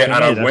to yeah, to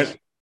and me, I went.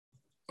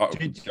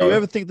 Do you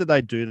ever think that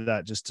they do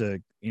that just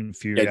to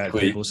infuriate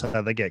people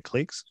so they get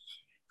clicks?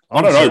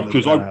 I don't know,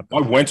 because I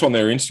went on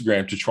their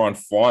Instagram to try and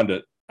find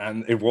it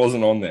and it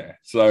wasn't on there.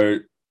 So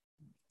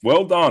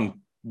well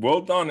done.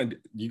 Well done. And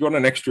you got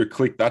an extra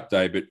click that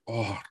day, but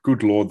oh,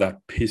 good Lord, that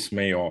pissed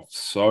me off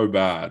so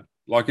bad.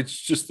 Like, it's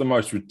just the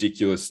most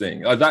ridiculous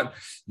thing. Like that,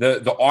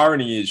 the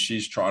irony is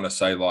she's trying to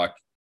say like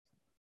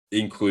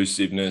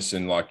inclusiveness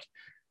and like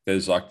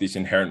there's like this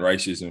inherent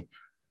racism.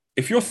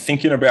 If you're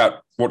thinking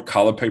about what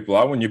color people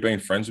are when you're being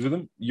friends with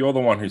them, you're the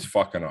one who's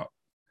fucking up.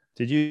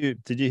 Did you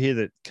hear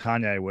that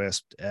Kanye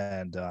West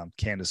and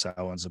Candace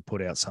Owens have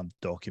put out some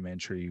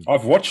documentary?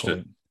 I've watched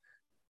it.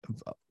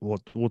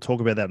 We'll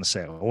talk about that in a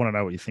second. I want to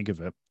know what you think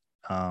of it.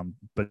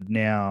 But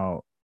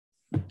now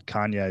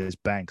Kanye's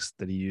banks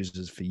that he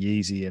uses for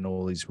Yeezy and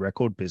all his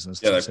record business,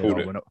 they said, pulled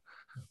it.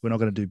 We're not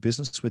going to do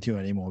business with you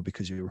anymore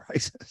because you're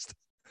racist.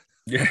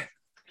 Yeah.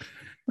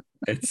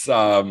 It's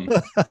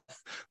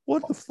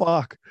what the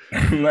fuck,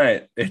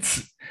 mate?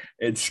 It's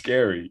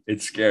scary.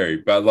 It's scary.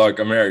 But like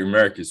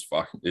America's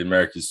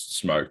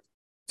smoked.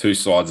 Two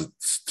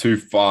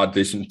far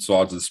different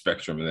sides of the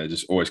spectrum, and they're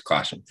just always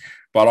clashing.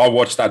 But I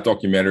watched that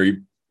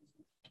documentary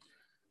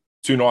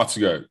 2 nights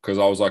ago because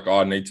I was like,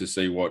 I need to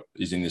see what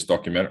is in this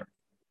documentary.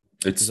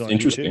 It's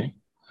interesting. YouTube?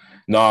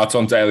 No, it's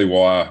on Daily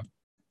Wire,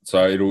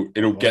 so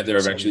it'll get there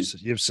eventually.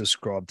 You've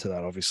subscribed to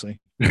that, obviously.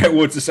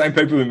 Well, it's the same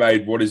people who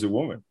made What Is a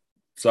Woman.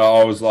 So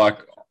I was like,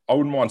 I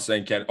wouldn't mind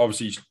seeing Ken.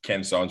 Obviously,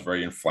 Ken Sone's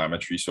very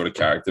inflammatory sort of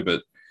character,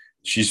 but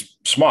she's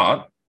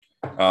smart.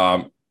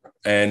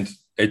 And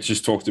it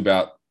just talked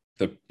about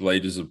the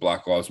leaders of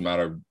Black Lives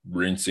Matter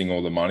rinsing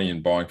all the money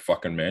and buying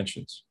fucking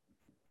mansions.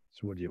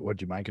 So what do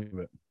you make of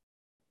it?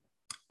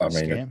 I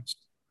mean,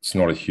 it's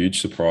not a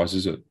huge surprise,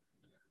 is it?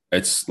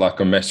 It's like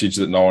a message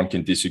that no one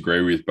can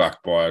disagree with,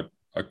 backed by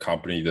a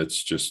company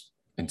that's just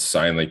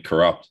insanely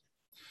corrupt.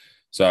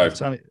 So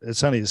it's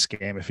only a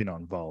scam if you're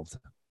not involved,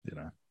 you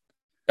know.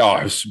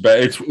 Oh, but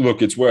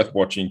it's worth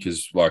watching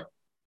because, like,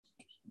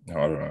 I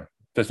don't know.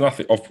 There's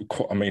nothing.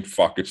 I mean,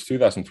 fuck. It's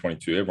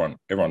 2022.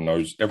 Everyone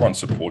knows. Everyone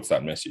supports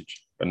that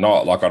message, but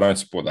not like I don't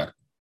support that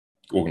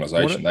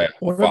organization.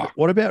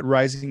 What about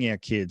raising our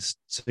kids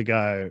to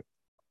go?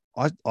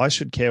 I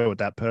should care what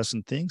that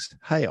person thinks.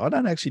 Hey, I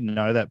don't actually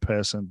know that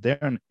person. They're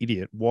an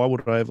idiot. Why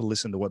would I ever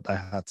listen to what they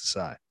have to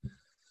say?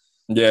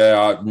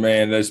 Yeah,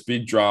 man. There's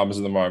big dramas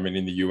at the moment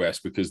in the US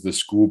because the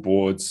school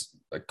boards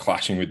are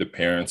clashing with the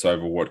parents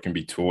over what can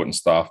be taught and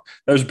stuff.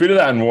 There's a bit of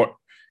that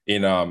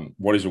in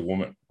What Is a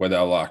Woman, where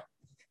they're like,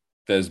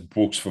 there's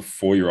books for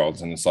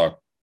 4-year-olds and it's like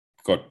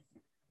got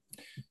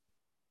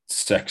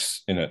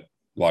sex in it,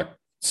 like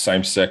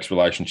same-sex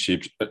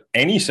relationships, but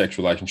any sex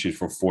relationships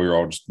for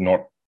 4-year-olds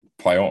not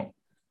play on.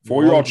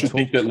 4-year-olds should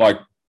think that like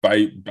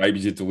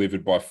babies are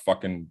delivered by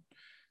fucking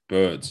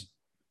birds.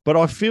 But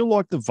I feel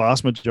like the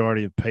vast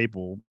majority of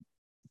people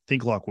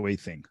think like we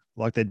think.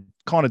 Like they're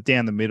kind of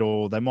down the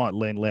middle. They might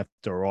lean left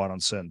or right on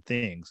certain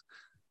things.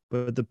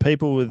 But the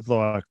people with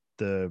like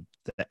the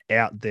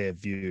out there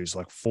views,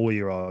 like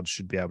 4-year-olds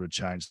should be able to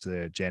change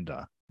their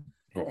gender.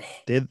 Oh.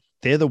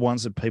 They're the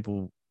ones that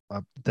people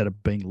that are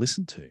being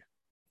listened to.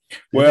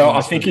 Well,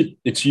 I think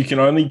it's you can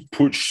only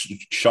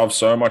shove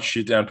so much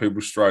shit down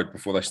people's throat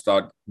before they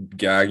start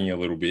gagging a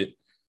little bit.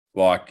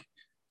 Like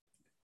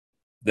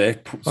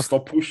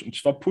stop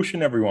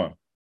pushing everyone.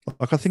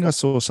 Like I think I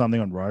saw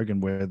something on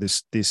Rogan where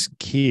this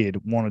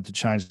kid wanted to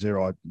change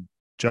their.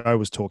 Joe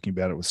was talking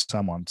about it with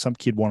someone. Some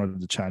kid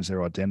wanted to change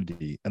their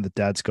identity, and the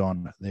dad's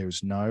gone, there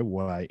is no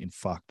way in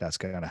fuck that's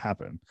going to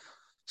happen.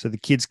 So the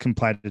kid's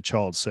complained to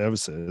child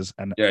services,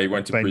 and he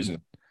went to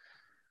prison.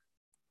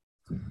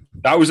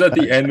 That was at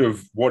the end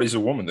of What Is a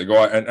Woman. The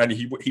guy and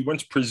he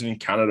went to prison in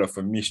Canada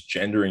for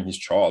misgendering his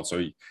child.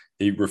 So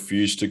he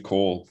refused to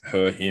call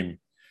her him,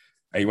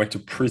 and he went to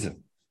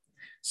prison.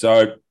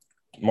 So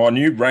my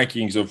new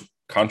rankings of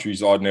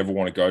countries I'd never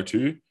want to go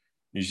to: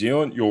 New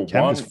Zealand, you're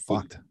Canada's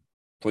fucked.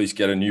 Please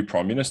get a new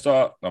prime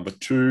minister. Number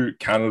 2,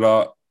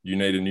 Canada, you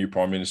need a new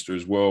prime minister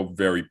as well,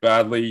 very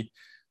badly.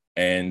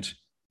 And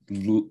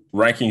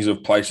rankings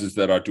of places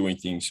that are doing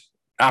things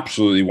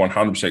absolutely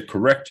 100%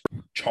 correct.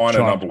 China.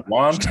 Number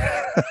 1.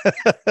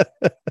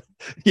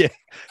 Yeah,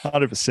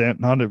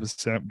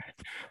 100%.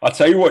 I'll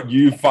tell you what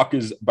you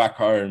fuckers back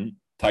home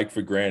take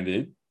for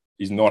granted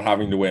is not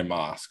having to wear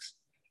masks,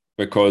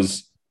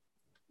 because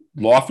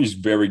life is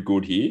very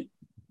good here,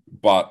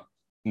 but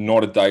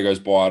not a day goes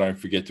by I don't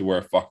forget to wear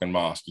a fucking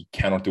mask. You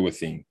cannot do a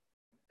thing.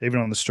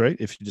 Even on the street,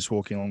 if you're just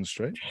walking along the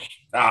street?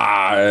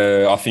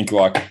 I think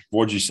like,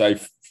 what did you say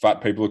fat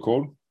people are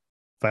called?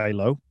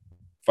 Phalo.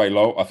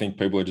 I think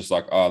people are just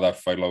like, that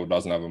Phalo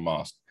doesn't have a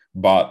mask.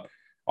 But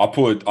I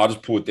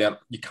just pull it down.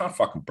 You can't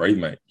fucking breathe,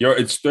 mate.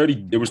 It's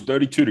 30. It was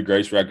 32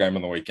 degrees for our game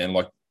on the weekend.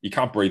 Like you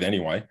can't breathe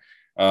anyway.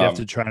 You have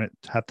to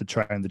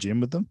train the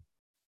gym with them.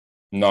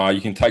 No,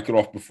 you can take it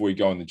off before you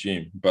go in the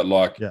gym. But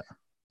like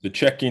the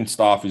check-in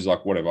staff is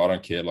like, whatever, I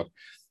don't care. Like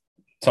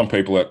some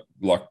people are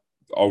like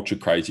ultra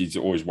crazy. Is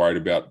always worried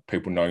about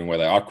people knowing where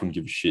they are. I couldn't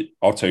give a shit.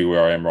 I'll tell you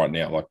where I am right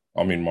now. Like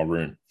I'm in my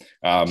room.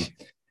 And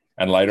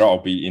later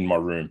I'll be in my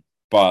room.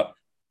 But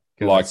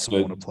like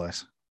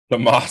the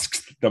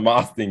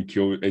mask thing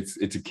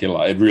it's a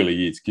killer. It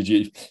really is.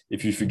 Because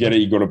if you forget it,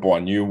 you got to buy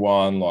a new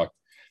one. Like,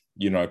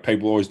 you know,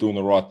 people always doing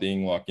the right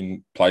thing, like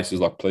in places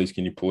like, please,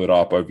 can you pull it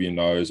up over your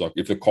nose? Like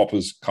if the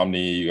coppers come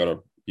near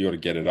you, you gotta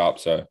get it up.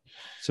 So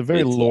it's a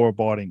very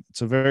law-abiding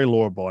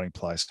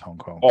place, Hong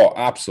Kong. Oh,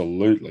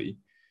 absolutely.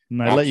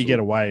 And they let you get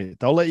away.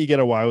 They'll let you get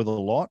away with a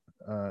lot.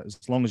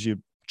 As long as you're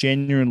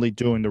genuinely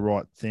doing the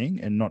right thing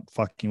and not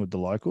fucking with the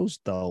locals,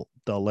 they'll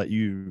let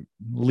you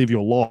live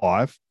your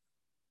life,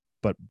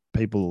 but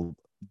people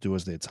do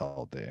as they're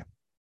told there.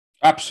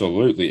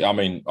 Absolutely. I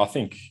mean, I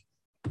think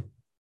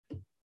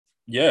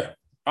yeah.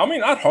 I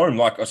mean, at home,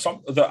 like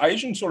the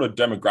Asian sort of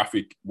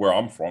demographic where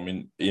I'm from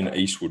in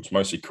Eastwood's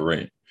mostly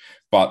Korean,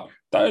 but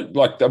they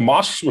like the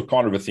masks were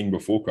kind of a thing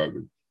before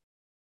COVID.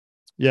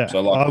 Yeah,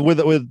 so like,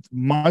 with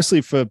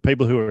mostly for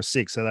people who are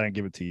sick, so they don't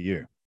give it to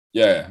you.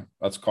 Yeah,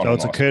 that's kind of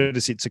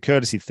nice. It's a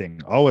courtesy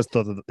thing. I always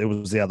thought that it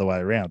was the other way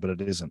around, but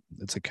it isn't.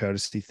 It's a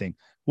courtesy thing.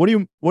 What do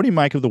you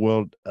make of the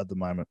world at the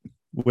moment?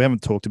 We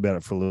haven't talked about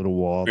it for a little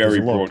while.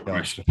 Very broad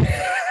question.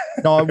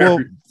 No, well,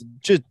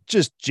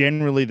 just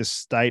generally the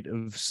state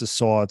of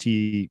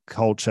society,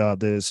 culture.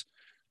 There's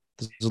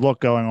a lot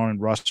going on in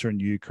Russia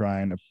and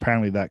Ukraine.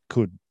 Apparently, that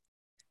could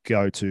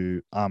go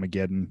to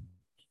Armageddon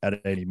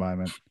at any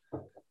moment.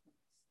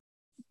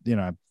 You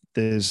know,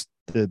 there's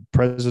the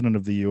president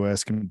of the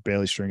US can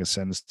barely string a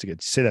sentence together.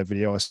 You see that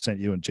video I sent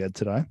you and Jed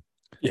today?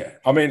 Yeah,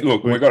 I mean,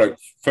 look, we got to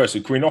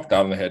firstly, can we knock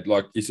that on the head?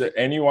 Like, is there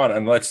anyone?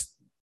 And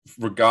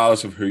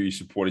regardless of who you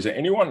support, is there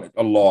anyone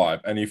alive?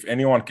 And if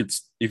anyone could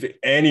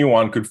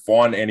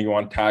find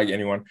anyone, tag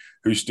anyone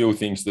who still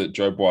thinks that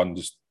Joe Biden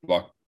just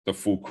like the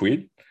full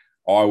quid,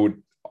 it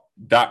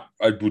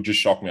would just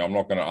shock me. I'm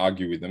not going to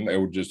argue with them.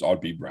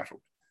 I'd be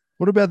rattled.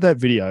 What about that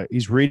video?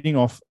 He's reading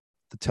off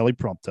the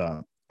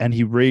teleprompter and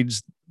he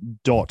reads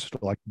dot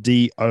like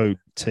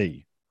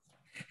D-O-T.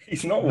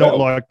 He's not well. Not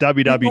like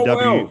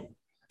www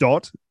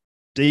dot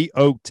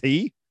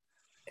D-O-T.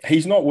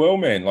 He's not well,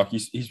 man. Like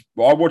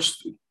I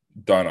watched,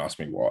 don't ask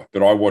me why,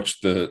 but I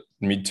watched the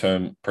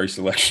midterm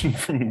pre-selection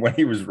from when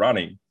he was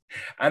running,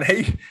 and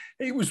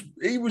he was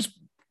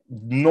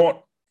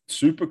not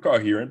super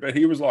coherent, but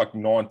he was like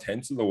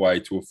 9/10 of the way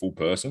to a full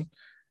person.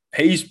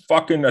 He's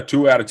fucking a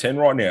 2 out of 10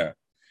 right now.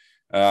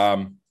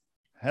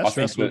 How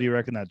stressful do you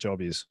reckon that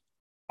job is?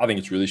 I think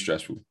it's really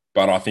stressful,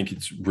 but I think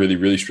it's really,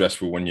 really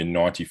stressful when you're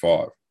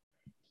 95.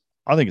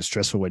 I think it's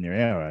stressful when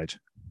you're our age.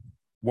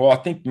 Well, I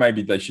think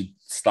maybe they should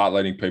start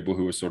letting people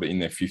who are sort of in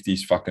their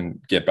 50s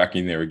fucking get back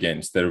in there again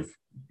instead of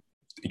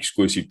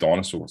exclusive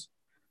dinosaurs.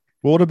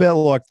 What about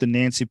like the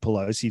Nancy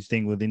Pelosi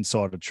thing with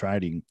insider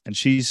trading? And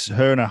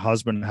her and her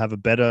husband have a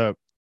better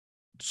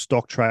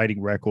stock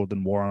trading record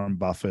than Warren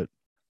Buffett,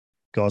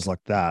 guys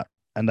like that.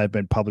 And they've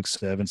been public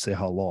servants their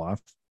whole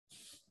life.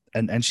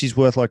 And she's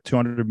worth like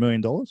 $200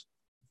 million.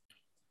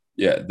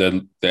 Yeah,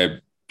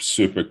 they're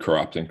super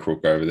corrupt and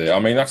crook over there. I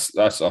mean, that's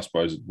I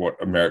suppose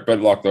what America,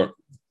 but like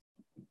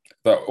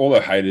all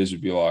the haters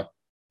would be like,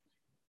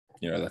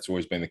 you know, that's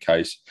always been the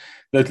case.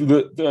 They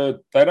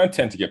don't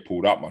tend to get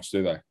pulled up much,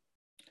 do they?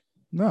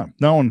 No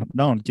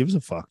one gives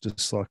a fuck.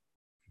 Just like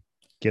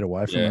get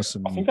away from us.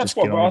 And I think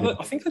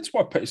that's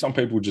why some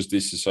people just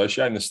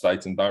disassociate in the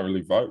States and don't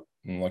really vote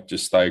and like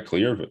just stay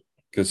clear of it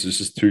because it's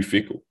just too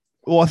fickle.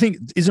 Well, I think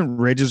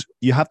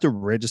you have to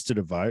register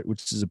to vote,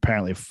 which is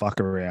apparently a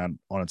fuck around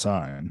on its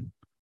own.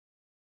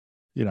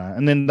 You know,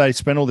 and then they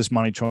spend all this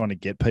money trying to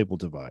get people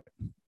to vote.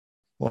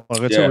 Well,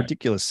 it's a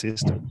ridiculous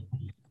system.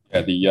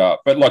 Yeah,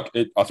 but like,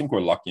 I think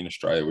we're lucky in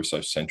Australia. We're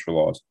so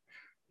centralized.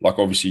 Like,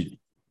 obviously,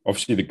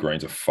 the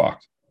Greens are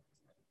fucked.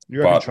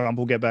 You reckon Trump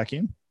will get back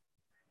in?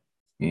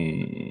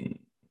 I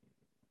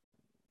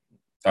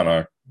don't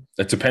know.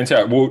 It depends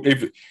how. Well,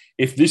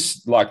 if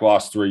this like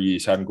last 3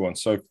 years hadn't gone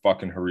so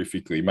fucking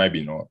horrifically,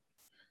 maybe not.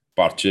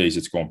 But geez,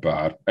 it's gone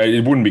bad.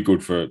 It wouldn't be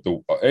good for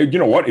the. You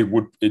know what?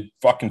 It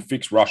fucking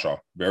fix Russia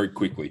very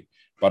quickly,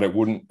 but it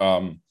wouldn't.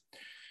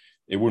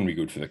 It wouldn't be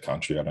good for the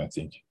country, I don't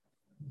think.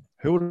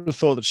 Who would have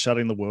thought that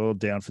shutting the world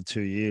down for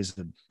 2 years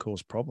would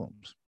cause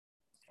problems?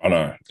 I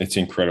know. It's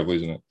incredible,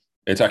 isn't it?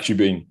 It's actually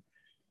been...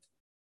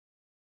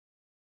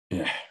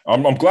 Yeah.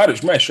 I'm glad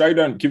it's... Man, Australia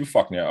don't give a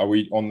fuck now. Are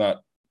we on that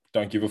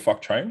don't give a fuck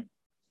train?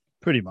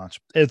 Pretty much.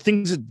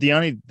 Things are, the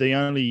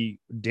only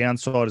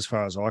downside as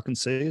far as I can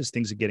see is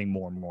things are getting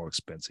more and more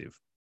expensive.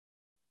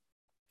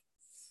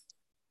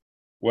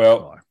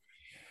 Well,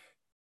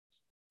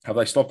 have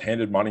they stopped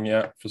handing money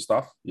out for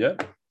stuff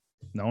yet?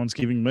 No one's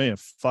giving me a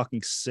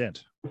fucking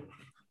cent.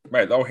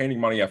 Mate, they were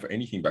handing money out for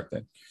anything back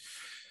then.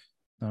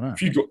 I know.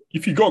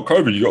 If you got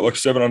COVID, you got like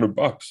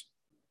 $700.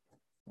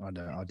 I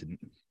didn't.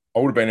 I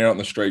would have been out on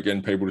the street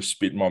getting people to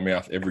spit in my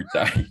mouth every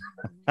day.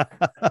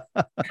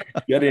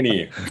 Get in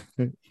here.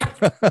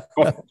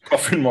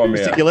 Cough in my mouth.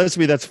 Ridiculous to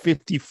me. That's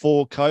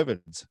 54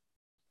 COVIDs.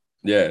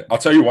 Yeah. I'll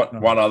tell you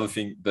one other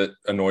thing that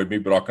annoyed me,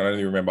 but I can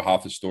only remember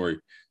half the story.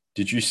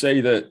 Did you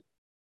see that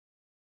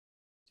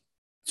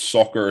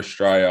Soccer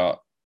Australia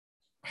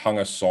hung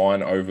a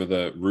sign over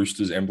the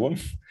Roosters emblem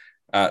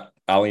at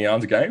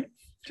Allianz game?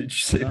 Did you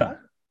see that?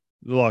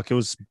 Like it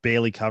was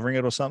barely covering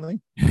it or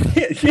something?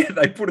 Yeah,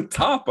 they put a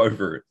tarp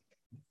over it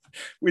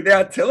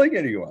without telling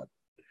anyone.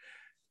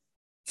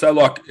 So,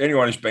 like,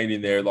 anyone who's been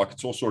in there, like,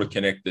 it's all sort of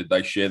connected.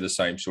 They share the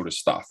same sort of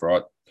stuff,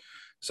 right?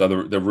 So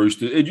the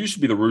Roosters, it used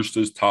to be the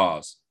Roosters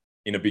Tars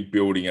in a big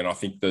building, and I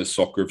think the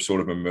soccer have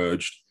sort of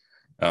emerged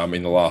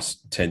in the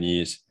last 10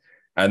 years.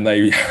 And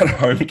they had a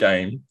home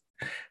game,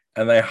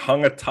 and they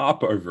hung a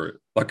tarp over it,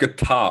 like a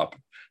tarp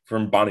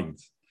from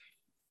Bunnings.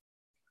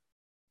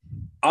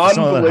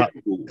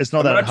 Unbelievable. It's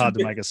not that hard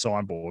to make a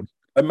signboard.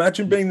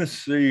 Imagine being the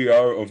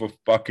CEO of a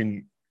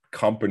fucking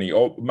company,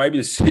 or maybe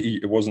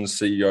it wasn't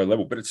CEO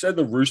level, but it said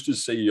the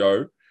Roosters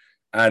CEO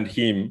and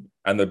him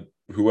and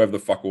whoever the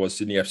fuck it was,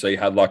 Sydney FC,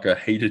 had like a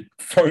heated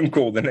phone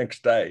call the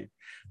next day.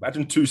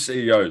 Imagine two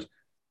CEOs.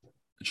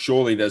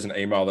 Surely there's an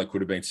email that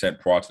could have been sent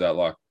prior to that,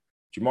 like,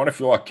 do you mind if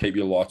you keep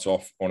your lights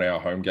off on our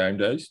home game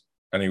days?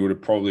 And he would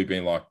have probably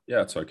been like,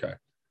 yeah, it's okay.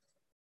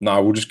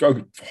 No, we'll just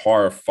go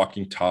hire a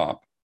fucking tarp.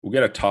 We'll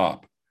get a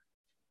tarp.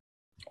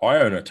 I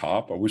own a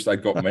tarp. I wish they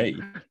got me.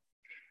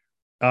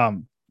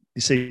 You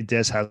see,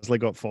 Des Hasley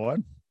got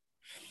fired.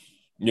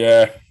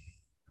 Yeah,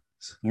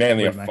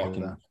 Manly are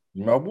fucking.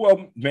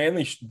 Well,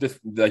 Manly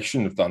they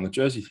shouldn't have done the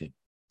jersey thing.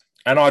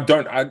 And I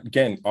play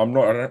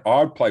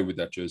with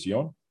that jersey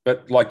on,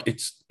 but like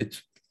it's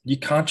you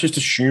can't just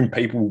assume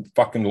people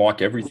fucking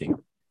like everything.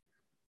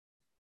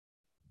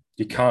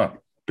 You can't,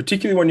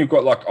 particularly when you've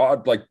got like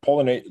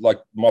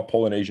my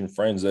Polynesian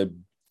friends. They're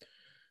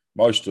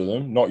most of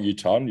them, not you,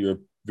 Ton. You're a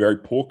very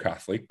poor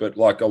Catholic, but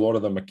like a lot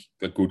of them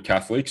are good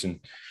Catholics, and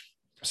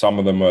some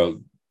of them are,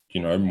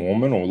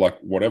 Mormon or like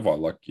whatever.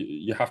 Like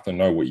you have to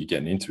know what you're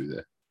getting into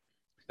there.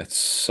 It's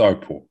so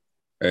poor.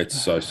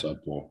 It's so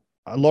poor.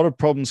 A lot of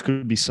problems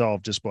could be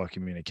solved just by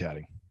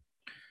communicating.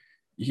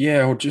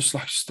 Yeah, or just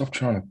like stop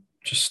trying to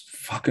just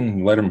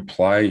fucking let them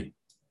play.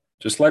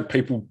 Just let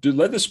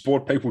the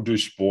sport people do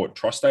sport.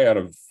 Try to stay out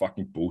of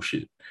fucking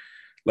bullshit.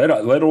 Let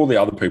all the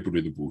other people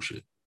do the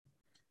bullshit.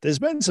 There's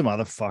been some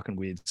other fucking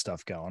weird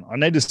stuff going. I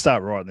need to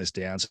start writing this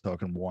down so I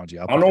can wind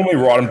you up. I normally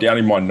write them down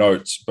in my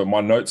notes, but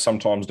my notes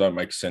sometimes don't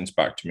make sense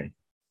back to me.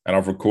 And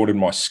I've recorded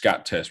my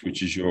SCAT test,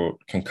 which is your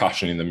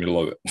concussion in the middle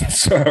of it.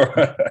 So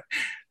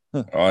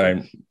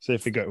I'm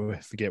forget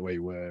where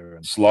you were.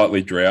 And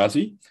slightly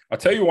drowsy. I'll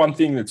tell you one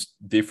thing that's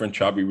different,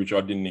 Chubby, which I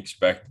didn't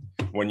expect.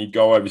 When you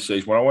go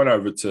overseas, when I went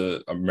over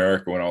to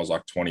America when I was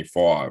like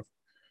 25,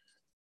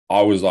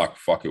 I was like,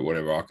 fuck it,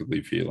 whatever. I could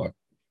live here. Like,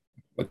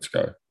 let's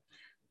go.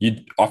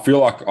 I feel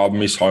like I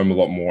miss home a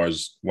lot more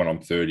as when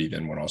I'm 30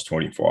 than when I was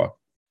 25.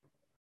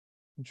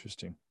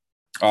 Interesting.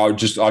 I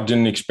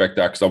didn't expect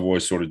that because I've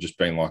always sort of just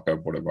been like,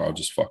 whatever. I'll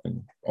just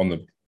fucking on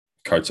the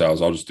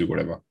coattails. I'll just do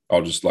whatever.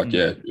 I'll just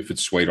yeah, if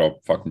it's sweet,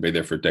 I'll fucking be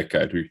there for a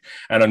decade.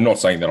 And I'm not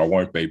saying that I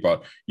won't be,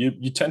 but you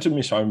tend to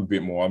miss home a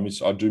bit more.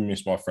 I do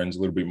miss my friends a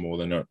little bit more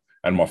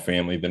and my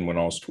family than when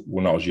I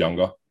was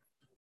younger.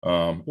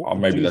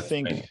 Maybe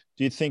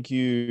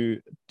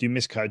do you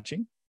miss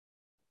coaching?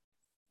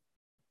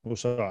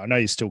 Also, I know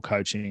you're still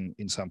coaching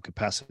in some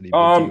capacity,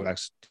 but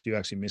do you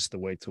actually miss the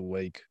week to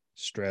week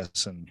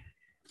stress and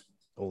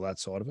all that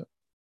side of it?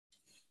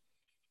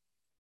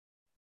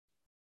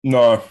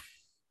 No,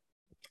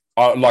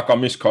 I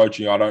miss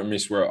coaching. I don't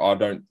miss where I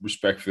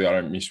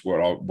miss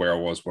where I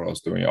was, what I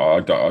was doing.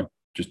 I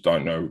just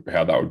don't know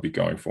how that would be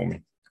going for me.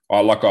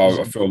 I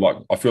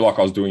feel like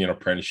I was doing an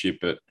apprenticeship,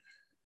 but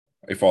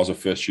if I was a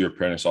first year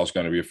apprentice, I was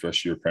going to be a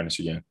first year apprentice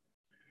again.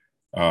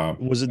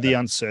 Was it the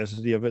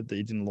uncertainty of it that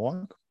you didn't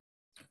like?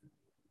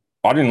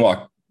 I didn't like.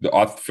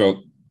 I felt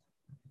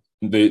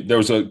there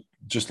was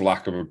just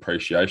lack of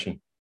appreciation.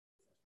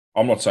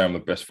 I'm not saying I'm the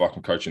best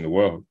fucking coach in the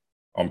world.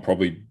 I'm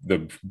probably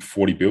the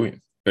 40 billionth.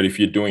 But if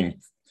you're doing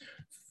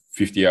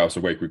 50 hours a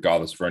week,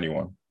 regardless for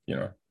anyone,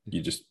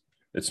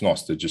 it's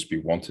nice to just be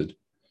wanted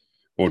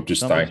or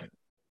just stay.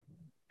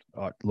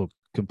 I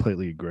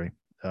completely agree.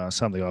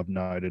 Something I've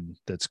noted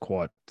that's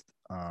quite.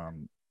 I've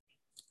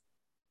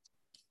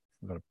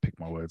got to pick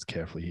my words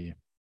carefully here.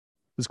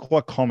 It's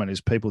quite common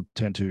is people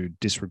tend to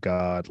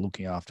disregard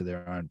looking after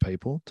their own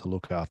people to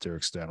look after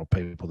external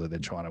people that they're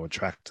trying to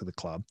attract to the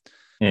club.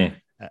 Mm.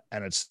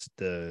 And it's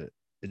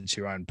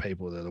your own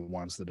people that are the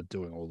ones that are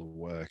doing all the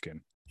work,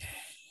 and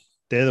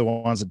they're the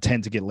ones that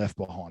tend to get left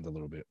behind a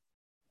little bit.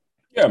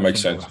 Yeah, it makes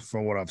sense.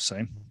 From what I've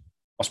seen.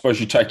 I suppose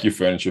you take your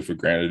furniture for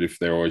granted if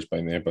they're always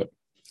been there, but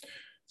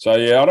so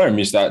yeah, I don't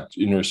miss that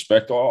in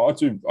respect. I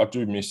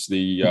do miss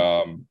the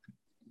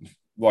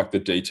like the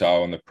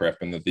detail and the prep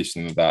and the this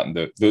and the that and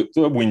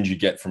the wins you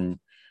get from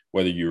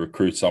whether you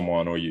recruit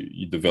someone or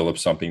you develop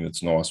something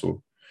that's nice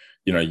or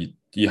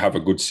you have a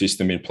good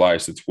system in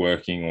place that's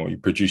working, or you're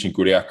producing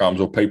good outcomes,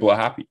 or people are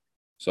happy.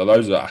 So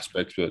those are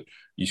aspects that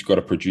you just got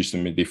to produce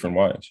them in different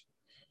ways.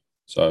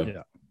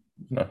 So,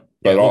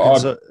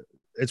 but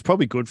it's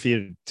probably good for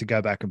you to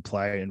go back and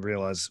play and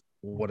realize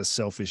what a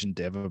selfish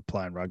endeavor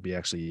playing rugby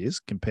actually is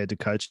compared to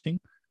coaching.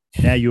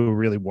 Now you're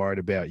really worried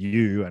about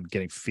you and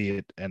getting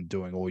fit and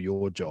doing all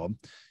your job.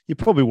 You're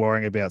probably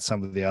worrying about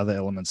some of the other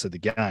elements of the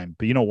game,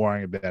 but you're not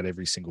worrying about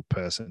every single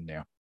person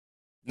now.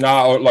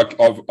 No, like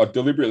I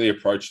deliberately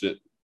approached it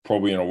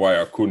probably in a way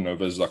I couldn't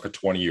have as like a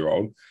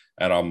 20-year-old.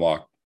 And I'm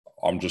like,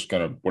 I'm just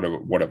going to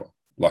whatever.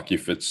 Like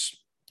if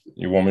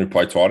you want me to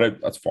play tighter,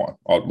 that's fine.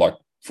 I like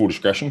full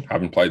discretion.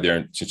 Haven't played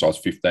there since I was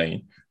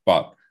 15,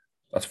 but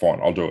that's fine.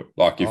 I'll do it.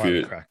 Like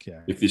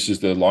if this is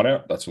the line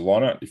out, that's a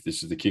line out. If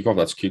this is the kickoff,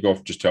 that's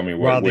kickoff. Just tell me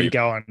rather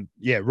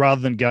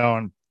than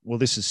going, well,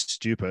 this is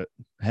stupid.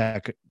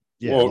 Rather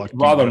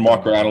than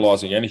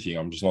microanalyzing anything,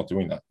 I'm just not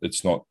doing that.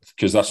 It's not,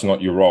 because that's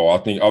not your role. I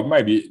think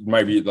maybe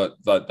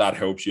that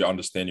helps you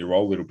understand your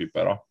role a little bit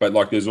better. But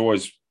like there's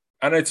always,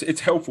 and it's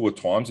helpful at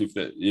times if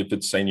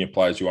it's senior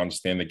players who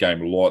understand the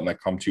game a lot and they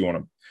come to you on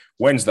a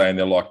Wednesday and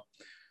they're like,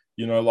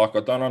 like, I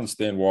don't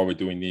understand why we're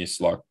doing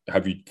this. Like,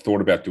 have you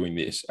thought about doing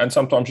this? And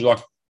sometimes you're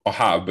like, I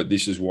have, but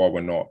this is why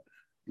we're not.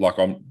 Like,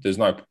 that's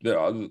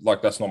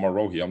not my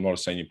role here. I'm not a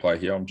senior player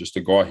here. I'm just a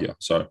guy here.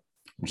 So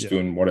I'm just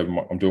doing whatever.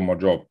 I'm doing my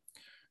job.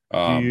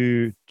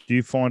 Do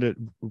you find it?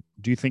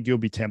 Do you think you'll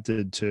be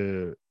tempted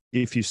to,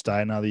 if you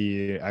stay another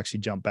year,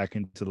 actually jump back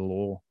into the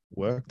law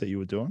work that you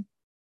were doing?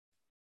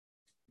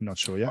 Not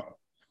sure yet.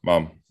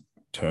 Mum,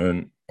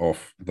 turn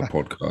off the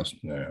podcast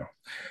now.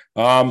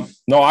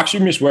 No, I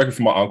actually miss working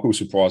for my uncle.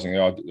 Surprisingly,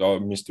 I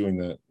missed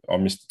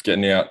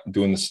getting out,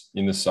 doing this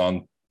in the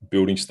sun,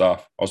 building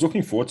stuff. I was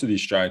looking forward to the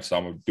Australian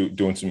summer,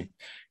 doing some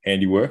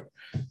handiwork.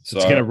 So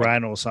it's going to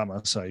rain all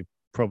summer, so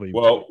probably.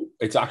 Well,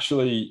 it's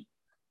actually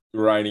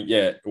raining.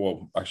 Yeah.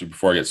 Well, actually,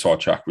 before I get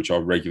sidetracked, which I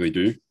regularly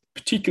do,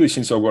 particularly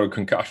since I've got a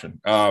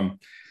concussion.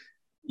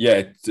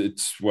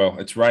 It's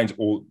rained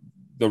all.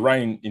 The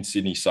rain in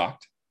Sydney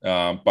sucked.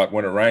 But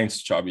when it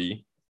rains,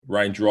 Chubby,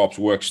 rain drops,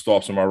 work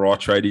stops. Am I right,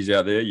 tradies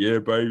out there? Yeah,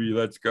 baby,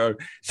 let's go.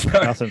 So,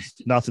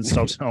 nothing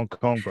stops in Hong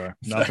Kong, bro.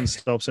 Nothing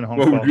stops in Hong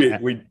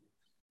Kong.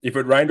 If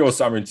it rained all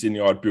summer in Sydney,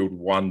 I'd build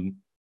one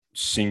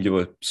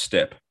singular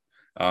step.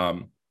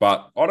 But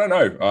I don't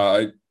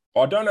know.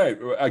 I don't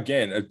know.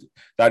 Again,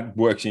 that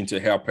works into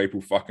how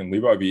people fucking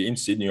live over here. In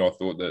Sydney, I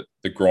thought that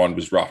the grind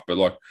was rough, but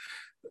like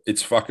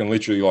it's fucking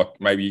literally like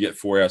maybe you get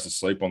 4 hours of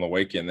sleep on the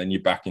weekend, then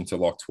you're back into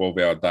like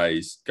 12-hour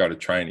days, go to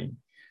training.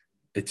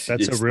 It's a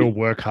real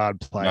work hard,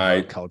 play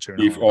hard culture.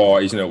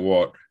 Isn't it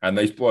what? And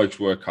these blokes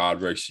work hard,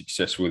 very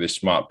successful. They're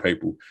smart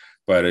people.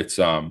 But it's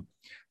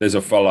there's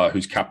a fella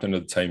who's captain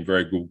of the team,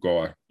 very good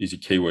guy. He's a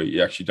Kiwi.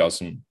 He actually does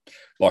some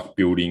like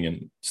building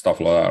and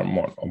stuff like that.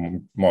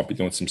 I might be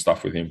doing some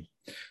stuff with him.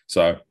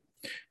 So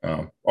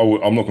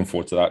I'm looking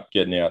forward to that,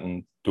 getting out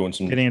and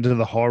getting into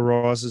the high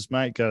rises,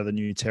 mate. Go to the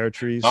new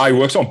territories. He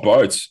works on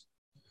boats.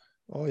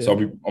 Oh yeah.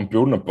 So I'm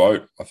building a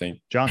boat, I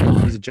think.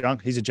 He's a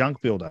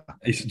junk builder.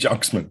 He's a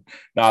junksman.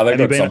 Have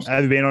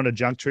you been on a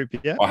junk trip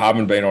yet? I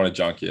haven't been on a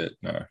junk yet.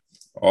 No.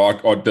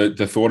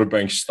 The thought of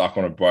being stuck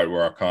on a boat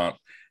where I can't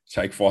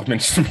take 5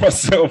 minutes to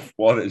myself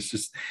while there's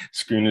just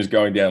schooners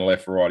going down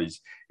left or right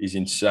is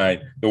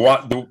insane.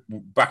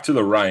 Back to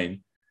the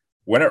rain.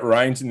 When it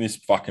rains in this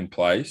fucking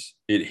place,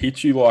 it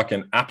hits you like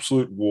an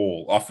absolute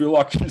wall. I feel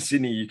like in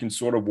Sydney, you can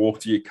sort of walk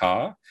to your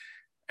car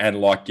and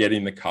like get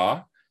in the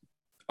car.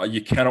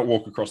 You cannot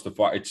walk across the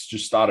fire. It's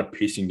just started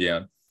pissing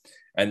down.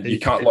 And you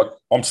can't,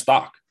 I'm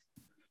stuck.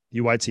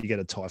 You wait till you get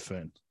a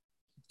typhoon.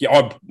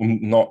 Yeah, I'm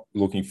not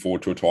looking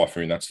forward to a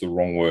typhoon. That's the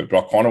wrong word. But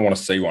I kind of want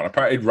to see one.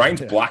 Apparently, it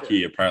rains black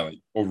here,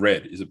 apparently. Or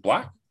red. Is it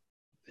black?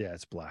 Yeah,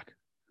 it's black.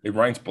 It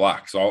rains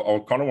black. So I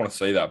kind of want to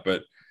see that.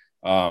 But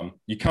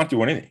you can't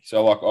do anything.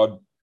 So, like,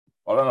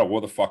 I don't know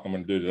what the fuck I'm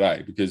going to do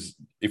today. Because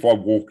if I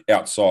walk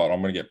outside,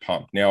 I'm going to get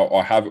pumped. Now,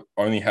 I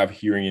only have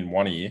hearing in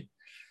one ear.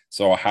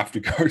 So I have to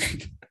go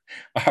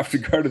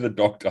to the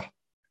doctor.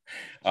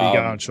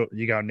 So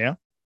you going now?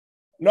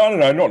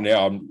 No, not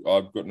now.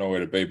 I've got nowhere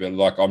to be, but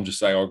like I'm just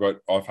saying,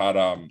 I've had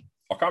I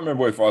can't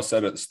remember if I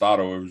said at the start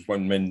or it was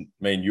when me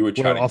and you were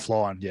chatting.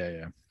 Offline,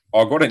 yeah.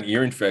 I got an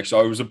ear infection.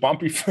 So it was a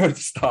bumpy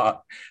first start.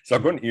 So I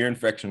got an ear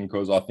infection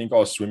because I think I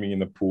was swimming in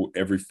the pool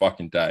every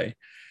fucking day.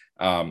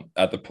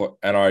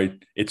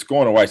 It's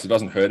gone away, so it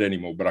doesn't hurt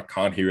anymore, but I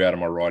can't hear out of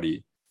my right ear.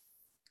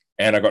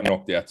 And I got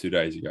knocked out 2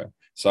 days ago.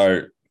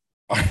 So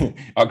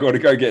I got to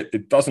go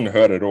it doesn't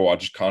hurt at all. I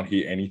just can't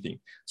hear anything.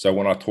 So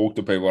when I talk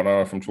to people, I don't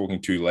know if I'm talking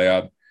too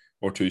loud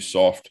or too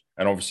soft.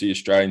 And obviously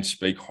Australians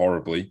speak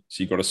horribly.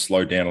 So you got to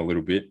slow down a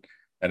little bit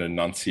and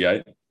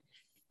enunciate.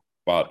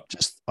 But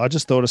I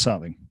just thought of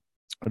something.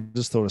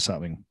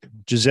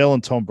 Giselle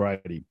and Tom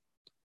Brady.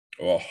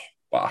 Oh,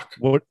 fuck.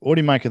 What do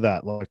you make of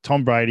that? Like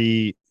Tom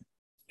Brady,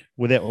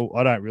 I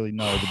don't really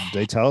know the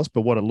details,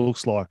 but what it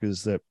looks like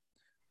is that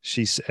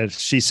she said,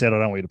 I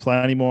don't want you to play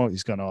anymore.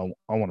 He's going,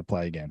 I want to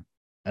play again.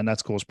 And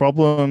that's caused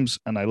problems,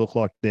 and they look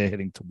like they're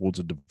heading towards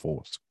a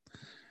divorce.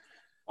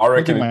 I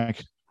What do you reckon.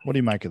 make? What do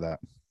you make of that?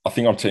 I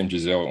think I'm Team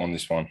Giselle on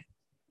this one.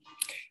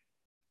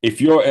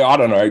 If you're, I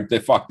don't know,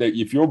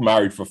 if you're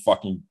married for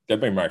fucking, they've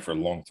been married for a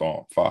long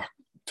time,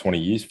 20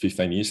 years,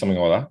 15 years, something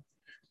like that.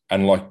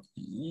 And like,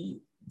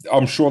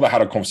 I'm sure they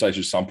had a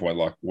conversation at some point,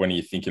 like, when are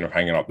you thinking of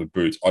hanging up the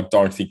boots? I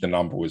don't think the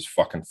number was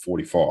fucking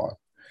 45.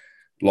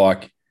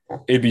 Like,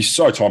 it'd be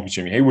so time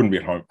consuming. He wouldn't be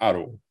at home at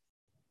all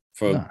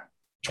for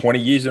 20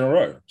 years in a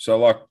row. So,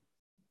 like,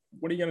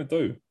 what are you going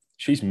to do?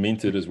 She's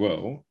minted as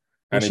well.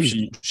 And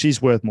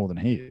she's worth more than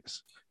he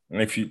is.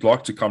 And if you'd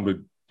like to come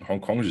to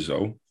Hong Kong,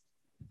 Giselle,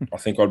 I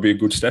think I'd be a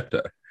good step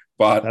there.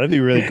 But that'd be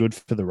really good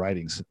for the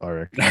ratings, I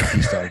reckon. If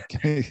you start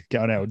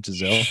going out with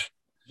Giselle.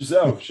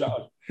 Giselle, shut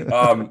up.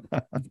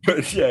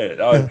 But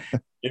yeah,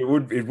 it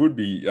would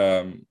be.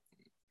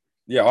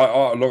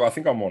 Look, I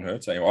think I'm on her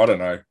team. I don't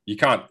know. You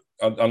can't,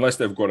 unless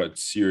they've got a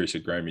serious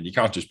agreement. You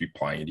can't just be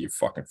playing into your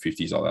fucking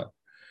 50s like that.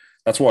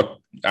 That's what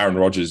Aaron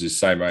Rodgers is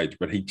same age,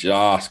 but he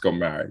just got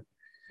married.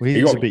 Well,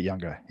 he's a bit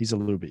younger. He's a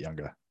little bit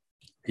younger.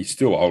 He's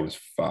still old as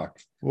fuck.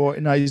 Well,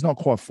 no, he's not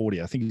quite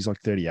 40. I think he's like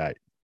 38.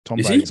 Tom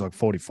Brady's like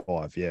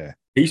 45. Yeah.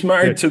 He's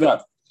married to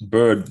that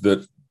bird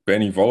that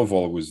Benny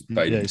Volleyball was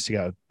dating. Yeah, he used to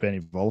go with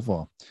Benny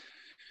Volleyball.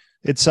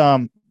 It's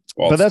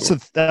but that's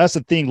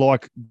the thing.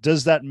 Like,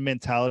 does that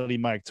mentality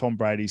make Tom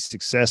Brady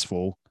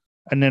successful?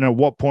 And then at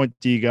what point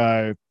do you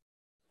go,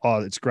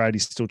 oh, it's great,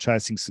 he's still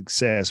chasing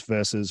success,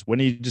 versus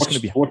when are you just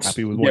going to be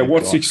happy with what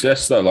what's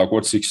success though? Like,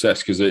 what's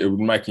success? Because it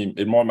might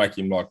make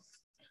him like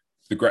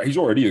he's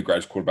already the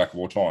greatest quarterback of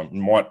all time. It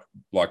might,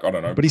 like, I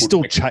don't know. But he's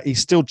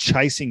still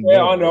chasing.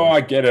 Yeah, I know,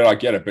 I get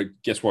it. But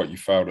guess what? You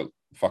failed at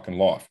fucking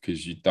life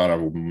because you don't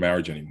have a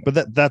marriage anymore.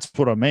 But that's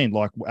what I mean.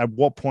 Like, at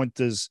what point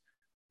does,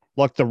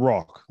 like, The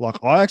Rock,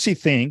 like, I actually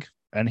think,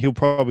 and he'll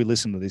probably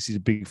listen to this, he's a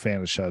big fan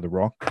of the show The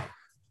Rock,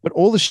 but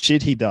all the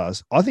shit he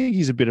does, I think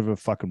he's a bit of a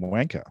fucking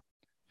wanker.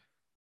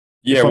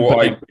 Yeah,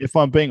 if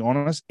I'm being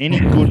honest, any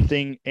good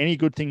thing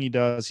he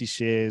does, he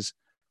shares.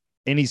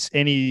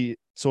 Any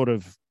sort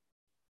of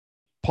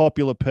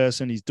popular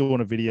person, he's doing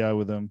a video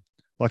with them.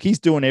 Like, he's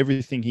doing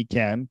everything he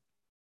can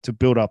to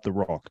build up The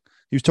Rock.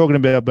 He was talking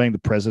about being the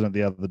president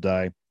the other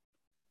day.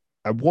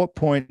 At what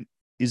point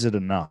is it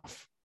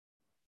enough?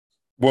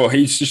 Well,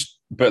 he's just,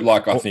 but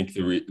like, I think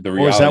the reality.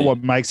 Or is that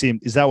what makes him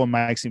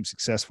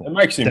successful? It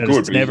makes him good.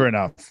 It's never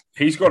enough.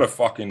 He's got a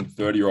fucking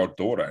 30-year-old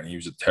daughter, and he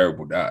was a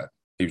terrible dad.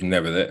 He was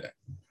never there,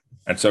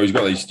 and so he's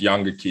got these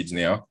younger kids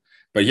now.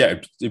 But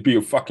yeah, it'd be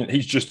a fucking.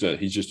 He's just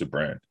a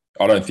brand.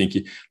 I don't think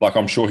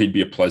I'm sure he'd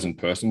be a pleasant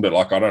person, but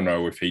like, I don't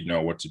know if he'd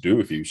know what to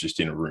do if he was just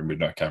in a room with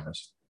no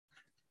cameras.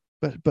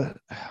 But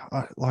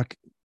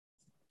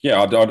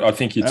yeah, I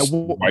think it's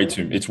way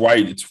too.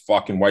 It's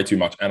fucking way too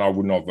much, and I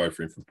would not vote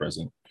for him for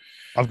president.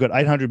 I've got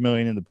 $800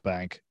 million in the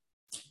bank.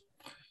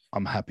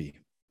 I'm happy.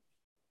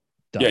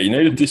 Done. Yeah, you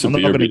need to disappear.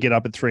 I'm not going to get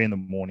up at 3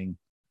 a.m.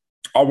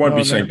 I won't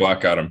be seeing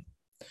Black Adam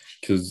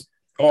because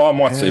I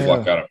might see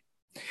Black Adam.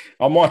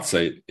 I might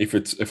see it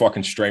if I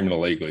can stream it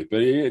illegally,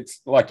 but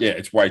it's like, yeah,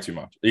 it's way too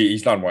much.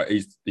 He's done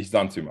he's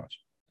done too much.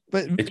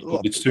 But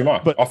it's too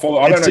much. But I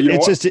don't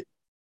know.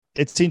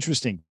 It's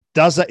interesting.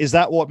 Is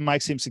that what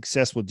makes him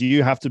successful? Do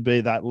you have to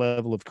be that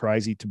level of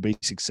crazy to be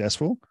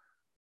successful?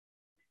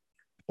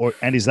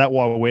 And is that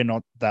why we're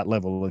not that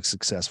level of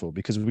successful?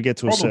 Because we get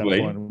to a certain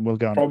point and we'll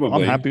go,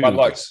 I'm happy with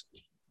this.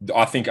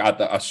 I think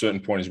at a certain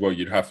point as well,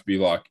 you'd have to be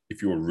like,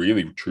 if you were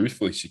really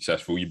truthfully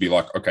successful, you'd be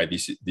like, okay,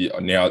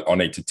 now I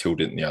need to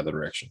tilt it in the other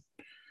direction.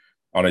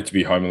 I need to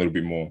be home a little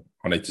bit more.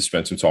 I need to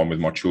spend some time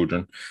with my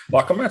children.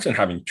 Like, imagine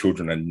having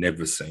children and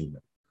never seeing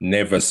them.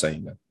 Never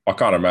seen them. I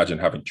can't imagine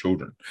having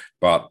children,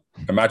 but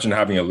imagine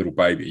having a little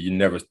baby. You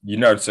never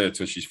see it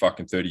till she's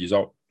fucking 30 years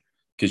old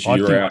because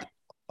you're out.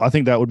 I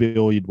think that would be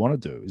all you'd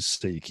want to do is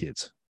see your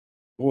kids.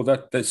 Well,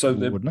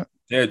 wouldn't it?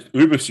 They're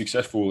uber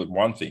successful at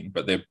one thing,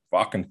 but they're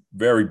fucking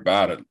very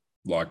bad at,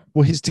 like.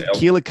 Well, his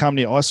tequila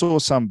company. I saw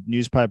some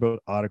newspaper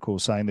article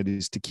saying that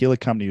his tequila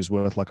company is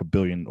worth like $1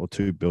 billion or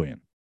 $2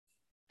 billion.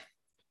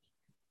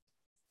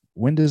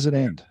 When does it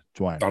end,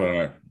 Dwayne? I don't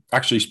know.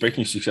 Actually,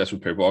 speaking of successful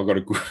people, I've got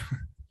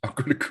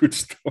a good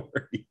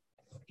story.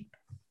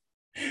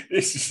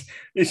 This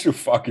will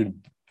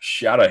fucking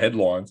shatter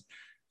headlines.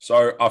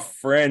 So a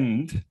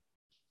friend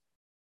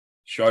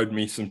showed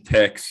me some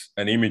texts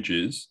and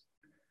images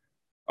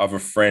of a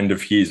friend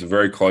of his, a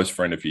very close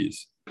friend of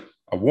his,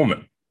 a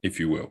woman, if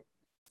you will.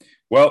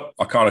 Well,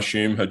 I can't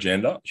assume her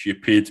gender. She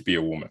appeared to be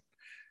a woman.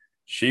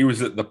 She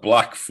was at the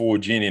Black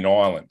Forge Inn in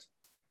Ireland,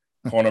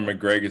 Conor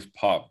McGregor's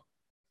pub,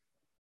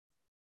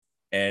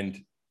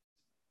 and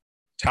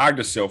tagged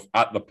herself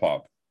at the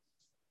pub.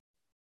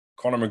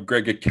 Conor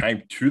McGregor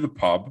came to the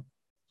pub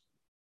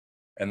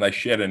and they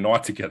shared a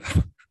night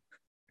together.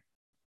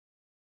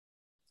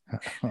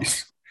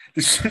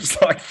 This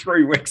was like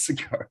 3 weeks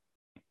ago.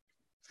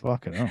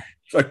 Fucking hell.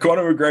 So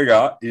Conor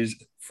McGregor is,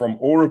 from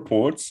all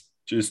reports,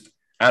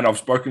 and I've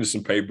spoken to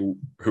some people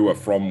who are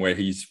from where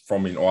he's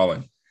from in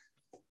Ireland.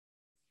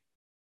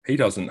 He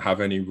doesn't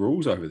have any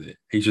rules over there.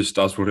 He just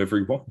does whatever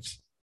he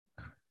wants.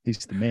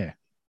 He's the mayor.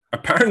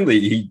 Apparently,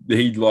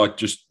 he like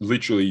just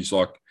literally is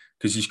like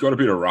because he's got a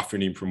bit of rough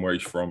in him from where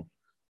he's from.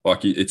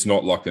 Like it's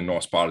not like the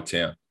nice part of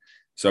town,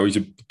 so he's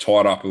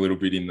tied up a little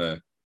bit in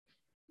the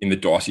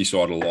dicey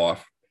side of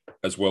life,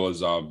 as well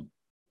as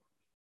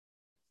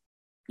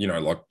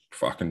like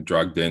fucking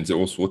drug dens,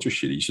 all sorts of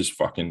shit. He's just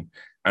fucking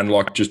and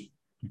like just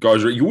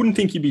goes. You wouldn't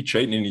think he'd be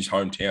cheating in his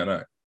hometown,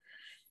 eh?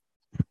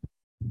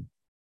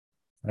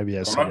 Maybe he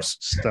has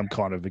some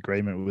kind of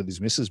agreement with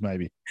his missus.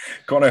 Maybe.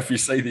 Connor, if you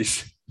see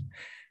this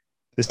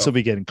will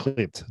be getting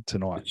clipped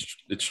tonight.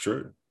 It's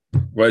true.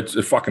 Well, it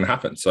fucking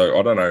happened. So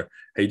I don't know.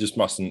 He just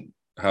mustn't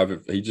have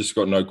it. He just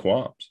got no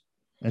qualms.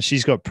 And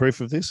she's got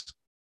proof of this?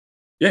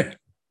 Yeah.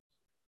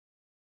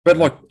 But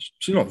like,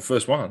 she's not the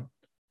first one.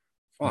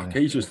 Fuck,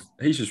 yeah.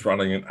 He's just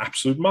running an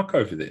absolute muck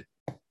over there.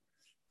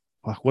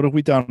 Like, what have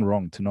we done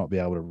wrong to not be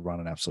able to run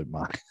an absolute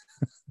muck?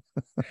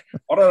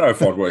 I don't know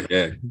if I'd work.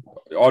 Yeah,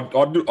 I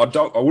wouldn't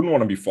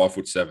want to be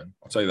 5'7".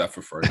 I'll tell you that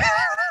for free.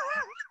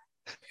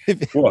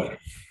 What?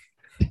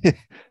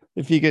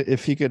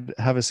 If you could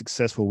have a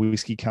successful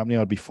whiskey company,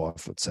 I'd be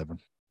 5'7".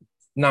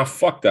 Nah,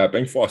 fuck that.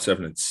 Being 5'7",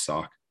 it'd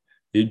suck.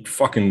 You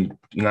walk in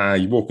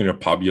a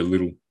pub, you're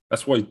little.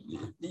 That's why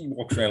he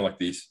walks around like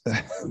this.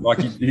 Like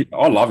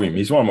I love him.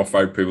 He's one of my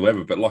favorite people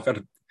ever. But like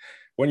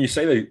when you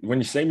see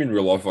him in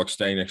real life, like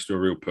standing next to a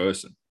real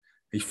person,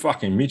 he's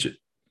fucking midget.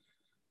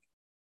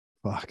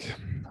 Fuck.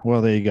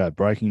 Well, there you go.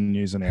 Breaking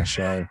news on our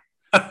show.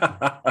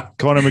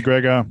 Conor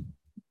McGregor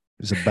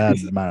is a bad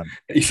man.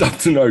 He's up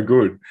to no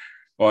good.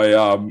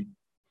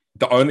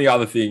 The only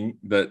other thing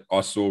that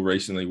I saw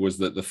recently was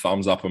that the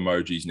thumbs up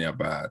emoji is now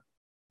bad.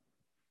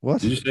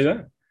 What? Did you see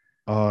that?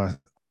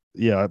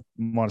 Yeah, I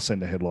might have seen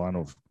the headline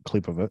or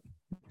clip of it.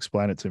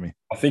 Explain it to me.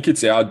 I think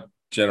it's our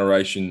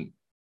generation,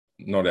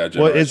 not our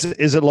generation. Well,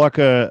 is it like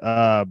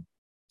a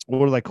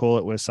what do they call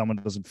it where someone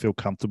doesn't feel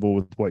comfortable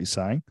with what you're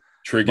saying?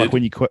 Triggered. Like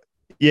when you quit.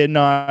 Yeah,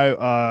 no,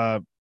 I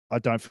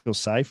don't feel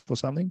safe or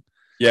something.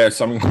 Yeah,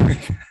 something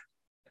like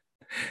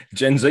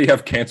Gen Z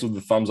have cancelled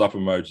the thumbs up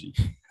emoji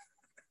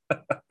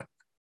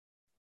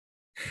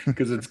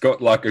because it's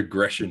got like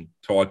aggression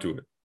tied to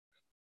it.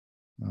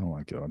 Oh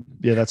my God.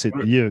 Yeah, that's it.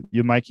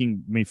 You're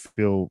making me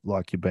feel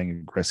like you're being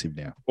aggressive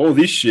now. All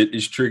this shit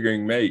is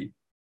triggering me.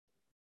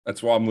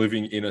 That's why I'm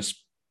living in a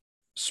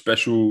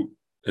special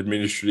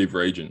administrative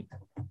region.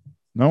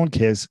 No one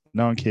cares.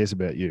 No one cares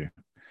about you.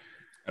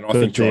 And I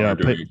think China are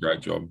doing a great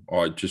job.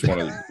 I just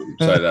want to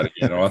say that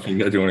again. I think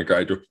they're doing a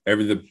great job.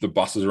 The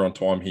buses are on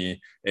time here.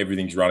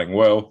 Everything's running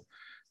well.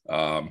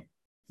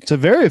 It's a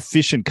very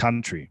efficient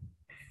country.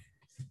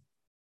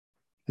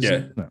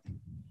 Yeah,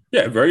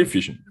 very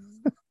efficient.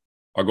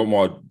 I go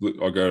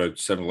to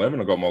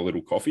 7-Eleven. I got my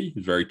little coffee.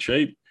 It's very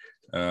cheap.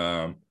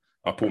 I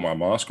put my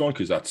mask on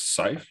because that's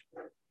safe,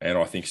 and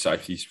I think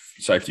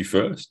safety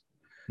first.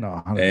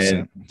 No, 100%.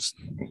 And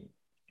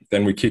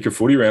then we kick a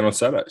footy round on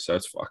Saturday, so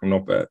it's fucking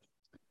not bad.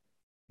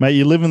 Mate,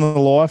 you're living the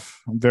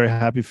life. I'm very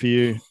happy for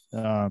you.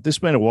 This has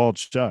been a wild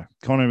show.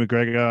 Conor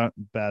McGregor,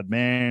 bad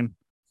man.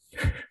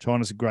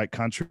 China's a great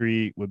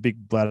country. We're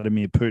big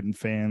Vladimir Putin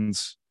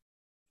fans.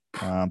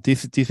 Do you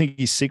think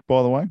he's sick,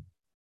 by the way?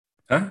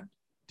 Huh?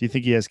 Do you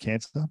think he has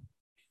cancer?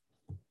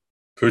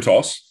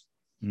 Putos?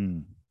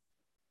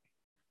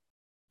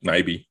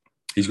 Maybe.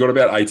 He's got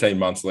about 18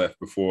 months left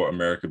before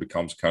America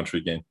becomes a country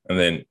again, and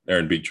then they're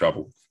in big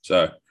trouble.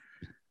 So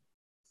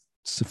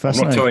it's a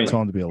fascinating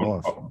time to be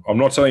alive. I'm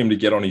not telling him to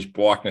get on his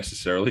bike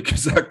necessarily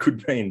because that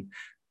could mean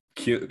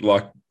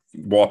like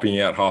wiping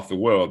out half the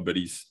world, but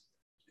he's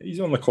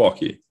on the clock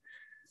here.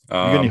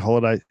 Have you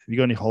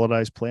got any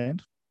holidays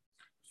planned?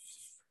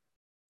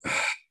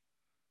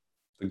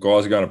 The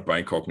guys are going to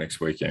Bangkok next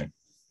weekend.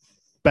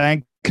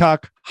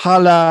 Bangkok,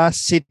 holla,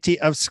 city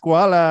of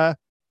squalor.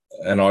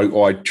 And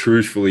I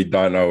truthfully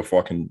don't know if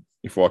I can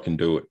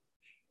do it.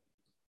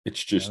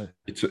 It's just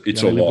it's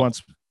a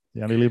lot.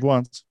 You only live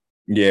once.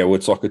 Yeah, well,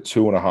 it's like a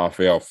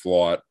 2.5 hour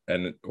flight,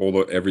 and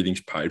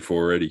everything's paid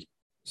for already.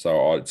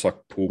 So it's like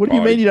pool. What do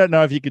you mean you don't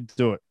know if you could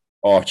do it?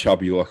 Oh,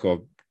 chubby,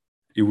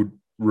 it would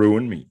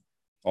ruin me.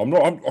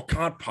 I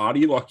can't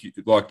party like you.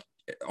 Like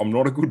I'm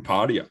not a good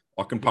partier.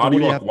 I can party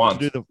like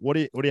once. What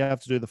do you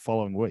have to do the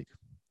following week?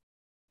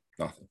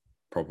 Nothing,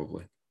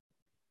 probably.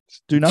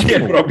 Just do nothing.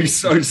 Yeah, but I'll be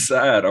so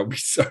sad. I'll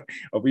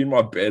be in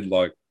my bed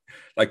like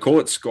they call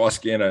it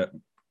Skyscanner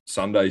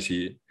Sundays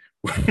here,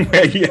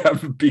 where you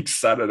have a big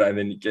Saturday and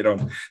then you get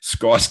on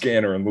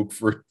Skyscanner and look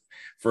for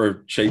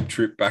a cheap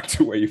trip back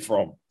to where you're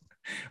from.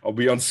 I'll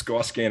be on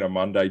Skyscanner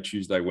Monday,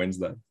 Tuesday,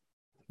 Wednesday.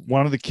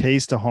 One of the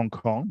keys to Hong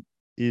Kong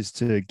is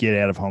to get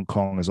out of Hong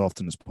Kong as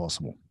often as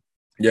possible.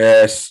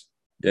 Yes,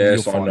 I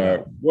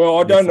know. Well,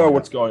 I don't know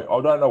what's going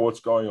on.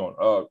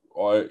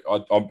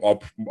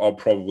 I'll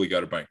probably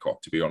go to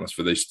Bangkok, to be honest,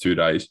 for these 2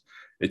 days.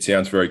 It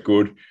sounds very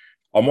good.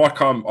 I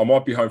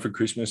might be home for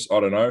Christmas. I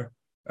don't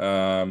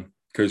know.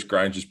 Because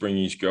Grange is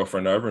bringing his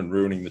girlfriend over and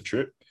ruining the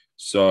trip.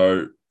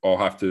 So I'll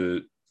have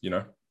to get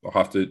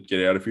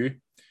out of here.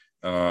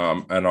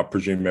 And I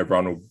presume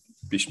everyone will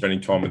be spending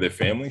time with their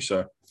family.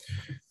 So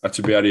that's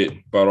about it.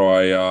 But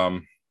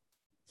I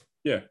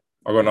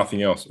got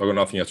nothing else. You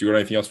got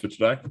anything else for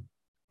today?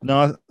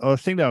 No, I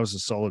think that was a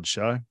solid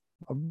show.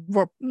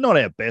 Not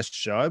our best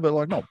show, but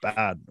like not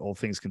bad, all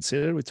things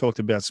considered. We talked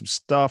about some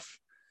stuff.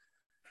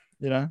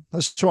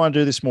 Let's try and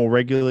do this more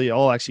regularly.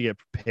 I'll actually get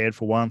prepared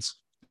for once.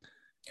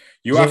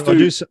 You have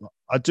to.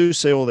 I do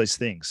see all these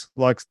things,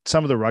 like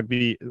some of the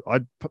rugby. I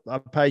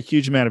pay a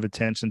huge amount of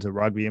attention to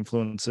rugby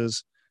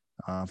influencers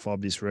for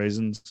obvious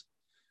reasons.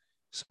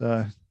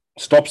 So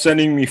stop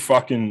sending me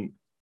fucking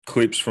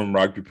clips from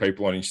rugby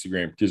people on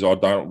Instagram because I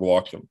don't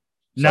like them.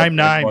 Name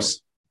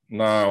names.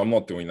 No, I'm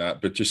not doing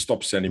that. But just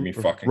stop sending me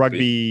fucking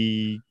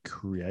rugby clips.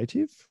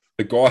 Creative.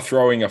 The guy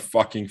throwing a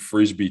fucking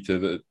frisbee to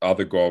the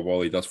other guy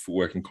while he does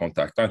footwork and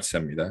contact. Don't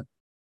send me that.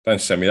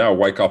 Don't send me that. I'll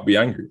wake up, be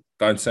angry.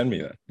 Don't send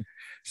me that.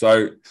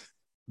 So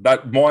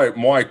that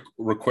my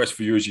request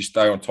for you is you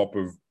stay on top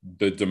of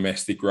the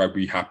domestic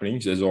rugby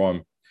happenings, as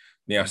I'm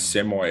now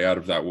semi out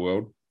of that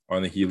world. I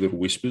only hear little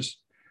whispers.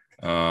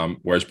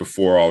 Whereas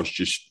before I was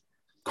just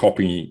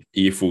copying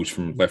earfuls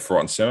from left,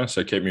 right, and center.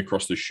 So keep me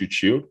across the shoot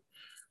shield.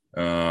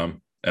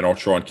 And I'll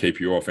try and keep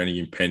you off any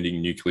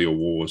impending nuclear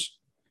wars.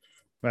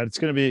 But it's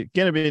going to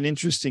be an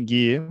interesting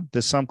year.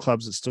 There's some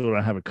clubs that still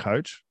don't have a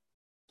coach,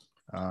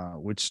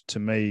 which to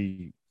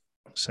me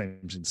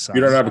seems insane.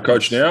 You don't have a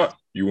coach now,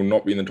 you will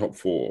not be in the top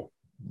 4.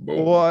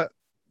 Boom. Well,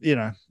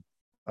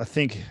 I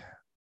think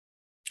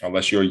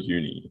unless you're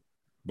uni,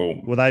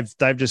 boom. Well,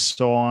 they've just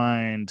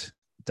signed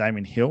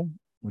Damien Hill,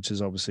 which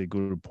is obviously a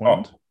good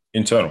appointment. Oh,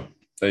 internal.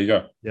 There you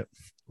go. Yep.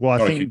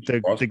 Well, I think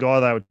the guy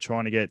they were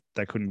trying to get,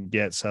 they couldn't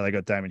get, so they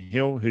got Damien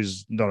Hill,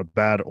 who's not a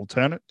bad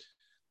alternate.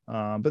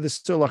 But there's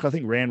still, I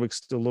think Randwick's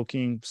still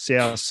looking.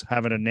 South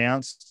haven't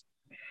announced.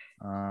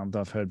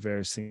 I've heard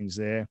various things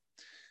there.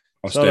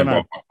 I'll stand by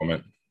my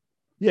comment.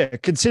 Yeah,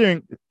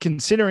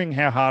 considering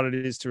how hard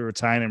it is to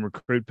retain and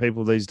recruit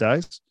people these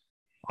days,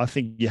 I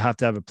think you have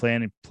to have a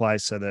plan in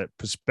place so that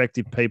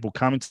prospective people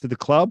coming to the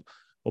club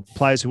or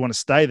players who want to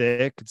stay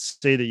there could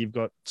see that you've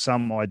got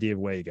some idea of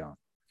where you're going.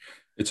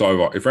 It's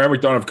over. If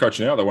Randwick don't have a coach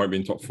now, they won't be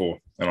in top 4.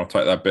 And I'll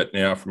take that bet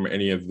now from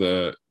any of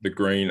the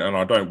green. And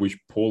I don't wish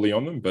poorly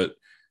on them, but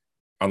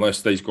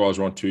unless these guys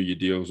are on 2-year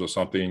deals or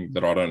something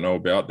that I don't know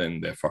about, then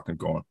they're fucking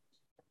gone.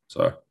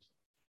 So,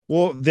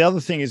 well, the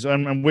other thing is,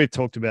 and we've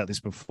talked about this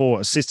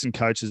before, assistant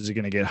coaches are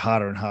going to get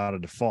harder and harder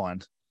to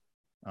find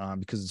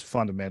because it's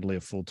fundamentally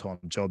a full-time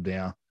job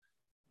now.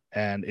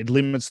 And it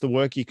limits the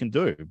work you can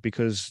do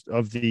because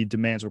of the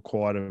demands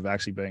required of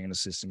actually being an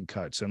assistant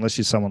coach. So unless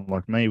you're someone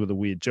like me with a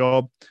weird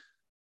job,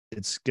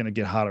 it's going to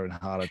get harder and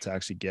harder to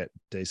actually get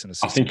decent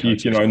assistant coaches. I think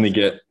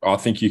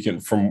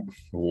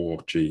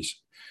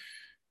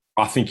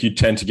you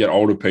tend to get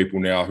older people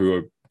now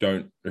who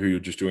are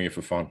just doing it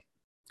for fun.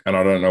 And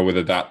I don't know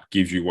whether that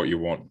gives you what you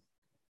want.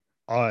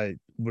 I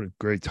would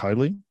agree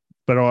totally.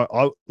 But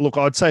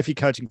I'd say if you're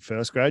coaching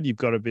first grade, you've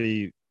got to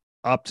be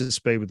up to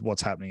speed with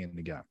what's happening in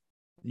the game.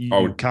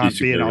 You can't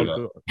be an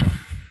old.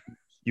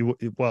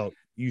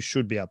 You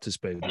should be up to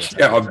speed with what's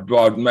happening.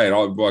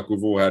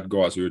 We've all had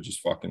guys who are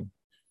just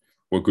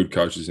were good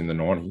coaches in the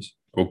 90s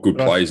or good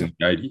players in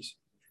the 80s.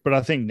 But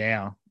I think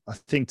now,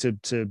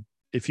 to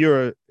if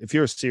you're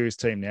a serious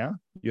team now,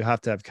 you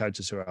have to have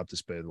coaches who are up to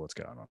speed with what's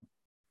going on.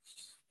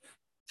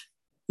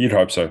 You'd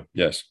hope so,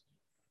 yes.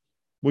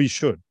 Well, you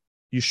should.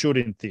 You should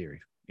in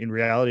theory. In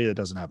reality, that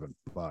doesn't happen.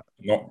 But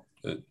not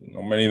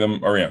many of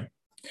them are around.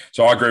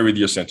 So I agree with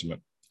your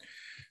sentiment.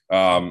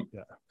 So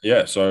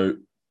that's. All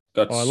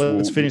right,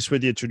 let's finish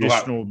with your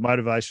traditional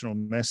motivational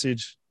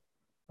message.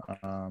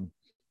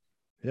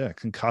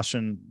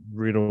 Concussion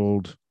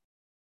riddled,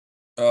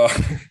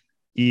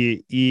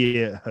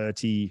 ear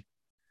hurty.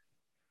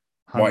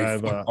 My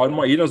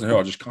ear doesn't hurt.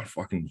 I just can't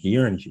fucking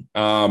hear anything.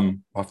 I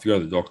have to go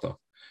to the doctor.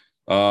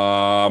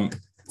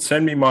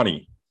 Send me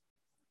money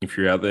if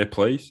you're out there,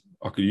 please.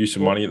 I could use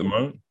some money at the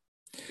moment.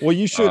 Well,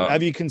 you should.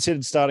 Have you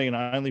considered starting an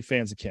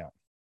OnlyFans account?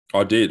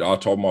 I did. I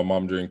told my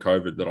mum during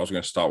COVID that I was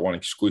going to start one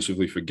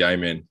exclusively for gay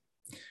men.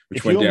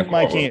 If you're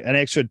making an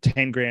extra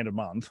 10 grand a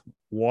month,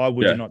 why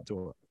would you not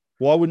do it?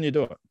 Why wouldn't you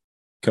do it?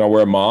 Can I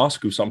wear a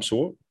mask of some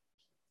sort?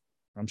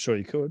 I'm sure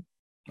you could.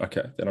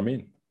 Okay, then I'm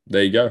in.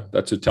 There you go.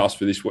 That's a task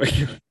for this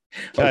week.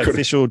 Okay,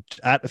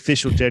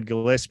 official Jed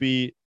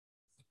Gillespie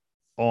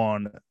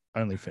on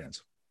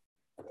OnlyFans.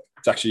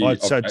 It's actually.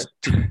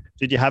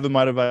 Did you have a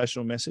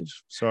motivational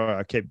message? Sorry,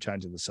 I keep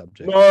changing the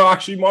subject. No,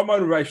 actually, my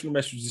motivational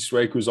message this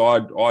week was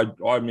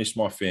I miss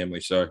my family.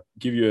 So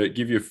give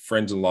your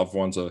friends and loved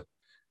ones a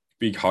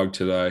big hug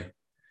today.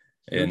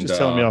 You're just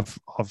telling me off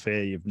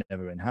air you've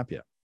never been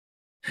happier.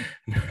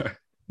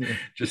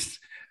 Just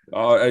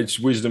it's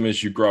wisdom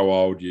as you grow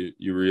old.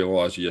 You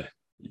realize you've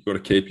got to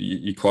keep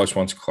your close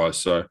ones close.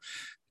 So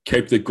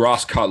keep the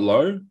grass cut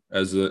low,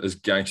 as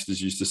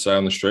gangsters used to say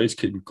on the streets.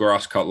 Keep the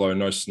grass cut low.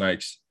 No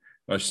snakes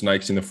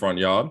in the front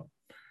yard.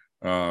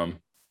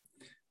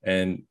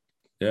 And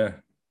yeah,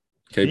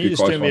 Can you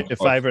just do me a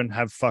favor and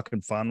have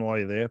fucking fun while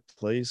you're there,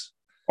 please?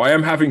 I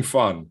am having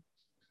fun.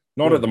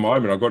 Not at the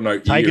moment. I've got no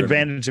Take ear.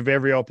 advantage of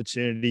every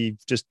opportunity.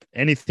 Just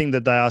anything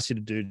that they ask you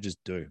to do, just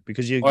do,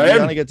 because you I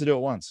am. only get to do it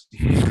once.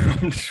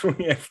 I'm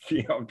doing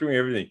everything. I'm doing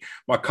everything.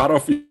 My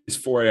cutoff is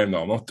 4 a.m.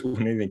 though. I'm not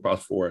doing anything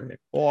past 4 a.m.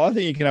 Well, I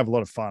think you can have a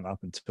lot of fun up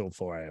until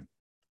 4 a.m.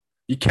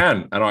 You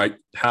can, and I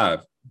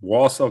have.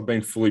 Whilst I've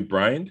been fully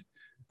brained,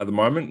 at the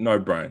moment, no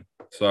brain.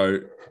 So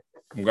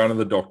I'm going to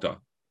the doctor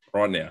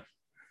right now.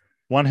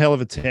 One hell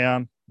of a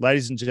town.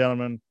 Ladies and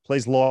gentlemen,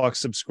 please like,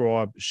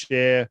 subscribe,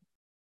 share.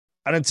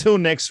 And until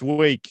next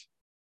week,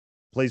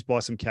 please buy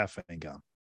some caffeine gum.